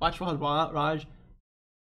 Watch Raj.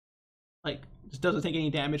 Like, just doesn't take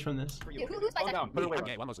any damage from this. Who's bisexual? But I'm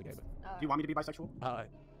gay. Well, I'm mostly gay, but. Do you want me to be bisexual?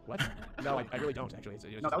 What? No, I really don't, actually.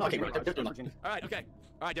 No, that was Okay, okay. bro. Alright, okay.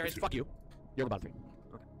 Alright, Darius, fuck you. You're the bottom 3.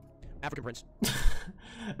 Okay. African Prince.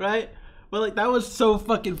 Right? But like, that was so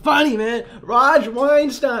fucking funny, man. Raj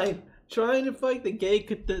Weinstein trying to fight the gay,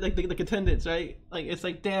 the contendants, right? Like, it's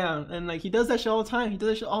like, damn. And like, he does that shit all the time. He does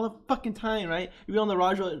that shit all the fucking time, right? You be on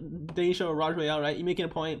the dating show or Raj Royale, right? You making a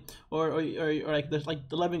point, or like, there's like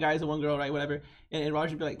 11 guys and 1 girl, right? Whatever. And Raj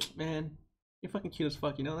would be like, man, you're fucking cute as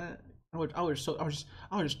fuck. You know that? I would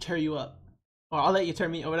just tear you up, or I'll let you tear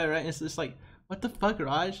me, or whatever. Right? And it's just like, what the fuck,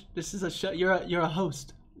 Raj? This is a show. You're a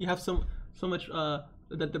host. You have so much.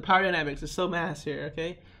 The power dynamics is so mass here.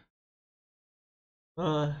 Okay.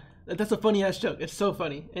 That's a funny ass joke. It's so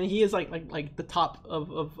funny, and he is like the top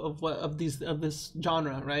of this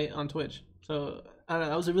genre, right, on Twitch. So I don't know.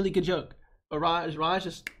 That was a really good joke. But Raj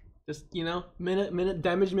just you know, minute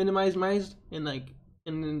damage minimized, and like.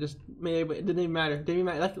 And then just made it didn't even matter. Didn't even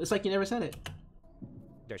matter. It's like you never said it.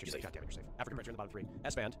 Darius, you're safe. God damn it, you're safe. African Prince, you're in the bottom 3.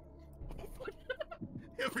 S-Band.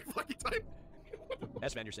 Every fucking time.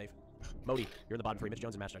 S-Band, you're safe. Modi, you're in the bottom 3. Mitch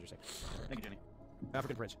Jones and Master, you're safe. Thank you, Jenny.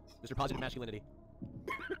 African Prince, Mr. Positive Masculinity.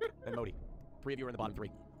 And Modi. 3 of you are in the bottom 3.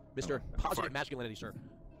 Mr. Positive Masculinity, sir.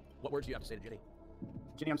 What words do you have to say to Jenny?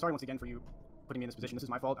 Jenny, I'm sorry once again for you putting me in this position. This is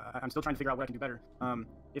my fault. I'm still trying to figure out what I can do better.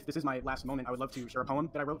 If this is my last moment, I would love to share a poem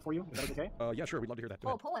that I wrote for you. Is that okay? Yeah, sure. We'd love to hear that.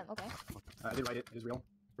 Oh, poem. Okay. I did write it. It is real.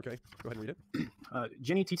 Okay, go ahead and read it.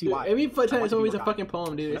 Jennytty. Dude, every time it's always a fucking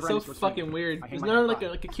poem, dude. It's so fucking weird. It's not like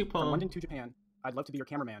a cute poem. From London to Japan, I'd love to be your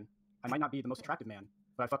cameraman. I might not be the most attractive man,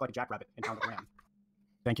 but I fuck like a jackrabbit and pound a ram.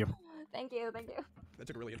 Thank you. Thank you. That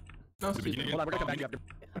took a really. No, Hold on, we're gonna come back to you after.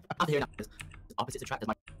 After hearing that, opposites attract as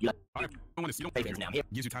my. You like. I don't want to see no Favors now. Here.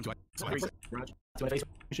 gives you time to. You You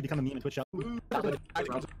should become a meme and Twitch shop. How's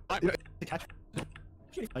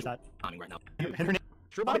that? right now. Henry.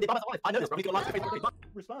 True, Bobby, I know this, bro. He's gonna watch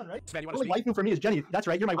Respond, right? Sven, you want Only to speak? waifu for me is Jenny. That's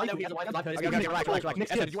right. You're my I know wife. he has a wife. Okay, relax.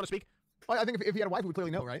 Did you want to speak? Well, I think if he had a wife, we would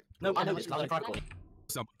clearly know, right? No, I know this. It's not a private. Okay,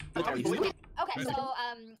 so I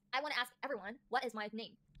want to ask everyone everyone, what is my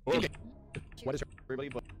name? Okay. What is everybody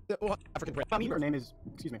but African Prince? I believe her name is.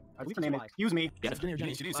 Excuse me. I believe her name is. Excuse me. Yes. Jenny or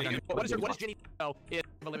Jenny? She didn't say anything. What is Jenny know in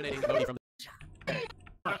eliminating Bodhi from the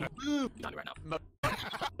done right now.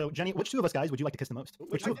 So, Jenny, which two of us guys would you like to kiss the most?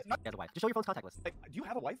 Which two? He has a wife. Just show your phone's contact list. Like, do you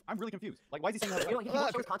have a wife? I'm really confused. Like, why is he saying that? You know, he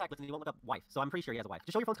won't show his contact list and he won't look up wife. So I'm pretty sure he has a wife.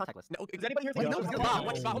 Just show your phone's contact list. No, Is anybody here? no, thinking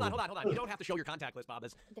Bob, hold on. You don't have to show your contact list, Bob.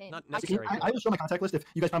 That's not necessary. I will show my contact list if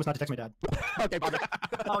you guys promise not to text my dad. Okay, Bob.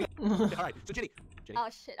 Oh, yeah. All right. So Jenny. Oh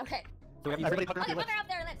shit. Okay. So Everybody pucker up Okay, your lips. pucker up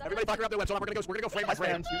their lips. Everybody pucker up their lips. Hold on, we're gonna go frame by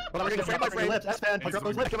frame. Hold on, we're gonna go frame by Pucker frame. your lips. S-Fan, pucker up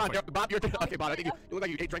those lips. Come on, Bob, you're okay, Bob. I think you look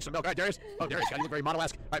like you drank some milk. All right, Darius. Oh, Darius, God, you look very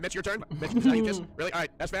model-esque. All right, Mitch, your turn. Mitch, how you kiss? Really? All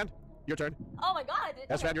right, S-Fan, your turn. Oh my god.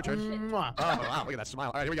 S-Fan, your turn. Shit. Oh, wow, look at that smile.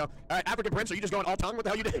 All right, here we go. All right, African Prince, are you just going all tongue? What the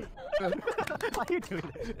hell you doing? What are you doing?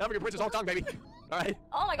 African Prince is all tongue, baby. All right.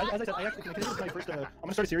 Oh my god. As I said, I actually, can I give my first, I'm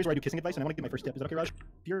gonna start a series where I do kissing advice, and I want to give my first tip. Is that okay, Raj? If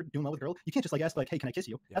you're doing well with a girl, you can't just like ask like, hey, can I kiss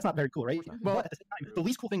you? That's not very cool, right? Well, at the same time, the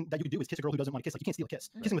least cool thing that you could do is kiss a girl who doesn't want to kiss. Like, you can't steal a kiss.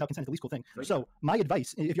 Kissing without consent is the least cool thing. So my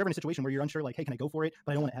advice, if you're ever in a situation where you're unsure, like, hey, can I go for it,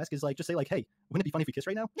 but I don't want to ask, is like, just say like, hey, wouldn't it be funny if we kiss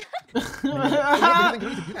right now?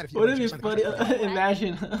 Wouldn't it be funny?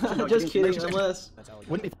 Imagine. Just kidding. Unless.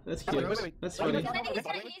 Wouldn't it? That's cute. That's funny.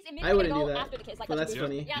 I I wouldn't do that. But that's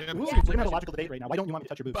funny. We're gonna have a logical debate right now. Why don't you want me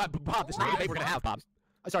to touch your boobs? Bob, this is not a debate we're gonna have, Bob.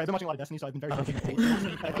 Sorry, I've been watching a lot of Destiny, so I've been very focused on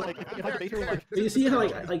Destiny. I feel like if I debate here, like, You see how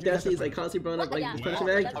like Destiny's like constantly brought up like Yeah. punching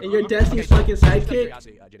bag, and your Destiny's fucking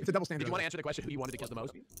sidekick. It's a double standard. Did you want to answer the question who you wanted to kiss the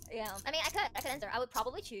most? Yeah. I mean, I could answer. I would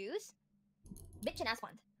probably choose Mitch and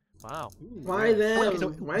Asfund. Wow. Why them? okay, so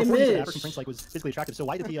Why before you said African Mitch? Prince like was physically attractive, so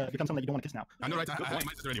why did he become someone that you don't want to kiss now? I know, right? I had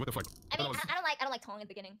my sister already. What the fuck? I mean, I don't like tongue in the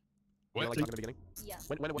beginning. You What? like talking in the beginning? Yeah.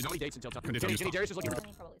 How many dates until Second date, Jenny, Darius is looking for. I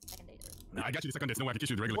mean, probably second date. Nah, I got you the second date. No way I can kiss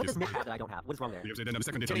you the regular What kiss. does Mitch have that I don't have? What is wrong there? You know what I'm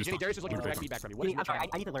saying? Then the second date. Jenny, Darius is looking for direct feedback from you. What is I'm sorry,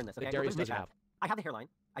 I need to learn this. Okay? that Darius What does doesn't Mitch have? I have the hairline.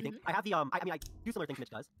 I think I have the I mean I do similar things Mitch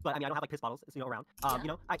does, but I mean I don't have like piss bottles, you know, around. You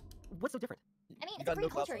know, what's so different? I mean, it's a Korean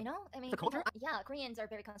culture, you know. I mean, The culture? Yeah, Koreans are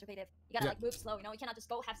very conservative. You gotta like move slow, you know. You cannot just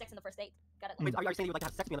go have sex on the first date. Gotta. Wait, are you saying you would like to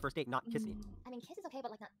have sex with me on the first date, not kiss me? I mean, kiss is okay,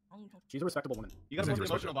 but like not. She's a respectable woman. You gotta build an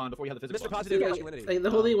emotional bond before you have the physical Mr. bond. Positive masculinity. Like the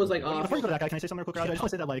whole thing was like off. Before you go to that guy, can I say something real quick, Raj? I just want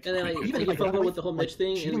to say that like, And then like even you if fell I with the whole Mitch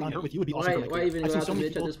thing, cheating on her with you would be awesome. why even go I've seen out so to many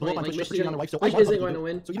Mitch at people this go point? on Like Twitch Mitch for cheating on their wife, so I Mitch want isn't to going do to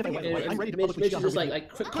it. win. So even if I'm ready to Mitch publicly is cheat on just her like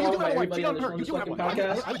with you. call my everybody on You this do have fucking one.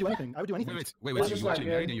 podcast. I would do anything. I would do anything. Wait, That's you just watching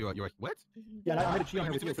like married and you're like, what? Yeah, I'm ready to cheat on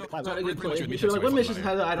her with you for the clout. Not a good point. You should like what Mitch has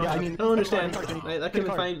had. I don't. Yeah, I I mean, don't understand. I couldn't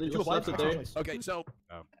card. find the Two of stuff life, there. Okay, so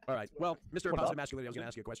all right. Well, Mr. Positive Masculinity, I was gonna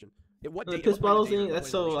ask you a question. What The date- piss what bottle point in the thing, date or that's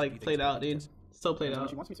so relationship do like you think played is out, dude. So played When out.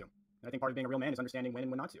 she wants me to. And I think part of being a real man is understanding when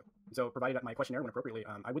and when not to. And so, provided that my questionnaire went appropriately,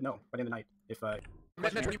 I would know by the end of the night if.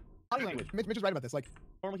 Mitch, what do you- Body language. Mitch is right about this. Like,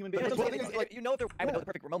 Normal human being. Yeah, the thing is, like, you know, if they're, I would know the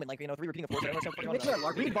perfect moment, like, you know, 3 repeating a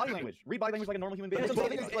 4, Read body language. Read body language like a normal human being.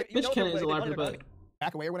 Mitch Kennedy is a larper, but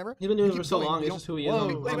back away or whatever. he's been doing it You for keep so going, long. you It's just who he is. Whoa,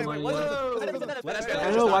 online, wait, you know? Whoa.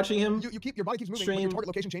 I know watching him. You keep your body keeps moving. Stream. Your target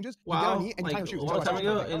location changes. You Wow, get on a knee and you tie like your shoes. a long time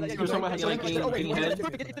ago, and he was talking about how he like getting head.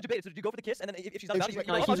 It's the debate. It's, do you go for the kiss, and then if she's not about it,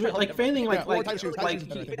 Like he's like fanning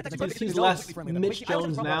he's less Mitch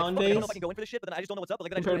Jones nowadays. I can go in for this shit, but then I just don't know what's up. But,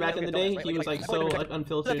 like, Compared to back in the day, he was like so like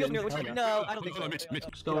unfiltered. That feels and near, which, like, no, I don't think so. Mitch.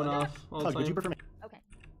 just going off all the Would you time. prefer me? Okay.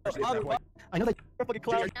 I know that. Fucking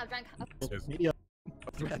clown. Now drink. Media.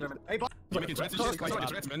 Hey, Bob. You're making threats. Just making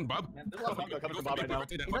threats, man. Bob. There's a lot of Bob coming from Bob right now.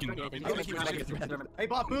 Say that fucking- Hey,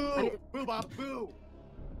 Bob. Boo. Boo, Bob. Boo.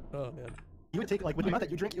 Oh man. You would take like with the amount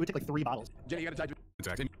that you drink, it would take like 3 bottles. Jenny, you gotta type.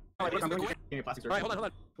 Exactly. All right, look, I'm doing a plastic surgery. All right, hold on.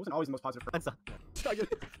 It wasn't always the most positive.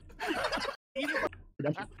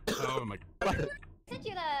 Redemption. Oh my. Sent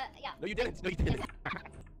you the yeah. No, you didn't. No, you didn't.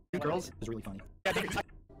 2 girls is really funny. Okay, wait a second.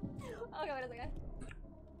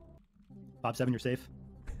 Bob 7, you're safe.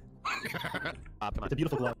 Come on. It's a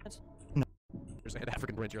beautiful glove. There's an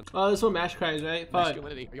African bridge here. Oh, this one Mash cries, right? Fuck.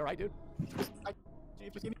 Masculinity. Are you alright, dude?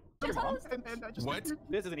 What?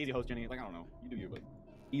 This is an easy host, Jenny. Like, I don't know. You do you, but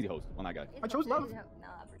easy host on that guy. I chose love.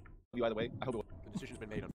 You either way. I hope it The decision's been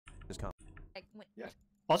made on this comp.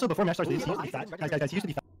 Also, before match starts, they used to be fat. Guys, used to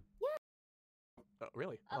be fat. Oh,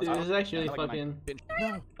 really? Dude, this is actually I like fucking.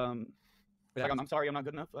 like, I'm sorry, I'm not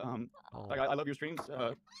good enough. Like, I love your streams.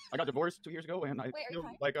 I got divorced 2 years ago, and I Wait, are you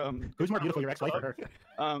crying? like Who's more beautiful, your ex-wife or her?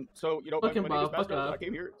 So you know, Fucking when it was Bob, fuck best, I off.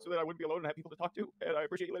 came here so that I wouldn't be alone and have people to talk to, and I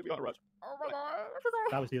appreciate you letting me on a rush. Oh my god.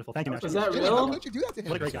 That was beautiful. Thank you, Max. Was that Jenny, how real? could you do that to him?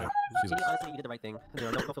 What a great guy. Jenny, honestly, you did the right thing.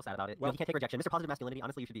 No, don't feel sad about it. You can't take rejection. Mr. Positive Masculinity,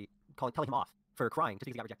 honestly, you should be telling him off for crying just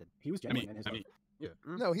because he got rejected. He was genuine in his.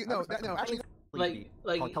 No, no, actually. Like,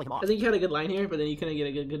 Tell him off. I think you had a good line here, but then you couldn't get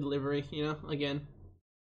a good delivery. You know, again.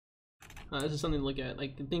 This is something to look at.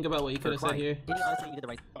 Like, think about what you could have said here. Jenny, honestly, you did the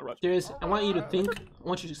right thing. Darius, I want you to think. I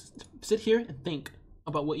want you to sit here and think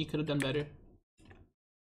about what you could have done better.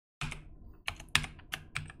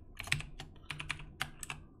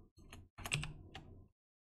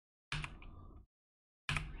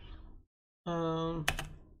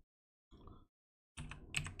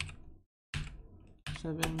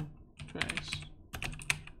 7 tries.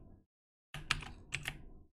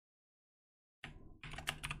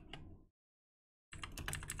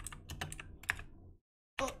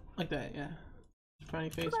 Oh, like that, yeah.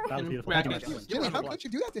 Frowny face. That was and beautiful. Thank you, brackets. Mitch. Jimmy, how could you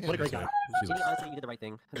do that to him? What a great guy. Jimmy, honestly, you did the right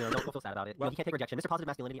thing. You know, don't feel sad about it. You know, he can't take rejection. Mr. Positive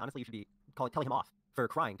Masculinity, honestly, you should be telling him off for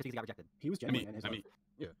crying because he got rejected. He was genuine in his love.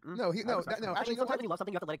 No, I no. actually, sometimes when you love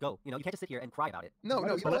something, you have to let it go. You know, you can't just sit here and cry about it. No, you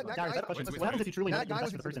know what? That Darius, guy- that question. What happens if you truly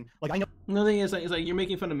invest in the person? Like I know. Another thing is like you're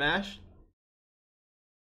making fun of Mash.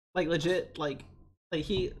 Like legit, like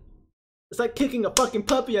he. It's like kicking a fucking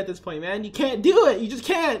puppy at this point, man. You can't do it. You just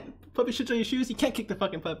can't. Puppy shits on your shoes. You can't kick the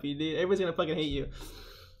fucking puppy, dude. Everybody's gonna fucking hate you.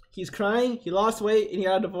 He's crying. He lost weight and he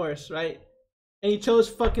got a divorce, right? And he chose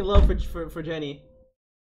fucking love for Jenny.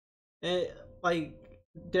 And like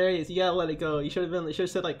Darius, you gotta let it go. You should have been. You should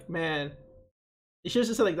have said like, man. You should have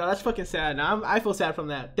just said like, no, that's fucking sad. Now I feel sad from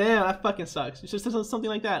that. Damn, that fucking sucks. You should have said something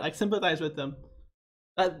like that. Like sympathize with them.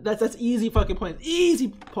 That's easy fucking points. Easy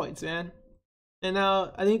points, man. And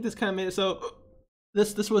now I think this kind of made it so.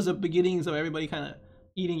 This was the beginnings of everybody kind of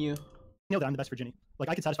eating you. Know that I'm the best for Jenny. Like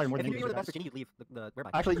I could satisfy her more than If any you of were the you best for Jenny, you'd leave the whereby.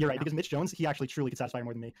 Actually, you're right because Mitch Jones, he actually truly could satisfy her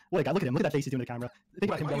more than me. What a guy! Look at him. Look at that face he's doing to the camera.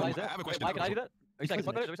 Think about him. Why is that? Why can I do that? Are you saying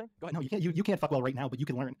fuck that? Are you saying? Go ahead. No, you can't fuck well right now, but you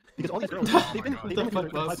can learn because all these girls they've been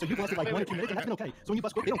so you busted like 1 or 2 minutes and that's been okay. So when you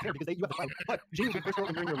bust quick, they don't care because you have the fight. But Jenny will be first girl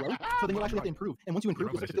and you're in your low, so then you'll actually have to improve. And once you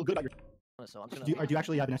improve, you'll start to feel good about your. So I'm just Do you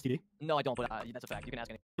actually have an STD? No, I don't, but that's a fact. You can ask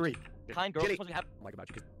any. 3. Kind girls are supposed to have. Like about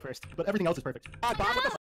you. First, but everything else is perfect. Bob, what the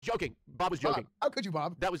f? Joking. Bob was joking. How could you,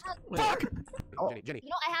 Bob? That was fuck. Jenny. You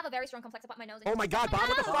know, I have a very strong complex about my nose. Oh my God, Bob!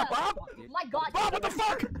 What the fuck, Bob? My God. Bob, what the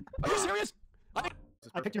fuck? Are you serious?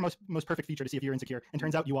 I picked your most perfect feature to see if you're insecure, and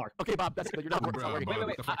turns out you are. Okay, Bob, that's good. You're not working.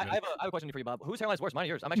 Wait. I have a question for you, Bob. Whose hairline's worse, mine or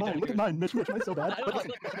yours? I'm actually. Look at mine. Mitch, mine's so bad.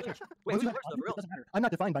 Wait, who's worse though, for real? It doesn't matter. I'm not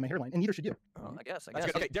defined by my hairline, and neither should you. I guess. That's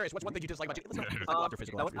good. Okay, Darius, what's one thing you dislike about Jenny? Let's not go after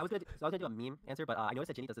physical. I was gonna do a meme answer, but I noticed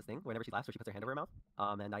that Jenny does this thing whenever she laughs, where she puts her hand over her mouth.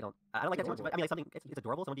 And I don't like that too much. But I mean, like something, it's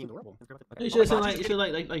adorable. Someone being adorable. You should say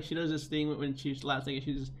like she does this thing when she's laughing and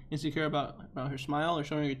she's insecure about her smile or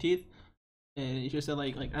showing her teeth, and you should say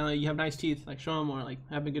like I don't know, you have nice teeth, like show them, or like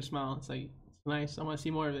have a good smile. It's like it's nice. I want to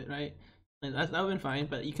see more of it, right? And that would have been fine,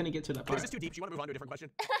 but you couldn't get to that part. Is this too deep? Do you want to move on to a different question?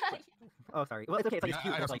 Oh, sorry. Well, it's okay. It's like,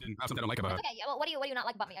 I have something I don't like about it. Okay, yeah, well, what do you not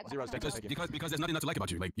like about me? Because there's nothing not to like about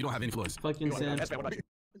you. Like you don't have any flaws. Fucking Sam. That's fine. What about you?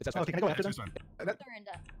 That's Okay, can I go after them?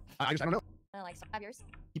 I don't know. Like 5 years.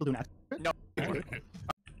 People doing that. No. What do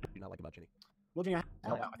you not like about Jenny? Well, Jenny, I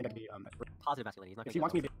think I could be positive masculinity. He's not if she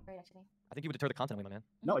wants me to. Great, actually. I think you would deter the content away, my man.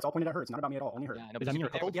 No, it's all pointed at her. It's not about me at all. Only her. Yeah, I know, Does that mean you're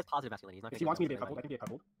a couple? He has positive masculinity. He's not If she wants me to be a couple, I can be a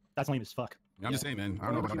couple. That's lame as fuck. Yeah, I'm just saying, man. I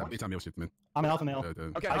don't know about that big time male shit, man. I'm an alpha male.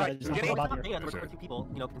 Okay, I all right. just Jenny, don't know about Yeah, here. we're 2 people,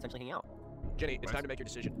 consensually hanging out. Jenny, it's time to make your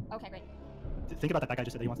decision. Okay, great. Think about that guy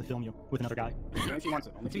just said that he wants to film you with another guy. If she wants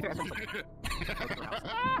it. Only if she wants it.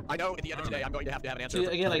 I know at the end of today I'm going to have an answer. See,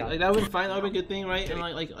 again, like that would be fine. That would be a good thing, right? And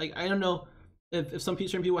like I don't know if some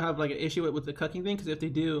certain people have like an issue with the cucking thing, because if they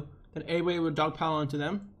do, then everybody would dogpile onto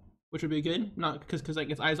them, which would be good. Not because like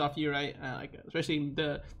it's eyes off you, right? Like especially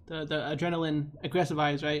the adrenaline aggressive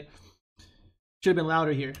eyes, right? Should have been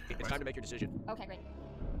louder here. It's time to make your decision. Okay, great.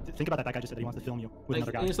 Think about that guy just said that he wants to film you with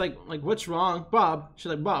another guy. And it's like what's wrong, Bob? She's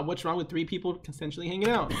like, Bob, what's wrong with 3 people consensually hanging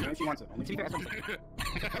out? If she wants it. Only if she wants it.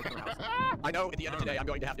 I know at the end of today I'm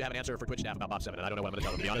going to have an answer for Twitch staff about Bob 7, and I don't know what I'm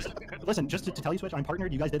going to tell them, to be honest. Listen, just to tell you, Switch, I'm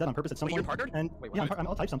partnered. You guys did that on purpose at some Wait, point. you're partnered? And Wait, yeah,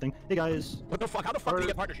 I'll type something. Hey guys. What the fuck? How the fuck do you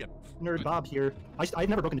get partnership? Nerd Bob here. I've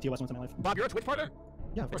never broken into TOS once in my life. Bob, you're a Twitch partner?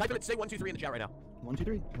 Yeah. Type it. Say 1, 2, 3 in the chat right now. 1, 2,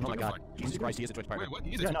 3. Oh my God. Jesus Christ, he is a Twitch partner.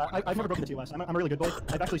 Yeah, no, I've never broken into TOS. I'm a really good boy.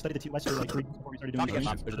 I've actually studied the TOS for like 3 before we started doing Talking games.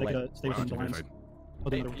 about- So I could stay within the lines.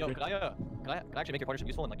 Hey, yo, can I actually make your partnership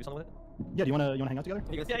useful and like do something with it? Yeah, do you wanna hang out together?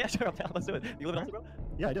 Yeah, sure. I'm down. Let's do it. You live in Austin, bro?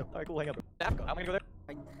 Yeah, I do. All right, cool. Hang out. Africa. I'm gonna go there.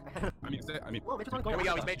 I mean, Well, Mitch here we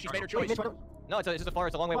go. She's made her choice. No, it's just it's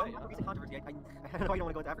a long way away. Recent controversy. I don't know why you don't want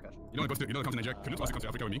to go to Africa. You don't want to come to Nigeria? Can you also come to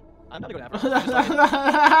Africa with me? I'm not gonna go to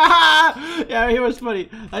Africa. Yeah, he was funny.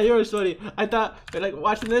 He was funny. I thought, like,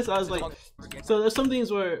 watching this, I was like, so there's some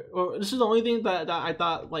things where, or this is the only thing that I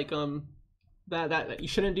thought, like, that you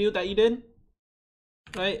shouldn't do that you did,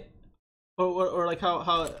 right? Or like how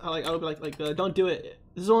like I would be like don't do it.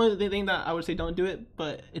 This is the only thing that I would say don't do it,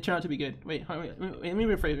 but it turned out to be good. Wait, let me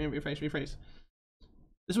rephrase.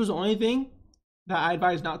 This was the only thing that I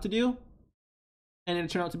advised not to do, and it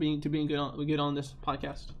turned out to be good on this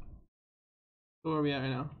podcast. Where are we at right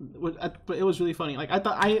now? But it was really funny. Like I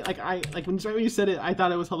thought, when you said it, I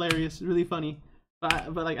thought it was hilarious, really funny.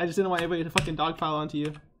 But like I just didn't want everybody to fucking dogpile onto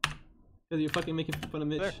you because you're fucking making fun of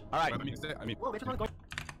Mitch. All right. I mean,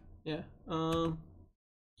 Yeah.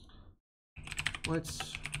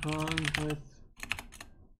 What's wrong with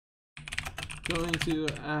going to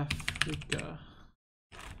Africa.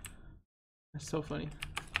 That's so funny.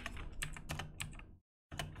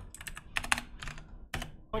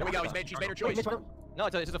 Here we go. She's made her choice. No,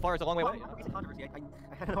 it's a long way away. Controversy.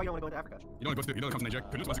 I don't know why you want to go to Africa. You don't come to Nigeria.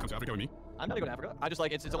 Canucks wants to come to Africa with me. I'm not going to Africa. I just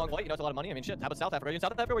like it's a long flight. You know, it's a lot of money. I mean, shit. How about South Africa? Are you in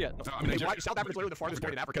South Africa yet? I'm in Nigeria. South Africa's literally the farthest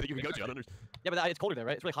point in Africa that you can go to. I don't understand. Yeah, but it's colder there,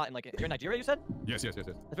 right? It's really hot. And like, you're in Nigeria, you said? Yes. It's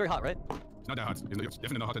very hot, right? It's not that hot. It's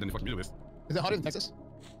definitely not hotter than the fucking Middle East. Is it hotter than Texas?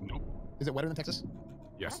 Nope. Is it wetter than Texas?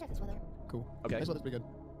 Yes. Texas weather. Cool. Okay. Texas weather's pretty good.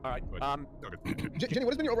 All right. Jenny,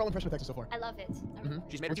 what has been your overall impression of Texas so far? I love it.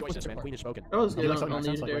 She's made her choices, man. Queen has spoken. That was good. Like on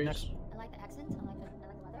these right days. next. I like the accent. I like the weather.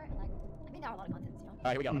 I mean, there are a lot of contents, you know. All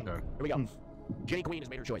right, here we go. Here we go. Jenny Queen has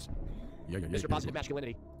made her choice. Mr. Positive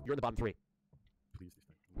Masculinity, you're in the bottom 3.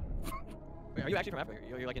 Wait, are you actually from Africa?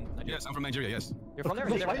 You're like in Nigeria? Yes, I'm from Nigeria, yes. You're from there?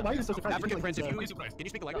 Why are you so surprised? African prince, can you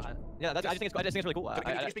speak the language? Yeah, I just think it's really cool.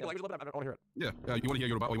 Can you speak the language a little bit? I want to hear it. Yeah, you want to hear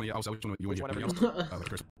Yoruba or you want to hear Hausa? Which one you want to hear?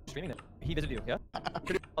 Whatever. Streaming it. He visited you, yeah?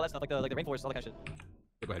 All that stuff, like the rainforest, all that kind of shit.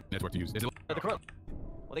 Go ahead, network to use. Is it The Corona.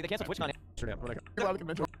 Well, they canceled Twitch on it.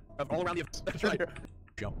 All around the... That's right.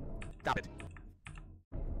 Joe. Stop it.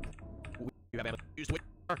 You have used Twitch.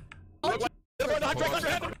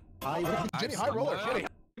 Jenny, high roller. Jenny.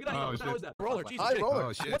 Oh, How is that? Roller, Jesus. High roller.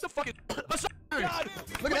 Oh, shit. What the fuck is... God!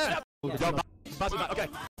 Look at that. Okay.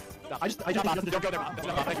 I just don't go there. That's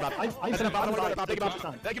enough, Bob. Thank you, Bob. That's enough, Bob. Thank you,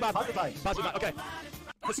 Bob. Thank you, Bob. Positive Bob. Okay.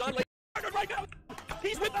 Hassan right now.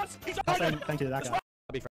 He's with us. He's a partner. Thank you to that guy.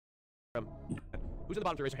 Who's in the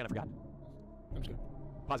bottom 3? Raise your hand. I forgot. I'm just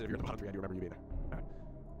Positive you're in the bottom 3. I do remember you being there. All right.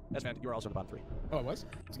 That's fan. You are also in the bottom 3. Oh, it was?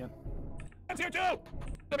 That's here too.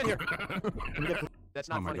 Come in here. That's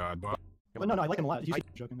not Oh my funny. god, Bob. Well, no, I like him a lot. He's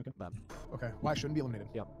joking. Okay. Okay. Well, I shouldn't be eliminated.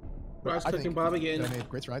 Yeah. Bob's I cooking think Bob again. that I made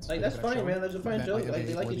great strides. Like, that's funny, man. That's a fine joke. Like,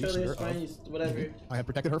 they like each other. It's fine. Whatever. I have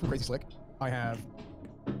protected her from Crazy Slick. I have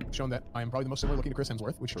shown that I am probably the most similar looking to Chris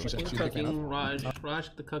Hemsworth, which she said she's a big fan Cooking of.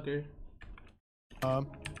 Raj the cooker.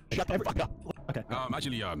 Shut the fuck up. Okay.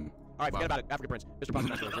 Actually, All right, forget about it. African Prince. Mr.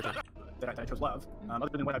 Positive. That I chose love. Other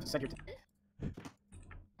than what I've said here today.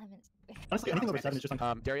 Honestly, anything over 7 is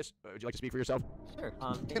just Darius, would you like to speak for yourself? Sure.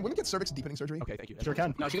 Can women get cervix deepening surgery? Okay, thank you. Sure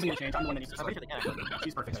can. No, she doesn't need to change. I'm the one that needs to. I'm pretty sure they can.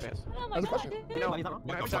 She's perfect. Oh my That was a god. question. You know, he's not wrong.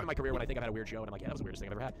 I've time in my career when I think I've had a weird show, and I'm like, yeah, that was the weirdest thing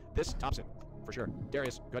I've ever had. This tops it, for sure.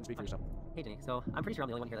 Darius, go ahead and speak for yourself. Hey, Jenny. So I'm pretty sure I'm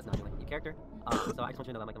the only one here that's not doing like a character. So I just want you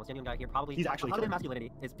to know that I'm like the most genuine guy here. Probably. He's actually Positive true.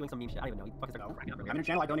 masculinity is doing some meme shit. I don't even know. He fucking started cracking up I'm earlier. in your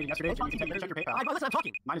channel. I donated yesterday. So you can check your PayPal. Listen, I'm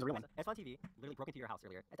talking. Mine is a real one. S1 TV literally broke into your house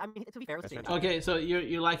earlier. I mean, to be fair, it was safe. Okay, so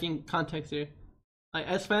you're lacking context here. Like,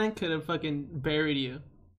 S-Fan could have fucking buried you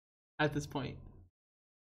at this point.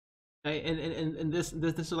 Okay, and this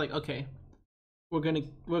is like, okay, we're gonna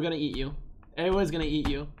eat you. Everyone's gonna eat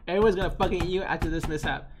you. Everyone's gonna fucking eat you after this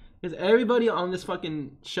mishap. Because everybody on this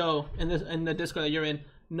fucking show in the Discord that you're in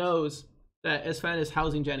knows that S-Fan is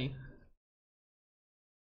housing Jenny.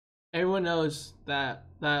 Everyone knows that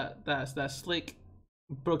Slick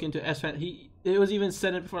broke into S-Fan. It was even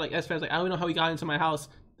said it before, like S-Fan's like, I don't know how he got into my house,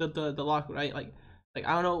 the lock, right? Like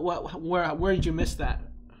I don't know where did you miss that?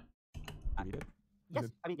 Yes,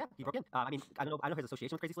 I mean, yeah, he broke in. I mean, I don't know his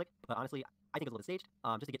association with Crazy Slick, but honestly, I think it's a little staged,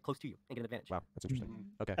 just to get close to you and get an advantage. Wow, that's interesting.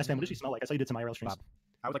 Okay. S-Fan, what does she smell like? I saw you did some IRL streams. Bob.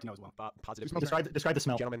 I would like to know as well. Bob, positive. Describe the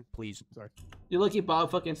smell. Gentlemen, please. Sorry. You're lucky Bob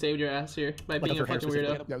fucking saved your ass here by Like being a a fucking hair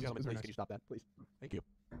weirdo. Yeah, Gentlemen, please, nice. can you stop that, please? Thank you.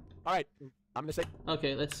 All right, I'm gonna say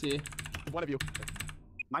Okay, let's see. one of you.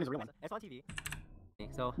 Mine is a real one. It's on TV.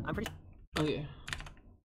 So I'm pretty. Okay.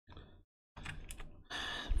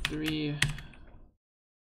 3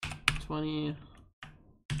 20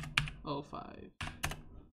 05.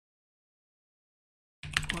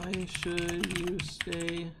 Why should you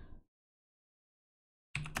stay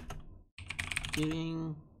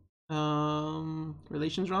getting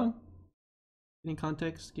relations wrong? Getting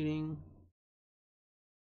context, getting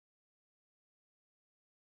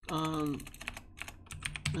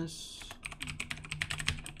this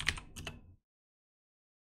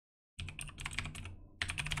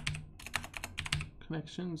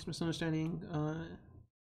connections, misunderstanding, I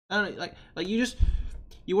don't know, like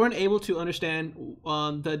you weren't able to understand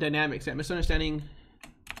the dynamics, that misunderstanding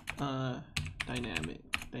dynamics.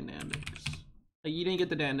 Like you didn't get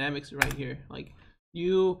the dynamics right here. Like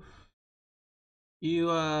you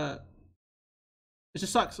it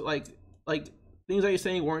just sucks. Like things that you're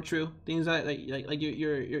saying weren't true. Things that like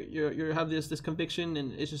you have this conviction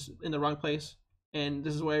and it's just in the wrong place. And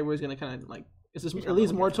this is where everyone's gonna kind of like it's just, it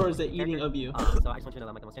leads more towards the eating of you. So I just want you to know that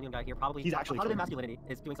I'm like the most genuine guy here. Probably. He's actually positive masculinity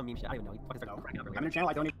is doing some meme shit. I don't even know. He fucking started cracking up earlier. I'm in your channel.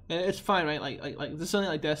 I donate. And it's fine, right? Like this is something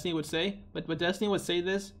like Destiny would say, but Destiny would say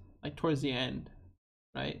this like towards the end,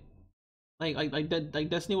 right? Like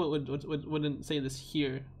Destiny wouldn't say this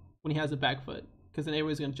here. when he has a back foot, because then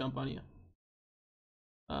everybody's gonna jump on you.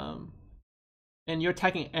 And you're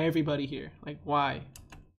attacking everybody here. Like, why?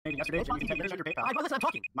 Yesterday, you can check your PayPal. Listen, I'm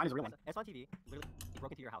talking. Mine is a real one. It's on TV. Literally, he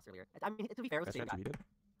broke into your house earlier. I mean, to be fair, it was the same guy. TV did?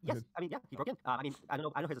 Yes, I mean, yeah, he broke in. I mean, I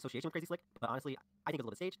don't know his association with Crazy Slick, but honestly, I think it was a little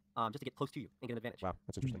bit staged, just to get close to you and get an advantage. Wow,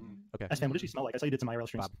 that's interesting. Okay. S-Fan, what does she smell like? I saw you did some IRL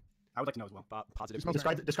streams. Bob. I would like to know as well. Bob, positive.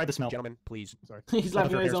 Describe the smell. Gentlemen, please. Sorry. He's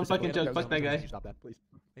laughing at his own fucking joke. Fuck that guy. Stop that, please.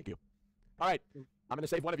 Thank you. All right, I'm gonna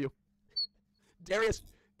save one of you. Darius,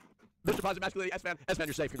 Mr. Positive Masculinity, S-Fan,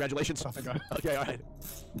 you're safe. Congratulations. Oh, thank God. Okay, all right.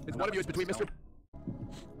 It's one of you. It's between Mr.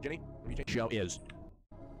 Jenny. Show is.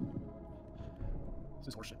 This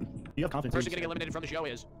is horseshit. You have confidence. Person getting eliminated from the show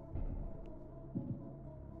is.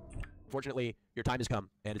 Fortunately, your time has come,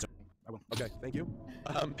 and it's. I will. Okay, thank you.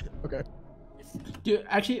 Okay. Dude,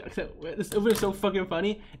 actually, this would have been so fucking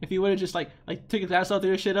funny if he would have just like took his ass out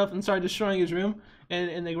there, shit up, and started destroying his room,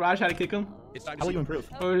 and the garage had to kick him. It's time How will you improve?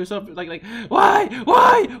 Or do something like why?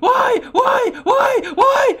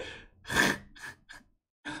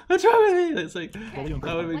 What's wrong with me? It's like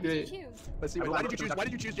that would be great. Let's see. Why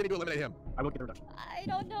did you choose Jenny to eliminate him? I will get the reduction. I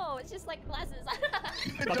don't know. It's just like glasses.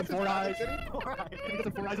 Got some 4 eyes. Can you get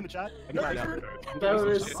some 4 eyes in the chat? That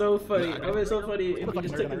would be so funny. That would be so funny if you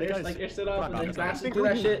just took the airset off and then glasses do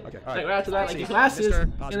that shit. Like right after that, like glasses,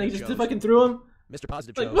 and then you just fucking threw them. Mr.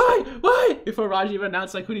 Positive Like chose. why? Before Raj even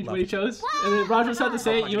announced like what he chose, and then Raj just had to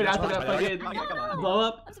say it even after that fucking blow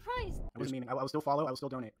up. I'm surprised. I wasn't meaning. I will still follow. I will still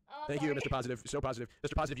donate. Thank you, Mr. Positive. So positive.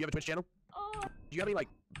 Mr. Positive, do you have a Twitch channel? Do you have any like?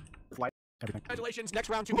 Everything. Congratulations. Next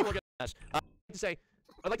round, 2 people are going to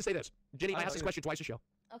I'd like to say this. Jenny, I asked this question twice a show.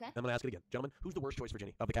 Okay. I'm going to ask it again. Gentlemen, who's the worst choice for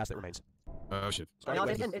Jenny of the cast that remains? Oh shit.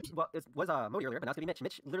 It was Modi earlier, but now it's gonna be Mitch.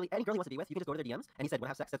 Mitch, literally, any girl he wants to be with, you can just go to their DMs, and he said, "Want to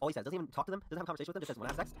have sex?" That's all he says. Doesn't even talk to them. Doesn't have a conversation with them. Just says, "Want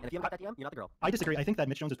to have sex?" And if you haven't got that DM, you're not the girl. I disagree. I think that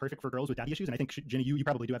Mitch Jones is perfect for girls with daddy issues, and I think Jenny, you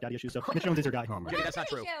probably do have daddy issues. So Mitch Jones is your guy. Jenny, that's not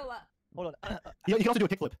true. Hold on. He can also do a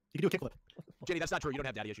kickflip. He can do a kickflip. Jenny, that's not true. You don't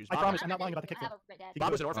have daddy issues. I promise. I'm not lying about the kickflip.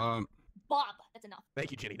 Bob was an orphan. Bob, that's enough.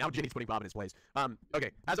 Thank you, Jenny. Now Jenny's putting Bob in his place.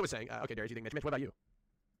 Okay. As I was saying, okay, Darius, you think Mitch? What about you?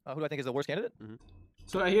 Who do I think is the worst candidate?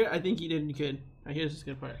 So I think you did good. Here's this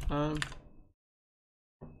good part.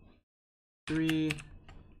 3,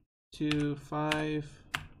 2, 5,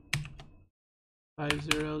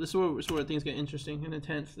 5, 0. This is where things get interesting and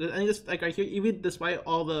intense. I think this, like, even despite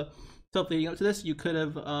all the stuff leading up to this, you could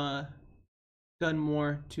have done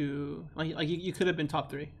more to like you could have been top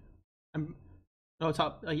 3. No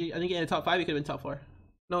top. I think in the top 5 you could have been top 4.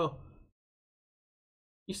 No.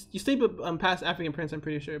 You stayed past African Prince, I'm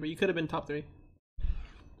pretty sure, but you could have been top 3.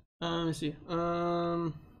 Let me see.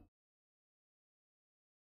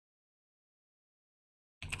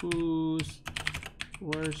 Who's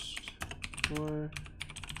worst for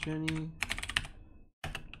Jenny?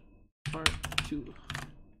 Part 2.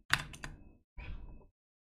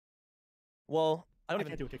 Well, I don't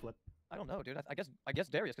can't do a kickflip. I don't know, dude. I guess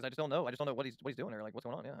Darius, because I just don't know. I just don't know what he's doing or like what's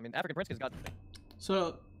going on. Yeah, I mean, African Prince has got.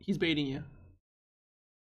 So he's baiting you.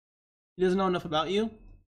 He doesn't know enough about you,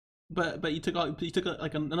 but you took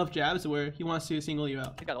like enough jabs where he wants to single you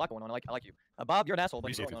out. He's got a lot going on. I like you. Bob, you're an asshole,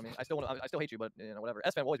 but you're going on me. I still hate you, but you know whatever.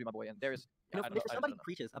 S-Fan will always be my boy, and Darius. You know, if somebody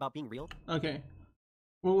preaches about being real. Okay,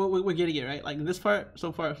 we're getting it right. Like this part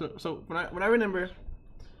so far. So what I remember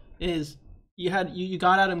is you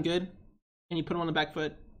got at him good, and you put him on the back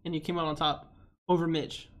foot, and you came out on top over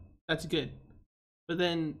Mitch. That's good, but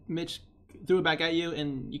then Mitch threw it back at you,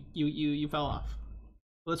 and you fell off.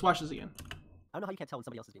 Let's watch this again. I don't know how you can't tell when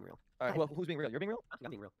somebody else is being real. All right, well, who's being real? You're being real? I think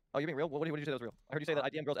I'm being real. Oh, you're being real? What did you say that was real? I heard you say that I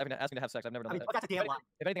DM girls asking to have sex. I've never done that. That's a damn lie.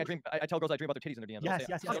 If anything, I tell girls I dream about their titties in their DMs.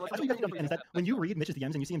 Yes. That's what you guys need to understand is that when you read Mitch's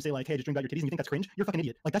DMs and you see him say like, "Hey, I just dreamed about your titties," and you think that's cringe, you're a fucking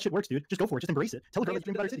idiot. Like that shit works, dude. Just go for it. Just embrace it. Tell a girl that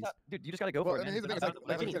you dreamed about your titties. Dude, you just gotta go for it, man. This guy's trying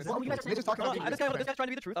to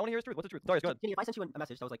be the truth. I want to hear his truth. What's the truth? Darius, go ahead. Jenny, if I sent you a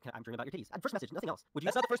message that was like, "I'm dreaming about your titties," first message, nothing else. Would you?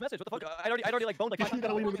 That's not the first message. What the fuck? I already like boned like. You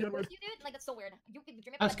dude, like that's so weird. You could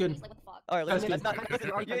dream about That's good. like what the fuck? All right, listen. That's That's not. Listen,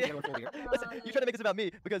 you trying to make this about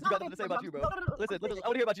me because you got nothing to say about you, bro. Listen, I want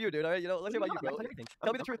to hear about you, dude. All right, let's hear about you, bro.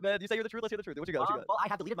 Tell me the truth, man. You say you're the truth. Let's hear the truth. What you got? Well, I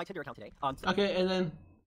have deleted my Tinder account today. Okay, and then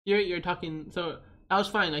you're talking. So that was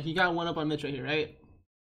fine. Like you got one up on Mitch right here, right?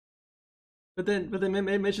 But then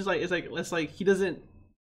Mitch is like, it's like he doesn't.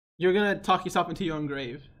 You're gonna talk yourself into your own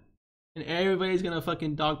grave, and everybody's gonna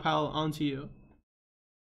fucking dogpile onto you.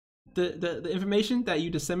 The information that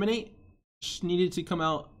you disseminate needed to come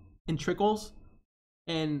out in trickles,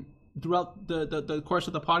 and throughout the course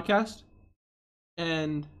of the podcast,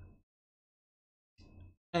 and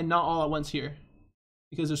not all at once here,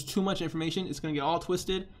 because there's too much information. It's gonna get all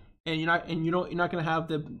twisted, and you're not gonna have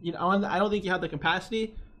the I don't think you have the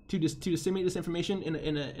capacity to disseminate this information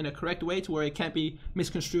in a correct way to where it can't be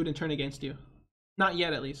misconstrued and turned against you. Not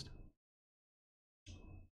yet, at least.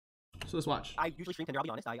 So let's watch. I usually stream Tinder. I'll be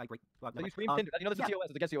honest. I break. Well, So you stream Tinder. You know this is TOS.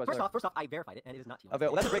 It's against TOS. First off, I verified it, and it is not TOS.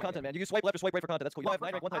 Well, that's great content, man. You can swipe left or swipe right for content. That's cool. You have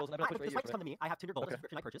 9 rank 1 titles, and I've The swipes come to me. I have Tinder Gold, a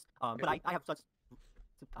subscription I purchased. But I have such.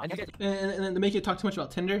 And then they make you talk too much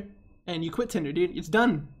about Tinder, and you quit Tinder, dude. It's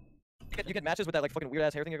done. You get matches with that like fucking weird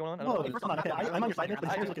ass hair thing you're going on. I don't Whoa, know. come on, okay, I'm on your side, but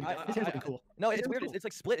his hair's looking cool. No, it's weird. It's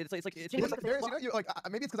like split. It's like Darius, you know, you like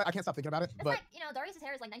maybe it's because I can't stop thinking about it, It's but like, you know, Darius's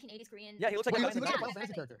hair is like 1980s Korean. Yeah, he looks like he a looks like a Final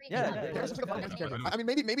Fantasy character. Darius looks like a Final Fantasy character. I mean,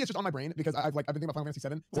 maybe it's just on my brain because I've been thinking about Final Fantasy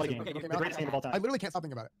 7. What a game. The greatest game of all time. I literally can't stop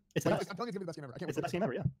thinking about it. It's I'm telling you, it's gonna be the best game ever. I can't It's the best game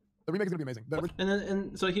ever, yeah. The remake is gonna be amazing.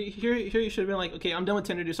 And so here you should have been like, okay, I'm done with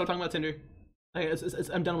Tinder, dude. Stop talking about Tinder. Like,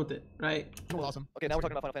 I'm done with it, right? Awesome. Okay, now we're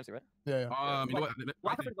talking about Final Fantasy, right? Yeah. You know what?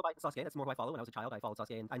 Well, I prefer to go by Sasuke. That's more who I follow. When I was a child, I followed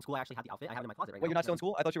Sasuke, and in school I actually had the outfit. I have it in my closet right now. Wait, you're not still in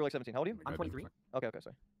school? I thought you were like 17. How old are you? I'm 23. Okay,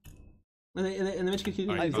 sorry. And the bitch can keep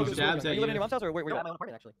Are these little jabs you at living in you. your mom's house or where No, you I at? have my own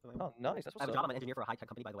apartment actually. Oh, nice. That's I have what's a job. up. I'm an engineer for a high-tech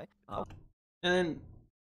company, by the way.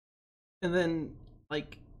 And then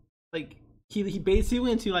like he baits you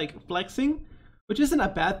into like flexing, which isn't a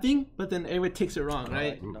bad thing, but then everyone takes it wrong,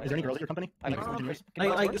 right? Is there any girls at your company?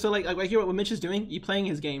 So I hear what Mitch is doing. You're playing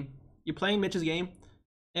his game. You're playing Mitch's game,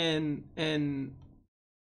 and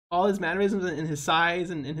all his mannerisms and his size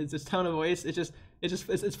and his tone of voice,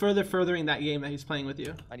 it's furthering that game that he's playing with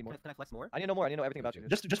you. I need more. Can I flex more? I need to know more. I need to know everything about you.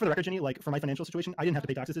 Just for the record, Jenny, like for my financial situation, I didn't have to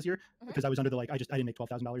pay taxes this year because I was under the I didn't make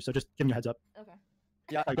 $12,000. So just giving you a heads up. Okay.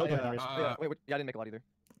 Yeah, Go ahead, Darius. wait, I didn't make a lot either.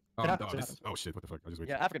 Oh shit! What the fuck? I just wait.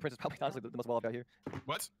 Yeah, African Prince is probably honestly the most well-off guy here.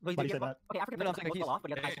 What? Why do you say that? Okay, African No, I'm Prince is saying well off,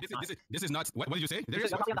 but he has the highest chance. This is not. What did you say? You have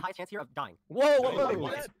the highest chance here of dying. Whoa! What?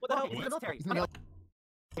 What the hell? He's in the military. He's in the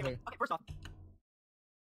Okay, first off,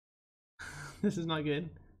 This is not good.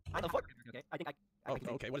 I fuck. Okay, I think I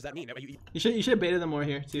can Okay, what does that mean? You should have baited them more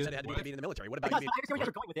here too. You said it had to be in the military. What about Because you? I understand where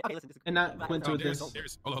you're going with it. Okay, listen. And not went with this. Hold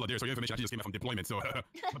on, Darius. So your information actually just came out from deployment. So what the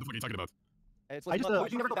fuck are you talking about? It's I just,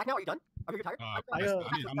 Did you never go back now? Are you done? Are you retired?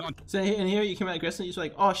 I'm not. So and here you came out aggressive. You're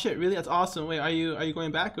like, oh shit, really? That's awesome. Wait, are you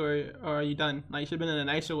going back or are you done? Like you should have been in a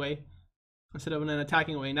nicer way instead of in an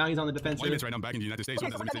attacking way. Now he's on the defensive. Right now I'm back in the United States.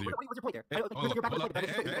 Okay, So so what does it mean to you? what's your point there? Hold on.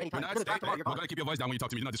 We're gonna keep your voice down when you talk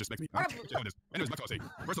to me. Do not disrespect me. Anyways, back to what I was saying.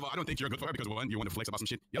 First of all, I don't think you're good for her because one, you want to flex about some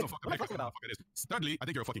shit. You don't fuck about it is. Thirdly, I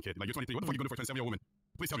think you're a fucking kid. Like you're 23. What the fuck are you gonna do for a 27-year-old woman?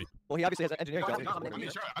 Please tell me. Well, he obviously has an engineering job. I mean,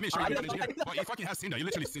 sure he's an engineer, but he fucking has Tinder. He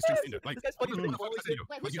literally streams Tinder. Like, Wait,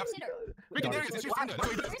 who's your Tinder? freaking Darius streams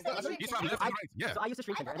Tinder. He's from left and right. Yeah. So I used to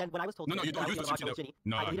stream Tinder, and then when I was told No, you don't use to stream Tinder.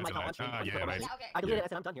 No, I deleted my account on stream. yeah, right. I deleted it. I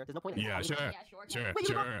said I'm done here. There's no point in it. Yeah, sure.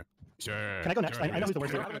 Can I go next? I know who's the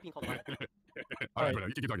worst. All right, brother.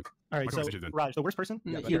 You keep talking. All right, so Raj, the worst person.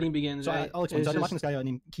 The healing begins. So Right? I'll explain. It's So I've been just- watching this guy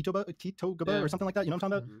named Kitogaba Yeah. or something like that. You know what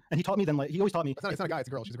I'm talking about? And he taught me then, like, he always taught me. It's not a guy. It's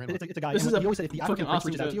a girl. She's a grandma. It's a guy. This And is he always said if the fucking African prince awesome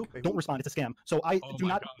reaches out to you, joke. don't respond. It's a scam. So I do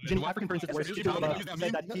not. Jenny, What? African prince is the worst. Use Kitogaba that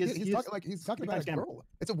said that meme? he is. He's talking about a scammer. girl.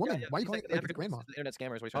 It's a woman. Why are you calling it like a grandma? Internet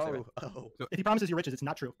scammers. What you're trying to say? Oh. If he promises you riches, it's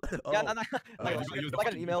not true. Yeah, no. you're gonna use the I got an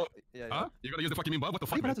fucking email. Yeah. Huh? You're gonna use the fucking meme, bud? What the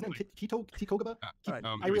How do fuck? you pronounce his name? Kitogaba? I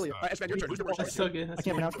I really. Espen, your turn. Who's the worst? That's so good. I That's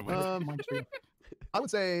can't good. pronounce. Mine just for you. I would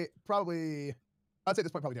say probably. I'd say at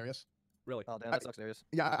this point probably Darius. Really? Oh, damn, that sucks, Darius.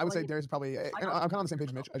 Yeah, I would say Darius is probably. And I'm kind of on the same page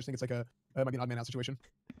as Mitch. I just think it's like it might be an odd man out situation.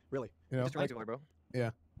 Really? You know, Just trying to bro.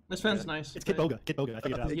 yeah. This friend's nice. It's Kit Boga. Kit Boga. I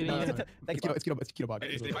figured it out. Getting it. Thank you. It's keto bug.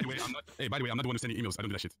 By the way, I'm not the one who's sending emails. I don't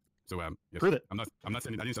do that shit. So yes. Prove it. I'm not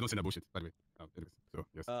sending. I don't send that bullshit. By the way. Anyways, so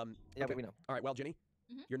yes. Yeah, Okay. we know. All right, well, Jenny,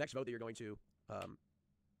 your next vote that you're going to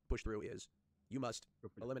push through is you must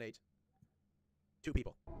eliminate 2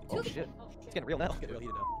 people. Oh shit. It's getting real now. It's getting real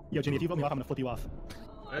heated now. Yo, Jenny, if you vote me off, I'm gonna flip you off.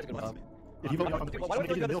 That's a good one. If you vote me off, I'm Why gonna would give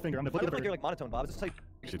you you the middle finger. I'm gonna Why flip would you you're over. like monotone, Bob? It's just like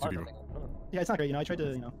Shit, 2 people. Yeah, it's not great. You know, I tried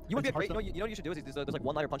to. You would be great. You know what you should do is there's like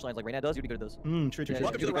one-liner punchlines like Raynad does. You'd be good at those. True.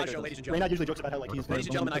 Welcome to the Raj Show, ladies and gentlemen. Raynad usually jokes about how like he's. Ladies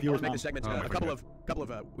and gentlemen, I want to make this segment Oh, a couple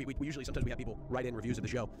of we usually sometimes we have people write in reviews of the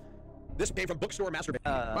show. This came from Bookstore Masturbator.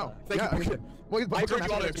 Wow. Thank Yeah, you. I mean, well, I encourage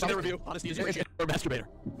you all to submit a review. Honesty is rich or Masturbator.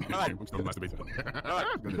 All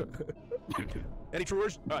right. Any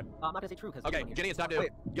truers? All right. I'm not gonna say true because. Okay, Jenny, it's time to Wait,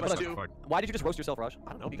 give us 2. Why did you just roast yourself, Raj?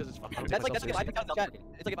 I don't know because it's fucking. That's like if I pick down the chat.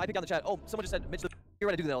 It's like if I pick down the chat. Oh, someone just said Mitch. You're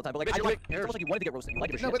gonna do that all the time, but like Mitch, I you're do like- it. It's almost like you wanted to get roasted. You like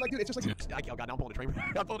it or No, shit. but like, dude, it's just like. Oh god, now I'm pulling a train.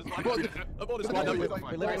 I'm pulling a squad. I'm pulling a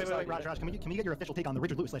squad. Wait, Raj, can we get your official take on the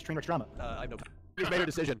Richard Lewis / Trainwreck drama? I have no time. She's made her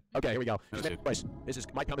decision. Okay, here we go. She's made her choice. This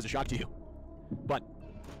might come as a shock to you, but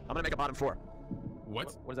I'm gonna make a bottom 4. What?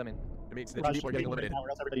 What does that mean? It means that 2 Raj, people are getting eliminated. now, or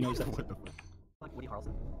else everybody knows that. Like Woody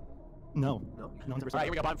Harrelson. No. No. No one's ever All said right,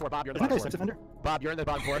 here we go. Bottom 4. Bob, you're in the Isn't that bottom guy a 4. sex offender? Bob, you're in the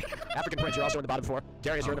bottom 4. African Prince, you're also in the bottom 4.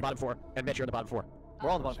 Darius, you're in the bottom 4. And Mitch, you're in the bottom 4. We're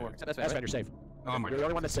all in the bottom 4 except Espen, Espen. you're safe. Oh my You're the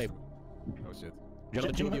only one that's safe. Oh shit.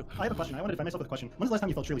 Gentlemen, two of you. I have a question. I want to defend myself with a question. When's the last time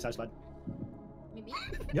you felt truly satisfied? Me?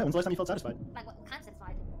 Yeah, when's the last time you felt satisfied? Like what kind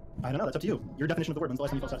I don't know. That's up to you. Your definition of the word. When's the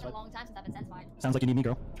last time you felt It's been satisfied? a long time since I've been satisfied. Sounds like you need me,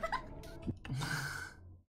 girl.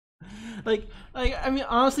 like, I mean,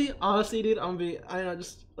 honestly, dude, I don't know,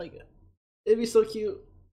 just like, it'd be so cute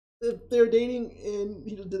if they were dating and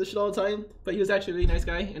he just did this shit all the time, but he was actually a really nice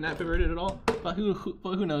guy and not perverted at all. But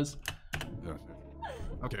who knows? Yeah.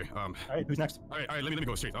 Okay. All right. Who's next? All right. Let me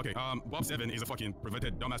go straight. Okay. Bob Seven is a fucking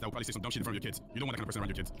perverted dumbass that will probably say some dumb shit in front of your kids. You don't want that kind of person around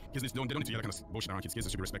your kids. Kids don't need to yell that kind of bullshit around kids. Kids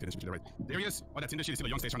should be respected and should be right. Darius, all that Tinder shit is still a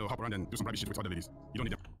young stage trying to hop around and do some private shit with other ladies. You don't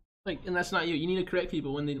need them. Like, and that's not you. You need to correct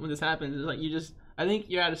people when this happens. It's like I think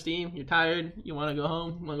you're out of steam. You're tired. You want to go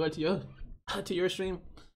home. You want to go to your stream.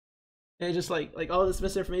 And it's just like all this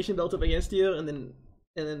misinformation built up against you, and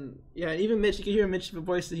then yeah, even Mitch, you can hear Mitch's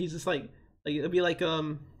voice. He's just like it'll be like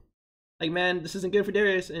man, this isn't good for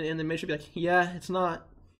Darius, and then Mitch will be like, yeah, it's not.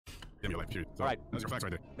 Damn your life, period. So, all right, that's your facts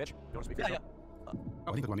right there. Mitch, you want to speak? Yeah. I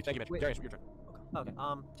think that's one. Thank you, Mitch. Darius, your turn. Okay.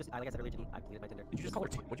 Just like I said earlier, Jenny, I've deleted my Tinder. Did you just call her?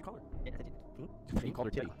 What'd you call her? Yeah, I said Jenny. You called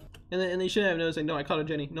her Titty. And then you shouldn't have noticed, like, no, I called her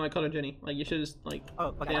Jenny. No, I called her Jenny. Like, you should just, like, oh,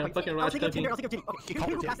 okay. yeah, fucking Raj cooking. I was thinking of Jenny. Okay, can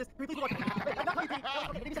you pass this? Can we please walk? I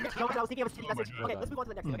was thinking of a Jenny message. Okay, let's move on to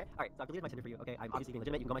the next thing, okay? Alright, so I've deleted my Tinder for you, okay? I'm obviously being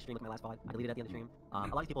legitimate. You can go on my stream, look at my last VOD. I deleted it at the end of the stream. A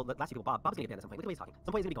lot of people, the last two people, Bob's gonna get banned at some point. Look at the way he's talking.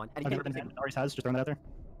 Some point he's gonna be gone. And he can't. Darius has, just throwing that out there.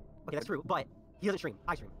 Okay, that's true, but he doesn't stream.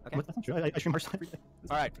 I stream, okay? That's not true. I stream Hearthstone every day.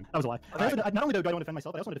 All right. That was a lie. Not only do I want to defend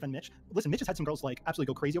myself, but I also want to defend Mitch. Listen, Mitch has had some girls like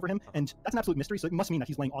absolutely go crazy over him, and that's an absolute mystery. So it must mean that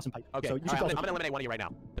he's laying awesome pipe. Okay. So I'm gonna eliminate one of you right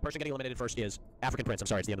now. The person getting eliminated first is African Prince. I'm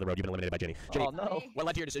sorry, it's the end of the road. You've been eliminated by Jenny. Jenny, Oh no. what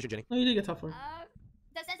led to your decision, Jenny? No, you did get tough one.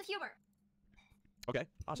 The sense of humor. Okay.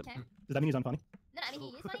 Awesome. Okay. Does that mean he's unfunny? No, I mean he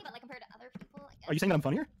is funny, but like compared to other people, I guess. Are you saying that I'm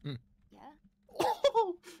funnier? Yeah.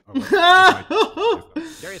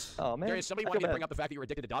 Darius. Oh man. Darius, somebody wanted you to bring up the fact that you were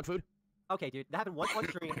addicted to dog food. Okay, dude, that happened once on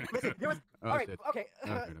stream. Listen, there was. All right, okay.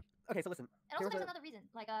 Okay, so listen. And also, there's another reason.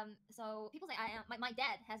 Like, so people say my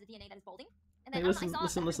dad has a DNA that is balding. And Hey, then listen,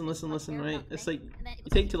 right? It's like you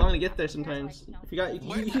take too long to get there sometimes. If you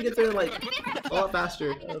can get there like a lot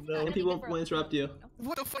faster, and people won't interrupt you.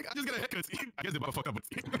 What the fuck? I just got a haircut. I guess they about to fuck up.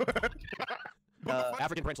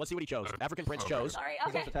 African Prince. Let's see what he chose. African Prince chose. Sorry,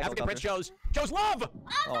 okay. African Prince chose love.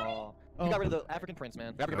 Oh. You got rid of the African Prince,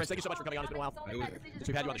 man. African Prince, thank you so much for coming on. It's been a while since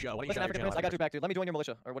we've had you on the show. Why don't you Listen, African Prince, I got your back, dude. Let me join your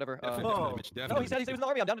militia or whatever. No, he said he was in the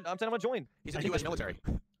army. I'm saying I'm gonna join. He's in the U.S. military. I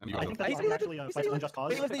think that's actually a fight for unjust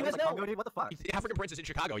cause. He lives in the U.S. now. What the fuck? African Prince is in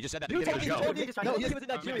Chicago. He just said that at You the beginning of told the me show. no, he was in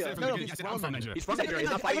Nigeria. No, I said I'm from Nigeria. He's from Nigeria. He's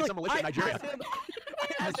not fighting some militia in Nigeria.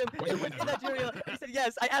 I asked him if he was in Nigeria. He said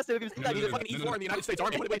yes. I asked him if he was in He's a Nigeria. fucking E4 in the United States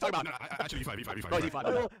Army. What are you talking about? Actually, E5. Oh, he's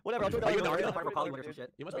E5. Whatever. I'll join Are you in the the army?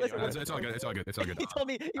 You must be in the army. It's all good. It's all good. He told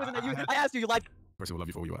me he was in the. I asked you. You lied. Person will love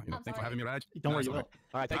you for who you are. Thanks for having me, Raj. Don't worry, you will. All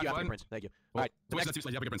right, thank you, African Prince. Thank you. All right, the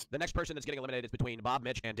next person that's getting eliminated is between Bob,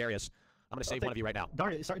 Mitch, and Darius. I'm gonna save one of you right now.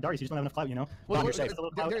 Darius, you just don't have enough clout, you know? Well, you're safe.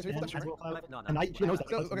 Darius, And he knows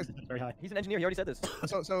that. It's very high. He's an engineer. He already said this.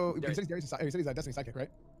 So he said he's a Destiny sidekick, right?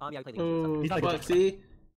 Yeah, I played Oh, fuck, see?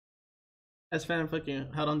 As fan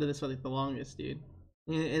fucking held on to this for like the longest, dude.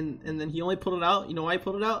 And then he only pulled it out. You know why he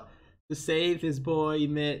pulled it out? To save his boy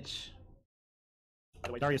Mitch. By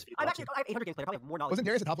the way, Darius. I have 800 games played. I probably have more knowledge. Wasn't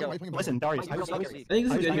Darius a top player? Listen, Darius. I think this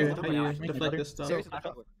is good here. How you deflect this stuff. Darius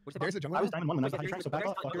the jungle? I was Diamond 1 when I was high rank, so back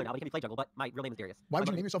off. Now, but he can be play jungle, but my real name is Darius. Why would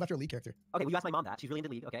you name yourself after a League character? Okay, well, you asked my mom that. She's really into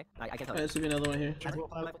League, okay? I can't tell Alright, you. this will be another one here.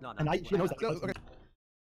 And she knows that.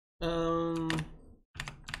 Okay.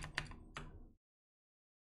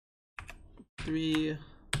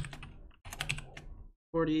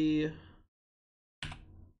 340.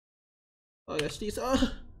 Oh yes, these okay.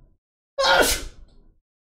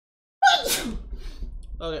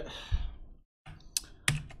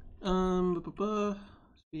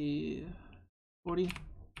 40.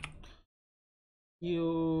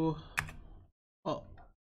 You. Oh.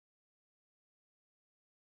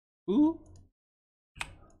 Ooh.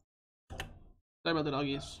 Sorry about the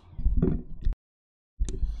doggies.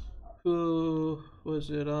 Who was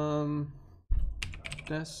it?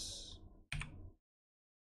 Destiny's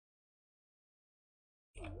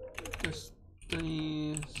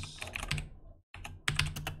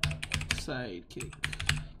sidekick.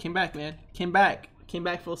 Came back, man. Came back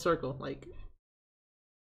full circle. Like,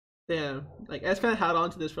 damn. Like, I just kind of held on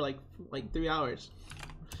to this for like 3 hours.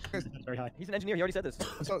 That's very high. He's an engineer. He already said this.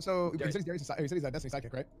 So he said he's a Destiny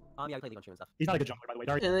sidekick, right? Yeah, I played League on stream and stuff. He's not a good jungler, by the way.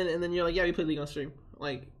 Darius. And then you're like, yeah, we played League on stream.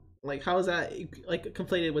 Like how is that like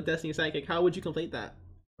conflated with Destiny sidekick? How would you conflate that?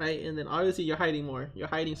 right? And then obviously you're hiding more. You're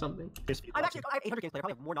hiding something. I'm actually I have 800 games player.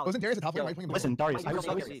 Probably have more knowledge. Wasn't Darius a top lane? Why are you playing him? Listen, Darius, I was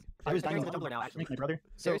Darius diamond is a jungler now. Actually, my brother.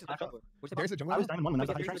 So Darius is Darius a jungler? I was diamond 1 when I was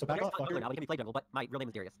a high rank, so back off. Jungler now. He can be played jungle, but my real name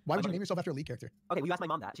is Darius. Why would you name yourself after a League character? Okay, well, you asked my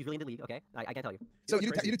mom that. She's really into League. Okay, I can't tell you. So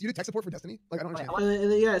you do tech support for Destiny? Like I don't understand.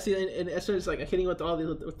 And then, yeah, see, and it starts like hitting with all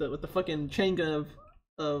the with the fucking chain gun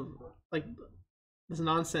of like this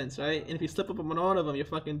nonsense, right? And if you slip up on one of them, you're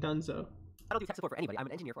fucking donezo. I don't do tech support for anybody. I'm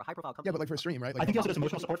an engineer for a high-profile company. Yeah, but like for a stream, right? Like, I think he also does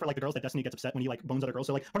emotional support for like the girls that Destiny gets upset when he like bones other girls.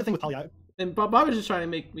 So like part of the thing with Poly. And Bob is just trying to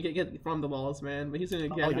make me get from the walls, man. But he's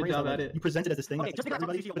doing a good job at it. You present it as this thing Okay, that's just for because I talk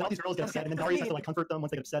everybody, to but all these girls get upset, and then Darius has to like comfort them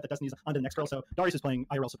once they get upset that Destiny's on to the next girl. So Darius is playing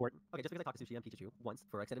IRL support. Okay, just because I talk to Sushi and Pikachu once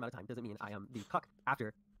for an extended amount of time doesn't mean I am the cuck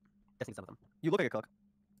after Destiny some of them. You look like a cook.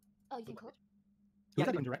 Oh, you can cook? Who's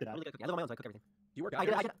that even directed at? I'm really good at cooking. I live on my own, so I cook everything. Do you work I out?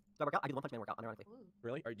 did. Do I work out? I did the One Punch Man workout, unironically.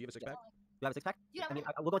 Really? Or do you have a six pack? Do you have a six pack? I mean,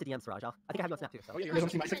 we'll go into DMs, Raj. I think I have you on Snap too. So. Oh, yeah, You guys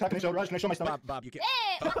want to see my 6-pack? Can I show Raj? Can I show my stomach? Bob, you can't.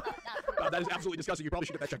 Hey! Bob, that is absolutely disgusting. You probably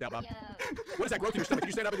should get that checked out, Bob. What is that growth in your stomach? Can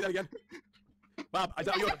you stand up and do that again? Bob, I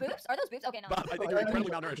thought you. Boobs? Are those boobs? Okay, no. Bob, I think you're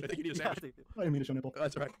incredibly malnourished. I think you need a sandwich. I didn't mean to show nipple.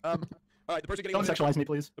 That's all right. All right, the person getting Don't sexualize me,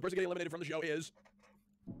 please. The person getting eliminated from the show is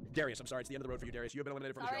Darius. I'm sorry, it's the end of the road for you, Darius. You have been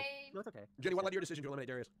eliminated from the show. No, it's okay. Jenny, what led to your decision to eliminate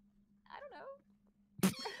Darius? I don't know.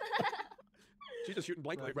 She's just shooting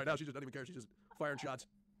blankly right now. She just doesn't even care. She's just firing shots.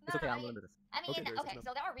 It's okay. I'm remember this. I mean, Okay, Darius, okay,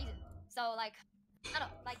 so there are reasons. So, like, I don't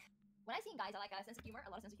know, like, when I see guys, I like a sense of humor, a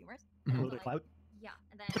lot of sense of humor. A little bit of clout. Yeah,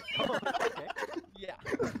 and then. Okay. Yeah.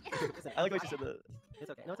 Listen, I like what you said. It's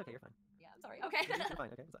okay. No, it's okay. You're fine. Yeah, I'm sorry. Okay. You're fine.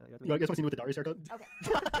 Okay. You guys want to see me with the Darius haircut? Okay.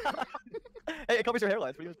 Hey, it covers your hairline.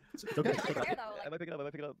 It's pretty good. It's okay. I like your hair, though. I Like, might pick it up. I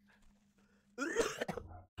might pick it up.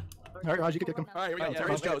 All right, Raj, you can kick him. All right, here we go. Yeah,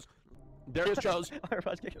 Darius chose. Darius chose. All right,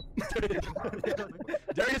 Raj, kick him.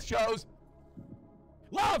 Darius chose.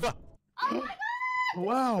 Love! oh my god!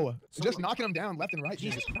 Wow. Just knocking him down left and right.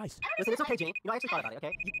 Jesus Christ. Listen, it's okay, Jane. You know, I actually thought about it.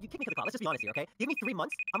 Okay, you kicked me to the cloud. Let's just be honest here. Okay, give me 3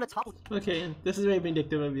 months. I'm gonna topple. Okay, this is very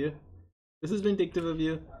vindictive of you. This is vindictive of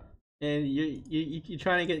you, and you're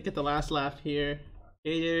trying to get the last laugh here.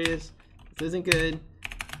 Hey Darius, this isn't good.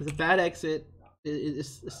 It's a bad exit. It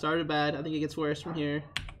started bad. I think it gets worse from here.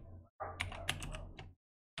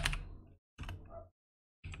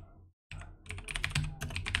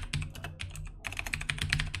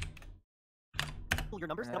 Your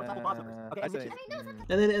numbers, and I'm gonna topple Bob's numbers. Okay, I and see. Mitch,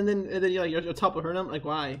 And then you're top of her number. Like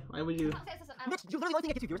why? Why would you? Mitch, you literally only thing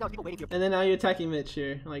I get 2 viewers now. People waiting for you. And then now you're attacking Mitch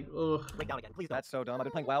here. Like ugh. Break down again, please don't. That's so dumb. I've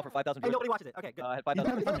been playing WoW for 5,000 Hey, viewers. nobody watches it. Okay, good. I had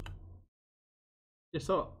 5,000. You're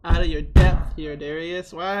so out of your depth here,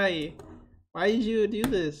 Darius. Why? Why did you do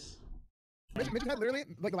this? Mitch had literally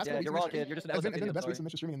like the last Yeah, couple weeks you're of wrong, Mitch kid. You're just an streaming. expert It's been the idiot, best weeks sorry. of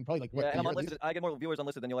Mitch streaming in probably like what? Yeah, a and I'm year at unlisted. I get more viewers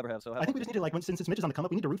unlisted than you'll ever have. So I think we just need to like since Mitch is on the come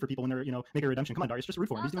up, we need to root for people when they're make a redemption. Come on, Darius, just root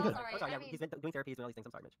for him. He's doing good. Oh, sorry, yeah, he's been doing therapy. He's doing all these things.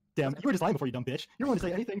 I'm sorry, Mitch. Damn, you were just lying before, you dumb bitch. You're willing to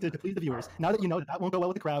say anything to please the viewers. Now that you know that won't go well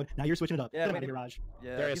with the crowd, now you're switching it up. Yeah, Get him I out of mean- here, Raj.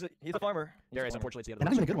 Yeah, Darius. he's a farmer. Darius, unfortunately, it's the And end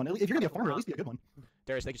not of the even a good one. If you're gonna be a farmer, at least be a good one.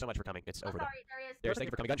 Darius, thank you so much for coming. It's over though. Sorry, Darius. Darius, thank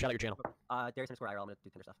you for coming. Go and shout out your channel. Darius_IRL. I'm gonna do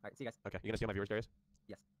Tinder stuff. All right, see you guys. Okay, you gonna steal my viewers, Darius?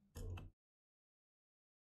 Yes.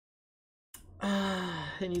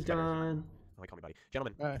 And he's gone. Oh, call me buddy.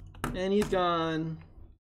 Gentlemen. And he's gone.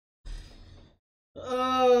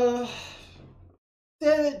 Damn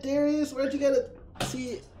it, Darius, where'd you get it?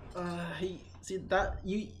 See, see that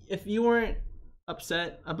if you weren't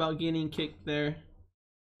upset about getting kicked there,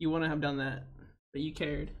 you wouldn't have done that. But you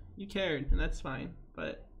cared. You cared, and that's fine.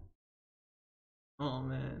 But oh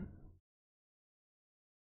man.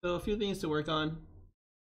 So a few things to work on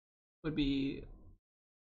would be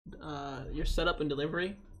your setup and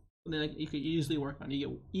delivery. And then you could easily work on. You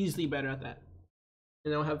get easily better at that,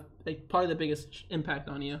 and that'll have like probably the biggest impact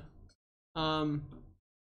on you. Like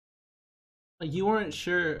you weren't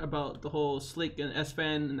sure about the whole Slick and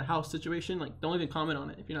S-Fan and the house situation. Like don't even comment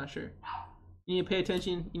on it if you're not sure. You need to pay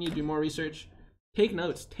attention. You need to do more research. Take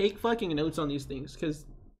notes. Take fucking notes on these things because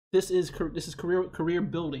this is career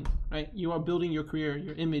building, right? You are building your career,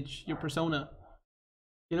 your image, your persona.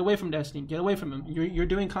 Get away from Destiny. Get away from him. You're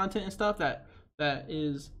doing content and stuff that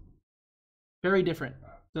is very different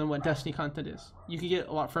than what Destiny content is. You could get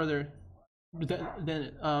a lot further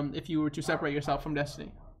than if you were to separate yourself from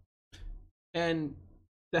Destiny. And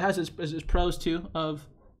that has its pros too. Of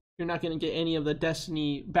you're not gonna get any of the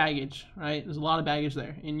Destiny baggage, right? There's a lot of baggage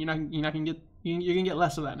there, and you're not gonna get you're gonna get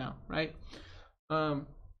less of that now, right? And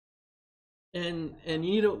you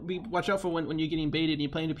need to watch out for when you're getting baited and you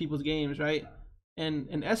play into people's games, right?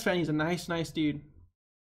 And S-Fan, he's a nice dude.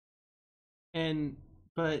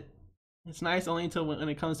 But it's nice only until when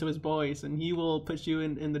it comes to his boys, and he will put you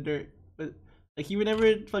in the dirt. But like he would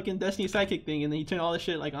never fucking Destiny sidekick thing, and then he turned all this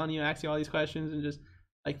shit like on you, asking all these questions, and just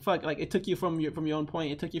like fuck, like it took you from your own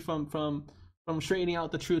point. It took you from straightening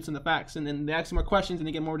out the truths and the facts, and then they ask more questions and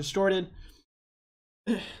they get more distorted.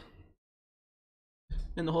 And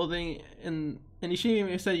the whole thing, and you shouldn't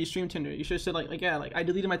even have said you stream Tinder. You should have said like yeah, like I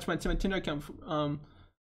deleted my Tinder account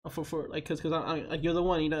for like because like you're the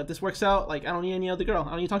one, you know, if this works out, like I don't need any other girl, I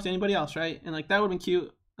don't need to talk to anybody else, right? And like that would have been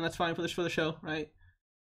cute, and that's fine for the show, right?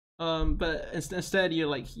 But instead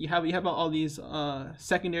you have all these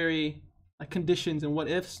secondary like conditions and what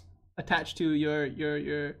ifs attached to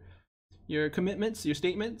your commitments, your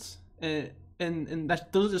statements, and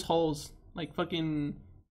those are just holes, like fucking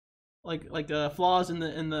like flaws in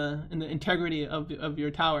the integrity of your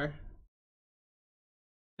tower.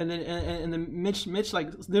 And then Mitch like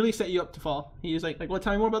literally set you up to fall. He was like well,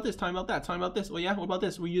 tell me more about this, tell me about that, tell me about this. Well, yeah, what about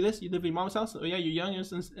this? Were you this? You live in your mom's house? Oh yeah, you're young,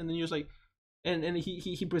 and then you was like, and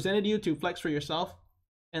he presented you to flex for yourself,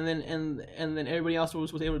 and then everybody else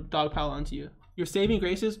was able to dogpile onto you. Your saving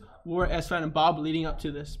graces were Esfan and Bob leading up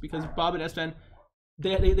to this, because Bob and Esfan,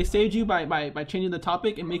 they saved you by changing the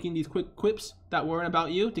topic and making these quick quips that weren't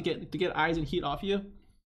about you to get eyes and heat off you.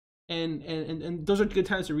 And those are good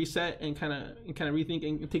times to reset and kind of rethink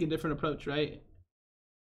and take a different approach, right?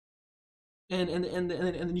 And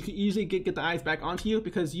then you can easily get the eyes back onto you,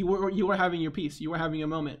 because you were having your piece, you were having a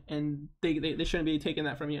moment, and they shouldn't be taking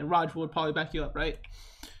that from you. And Raj would probably back you up, right?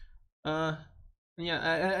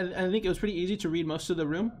 Yeah, I think it was pretty easy to read most of the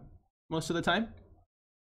room, most of the time.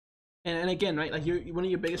 And again, right, like one of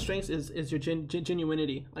your biggest strengths is your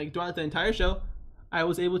genuinity. Like throughout the entire show, I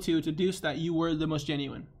was able to deduce that you were the most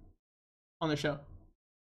genuine on the show.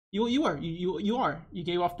 You are. You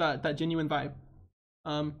gave off that genuine vibe,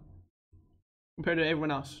 compared to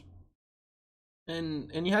everyone else.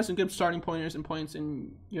 And you had some good starting pointers and points,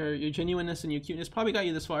 and your genuineness and your cuteness probably got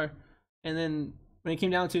you this far. And then when it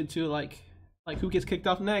came down to like who gets kicked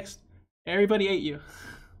off next, everybody ate you.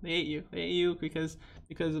 They ate you because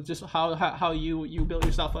of just how you built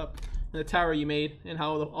yourself up, and the tower you made, and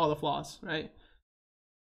all the flaws, right?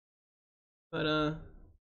 But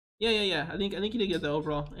yeah. I think you did good though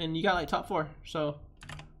overall, and you got like top 4. So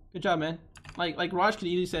good job, man. Like Raj could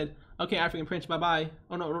easily said, okay, African Prince, bye bye.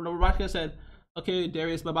 Oh no, Raj could have said, okay,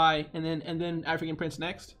 Darius, bye bye, and then African Prince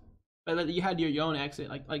next. But you had your own exit.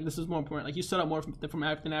 Like this is more important. Like you stood up more from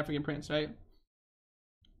African Prince, right?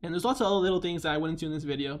 And there's lots of other little things that I went into in this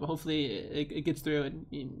video, but hopefully it gets through and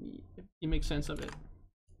you make sense of it.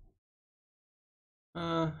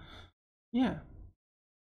 Yeah.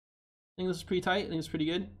 I think this is pretty tight. I think it's pretty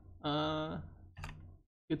good.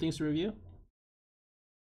 Good things to review.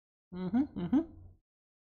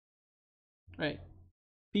 Right.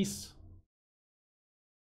 Peace.